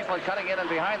play. Naslund cutting in and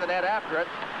behind the net after it,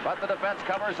 but the defense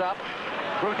covers up.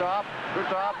 Krutov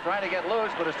trying to get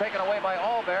loose, but is taken away by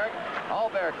Allberg.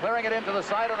 Allberg clearing it into the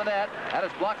side of the net, and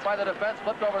it's blocked by the defense,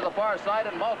 flipped over to the far side,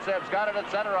 and Maltsev's got it at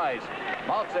center ice.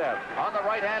 Maltsev on the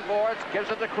right-hand boards, gives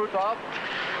it to Krutov.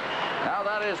 Now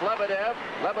that is Lebedev.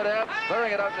 Lebedev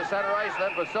clearing it out to center ice.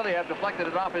 Then Vasiliev deflected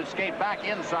it off his skate back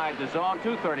inside the zone.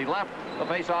 2:30 left. The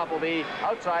faceoff will be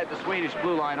outside the Swedish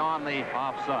blue line on the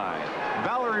offside.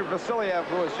 Valery Vasiliev,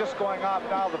 who is just going off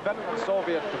now, the veteran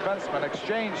Soviet defenseman,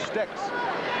 exchanged sticks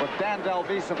with Dan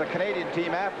Dalvis of the Canadian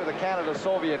team after the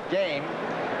Canada-Soviet game.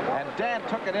 And Dan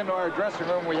took it into our dressing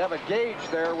room. We have a gauge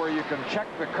there where you can check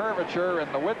the curvature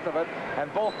and the width of it.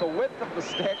 And both the width of the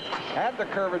stick and the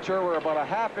curvature were about a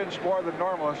half-inch more than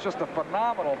normal. It's just a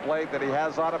phenomenal blade that he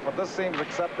has on it, but this seems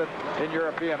accepted in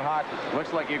European hockey.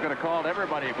 Looks like you could have called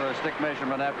everybody for a stick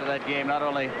measurement after that game. Not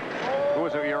only, who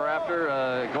was it you were after?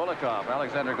 Golikov,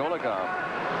 Alexander Golikov.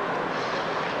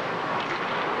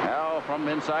 Now from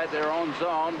inside their own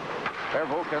zone,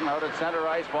 Vervuken out at center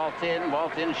ice.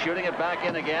 Waltin shooting it back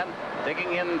in again.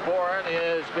 Digging in for it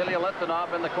is Billy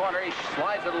Lentonov in the corner. He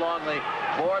slides it along the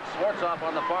boards. Swartzov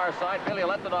on the far side. Billy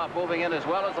Lentonov moving in as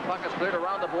well as the puck is cleared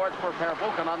around the boards for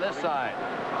Vervuken on this side.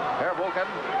 Vervuken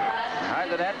behind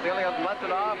the net. Billy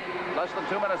Lentonov. Less than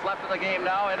 2 minutes left in the game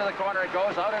now. Into the corner it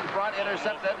goes. Out in front.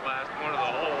 Intercepted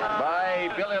by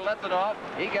Billy Lentonov.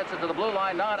 He gets it to the blue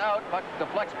line. Not out. Puck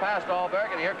deflects past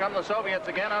Allberg. And here come the Soviets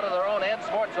again out of their own end.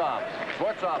 Swartzov.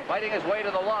 Swartzov fighting his way to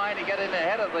the line. He gets in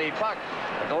ahead of the puck.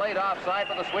 Delayed offside,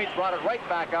 but the Swedes brought it right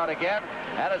back out again.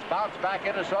 And it's bounced back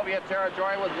into Soviet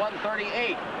territory with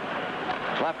 1:38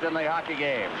 left in the hockey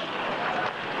game.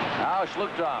 Now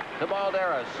Shlutov to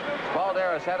Balderas.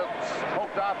 Balderas had it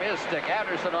poked off his stick.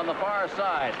 Anderson on the far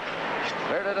side.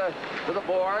 Cleared it to the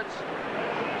boards.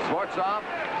 Swartzov.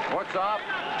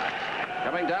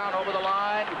 Coming down over the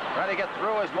line. Trying to get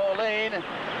through is Moline.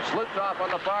 Shlutov on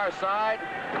the far side.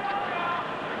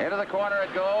 Into the corner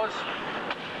it goes.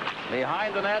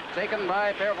 Behind the net, taken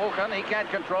by Vervuken. He can't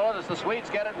control it as the Swedes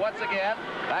get it once again.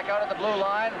 Back out of the blue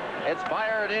line. It's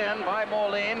fired in by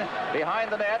Moline.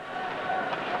 Behind the net.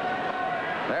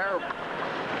 They're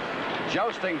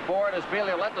jousting for it as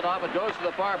Billy Lentonov. It goes to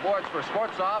the far boards for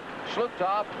Swartzov.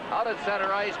 Shlutov out at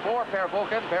center ice for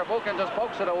Vervuken. Vervuken just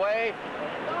pokes it away.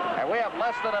 And we have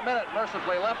less than a minute,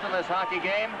 mercifully, left in this hockey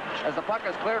game as the puck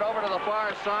is cleared over to the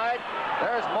far side.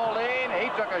 There's Moline. He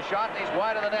took a shot, and he's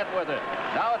wide of the net with it.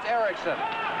 Now it's Eriksson.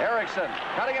 Eriksson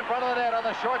cutting in front of the net on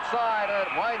the short side, and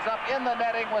it winds up in the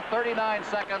netting with 39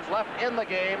 seconds left in the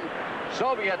game.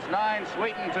 Soviets 9,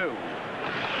 Sweden 2.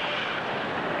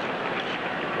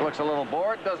 He looks a little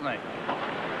bored, doesn't he?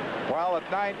 Well, at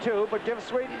 9-2, but give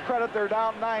Sweden credit. They're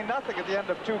down 9-0 at the end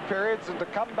of 2 periods, and to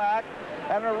come back,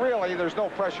 and really, there's no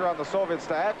pressure on the Soviets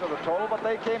to add to the total, but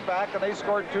they came back and they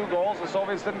scored 2 goals. The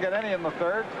Soviets didn't get any in the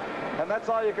third, and that's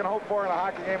all you can hope for in a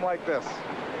hockey game like this.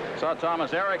 Saw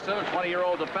Thomas Eriksson, a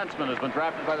 20-year-old defenseman, has been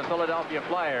drafted by the Philadelphia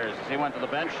Flyers. He went to the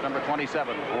bench, number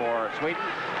 27 for Sweden.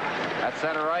 At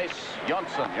center ice,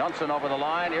 Jonsson over the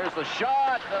line. Here's the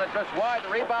shot, and it just wide. The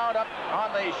rebound up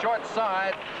on the short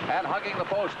side, and hugging the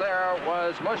post there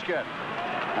was Mushkin.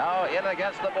 Now in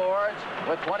against the boards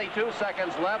with 22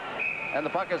 seconds left, and the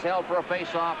puck is held for a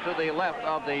face-off to the left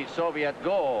of the Soviet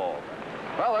goal.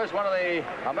 Well, there's one of the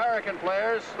American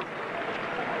players.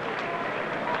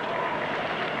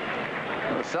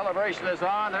 The celebration is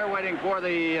on. They're waiting for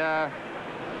the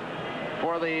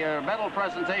medal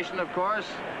presentation, of course.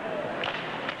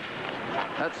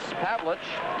 That's Pavlich.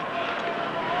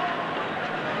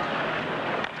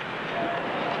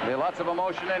 There'll be lots of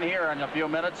emotion in here in a few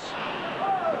minutes.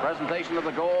 The presentation of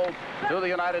the goal to the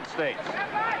United States.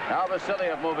 Now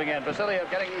Vasiliev moving in. Vasiliev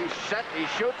getting set. He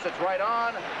shoots. It's right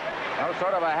on. Now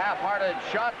sort of a half-hearted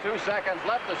shot. 2 seconds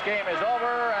left. This game is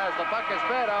over as the puck is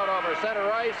fed out over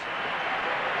center ice.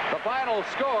 The final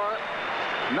score,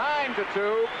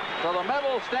 9-2. So the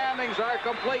medal standings are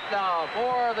complete now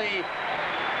for the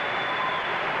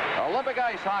Olympic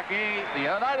ice hockey. The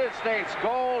United States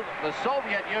gold, the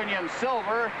Soviet Union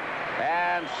silver,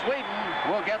 and Sweden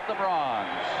will get the bronze.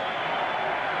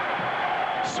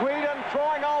 Sweden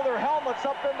throwing all their helmets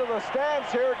up into the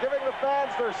stands here, giving the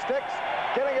fans their sticks,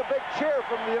 getting a big cheer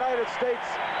from the United States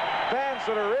fans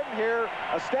that are in here.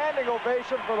 A standing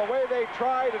ovation for the way they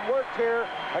tried and worked here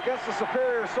against the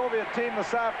superior Soviet team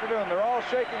this afternoon. They're all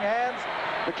shaking hands.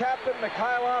 The captain,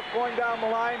 Mikhailov, going down the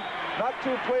line, not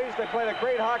too pleased. They played a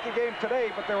great hockey game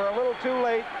today, but they were a little too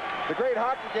late. The great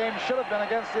hockey game should have been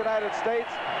against the United States.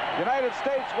 United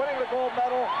States winning the gold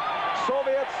medal,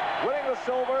 Soviets winning the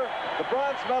silver, the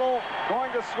bronze medal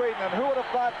going to Sweden. And who would have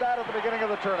thought that at the beginning of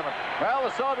the tournament? Well,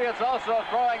 the Soviets also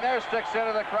throwing their sticks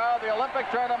into the crowd. The Olympic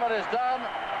tournament is done.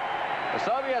 The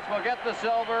Soviets will get the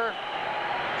silver.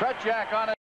 Tretiak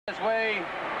on his way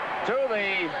to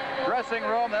the dressing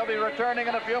room. They'll be returning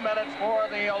in a few minutes for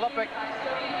the Olympic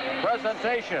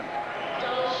presentation.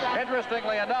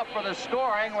 Interestingly enough, for the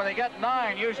scoring, when they get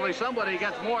 9, usually somebody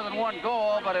gets more than 1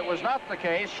 goal, but it was not the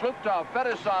case. Shluptov,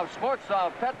 Fedosov,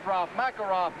 Sportsov, Petrov,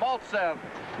 Makarov, Maltsev,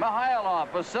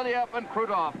 Mihailov, Vasilyev, and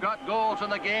Krutov got goals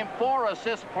in the game. 4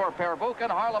 assists for Pervukhin,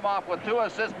 Harlamov with 2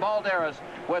 assists, Balderas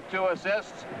with 2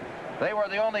 assists. They were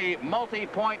the only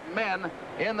multi-point men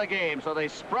in the game, so they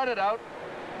spread it out.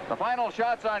 The final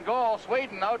shots on goal,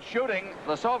 Sweden out shooting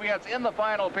the Soviets in the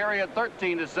final period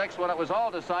 13-6 when it was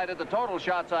all decided. The total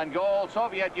shots on goal,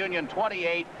 Soviet Union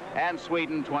 28 and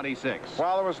Sweden 26.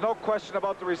 Well, there was no question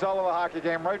about the result of the hockey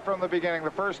game right from the beginning.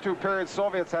 The first 2 periods,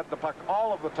 Soviets had the puck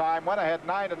all of the time, went ahead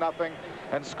 9-0,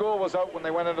 and school was out when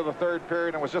they went into the 3rd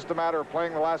period. It was just a matter of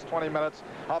playing the last 20 minutes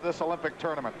of this Olympic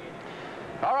tournament.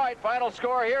 All right, final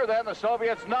score here then. The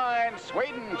Soviets 9,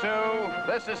 Sweden 2.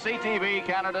 This is CTV,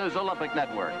 Canada's Olympic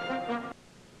Network.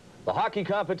 The hockey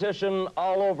competition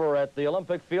all over at the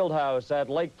Olympic Fieldhouse at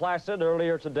Lake Placid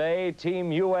earlier today.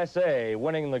 Team USA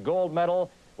winning the gold medal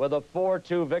with a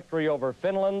 4-2 victory over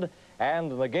Finland.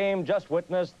 And the game just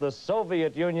witnessed the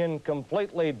Soviet Union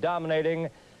completely dominating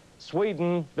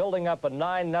Sweden, building up a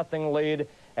 9-0 lead.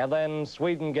 And then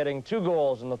Sweden getting 2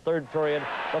 goals in the 3rd period.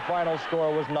 The final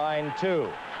score was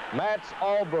 9-2. Mats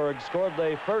Ahlberg scored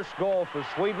the first goal for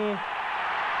Sweden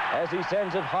as he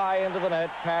sends it high into the net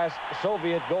past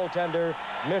Soviet goaltender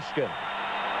Mishkin.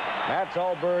 Mats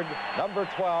Ahlberg, number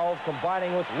 12,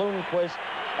 combining with Lundqvist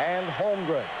and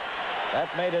Holmgren.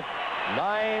 That made it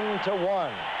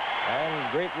 9-1.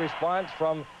 And great response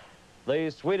from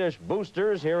the Swedish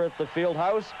boosters here at the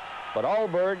Fieldhouse. But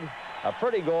Ahlberg, a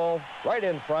pretty goal right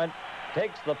in front,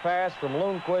 takes the pass from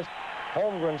Lundqvist.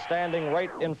 Holmgren standing right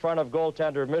in front of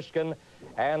goaltender Mishkin,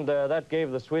 and that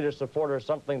gave the Swedish supporters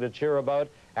something to cheer about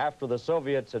after the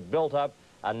Soviets had built up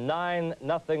a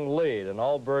 9-0 lead, and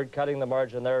Ahlberg cutting the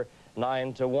margin there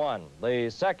 9-1. The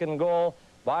second goal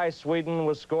by Sweden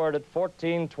was scored at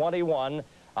 14:21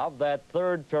 of that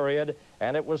 3rd period,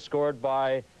 and it was scored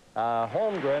by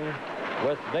Holmgren,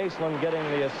 with Naslund getting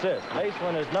the assist.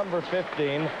 Naslund is number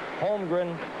 15.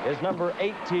 Holmgren is number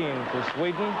 18 for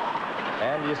Sweden.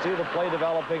 And you see the play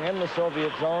developing in the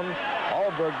Soviet zone.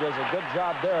 Ahlberg does a good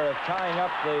job there of tying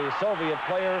up the Soviet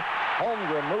player.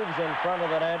 Holmgren moves in front of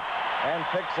the net and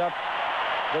picks up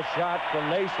the shot from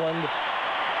Naslund.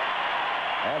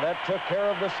 And that took care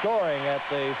of the scoring at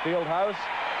the Fieldhouse.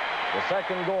 The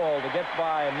second goal to get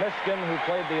by Mishkin, who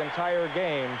played the entire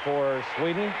game for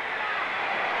Sweden.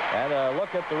 And a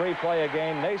look at the replay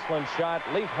again. Naslund's shot.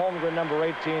 Leif Holmgren, number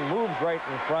 18, moves right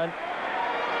in front.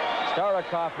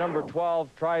 Starikov, number 12,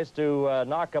 tries to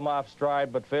knock him off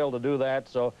stride, but failed to do that.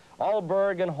 So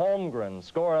Ahlberg and Holmgren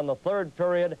score in the 3rd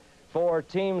period for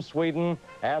Team Sweden.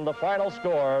 And the final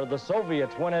score, the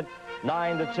Soviets win it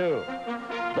 9-2.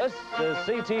 This is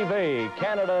CTV,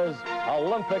 Canada's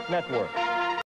Olympic Network.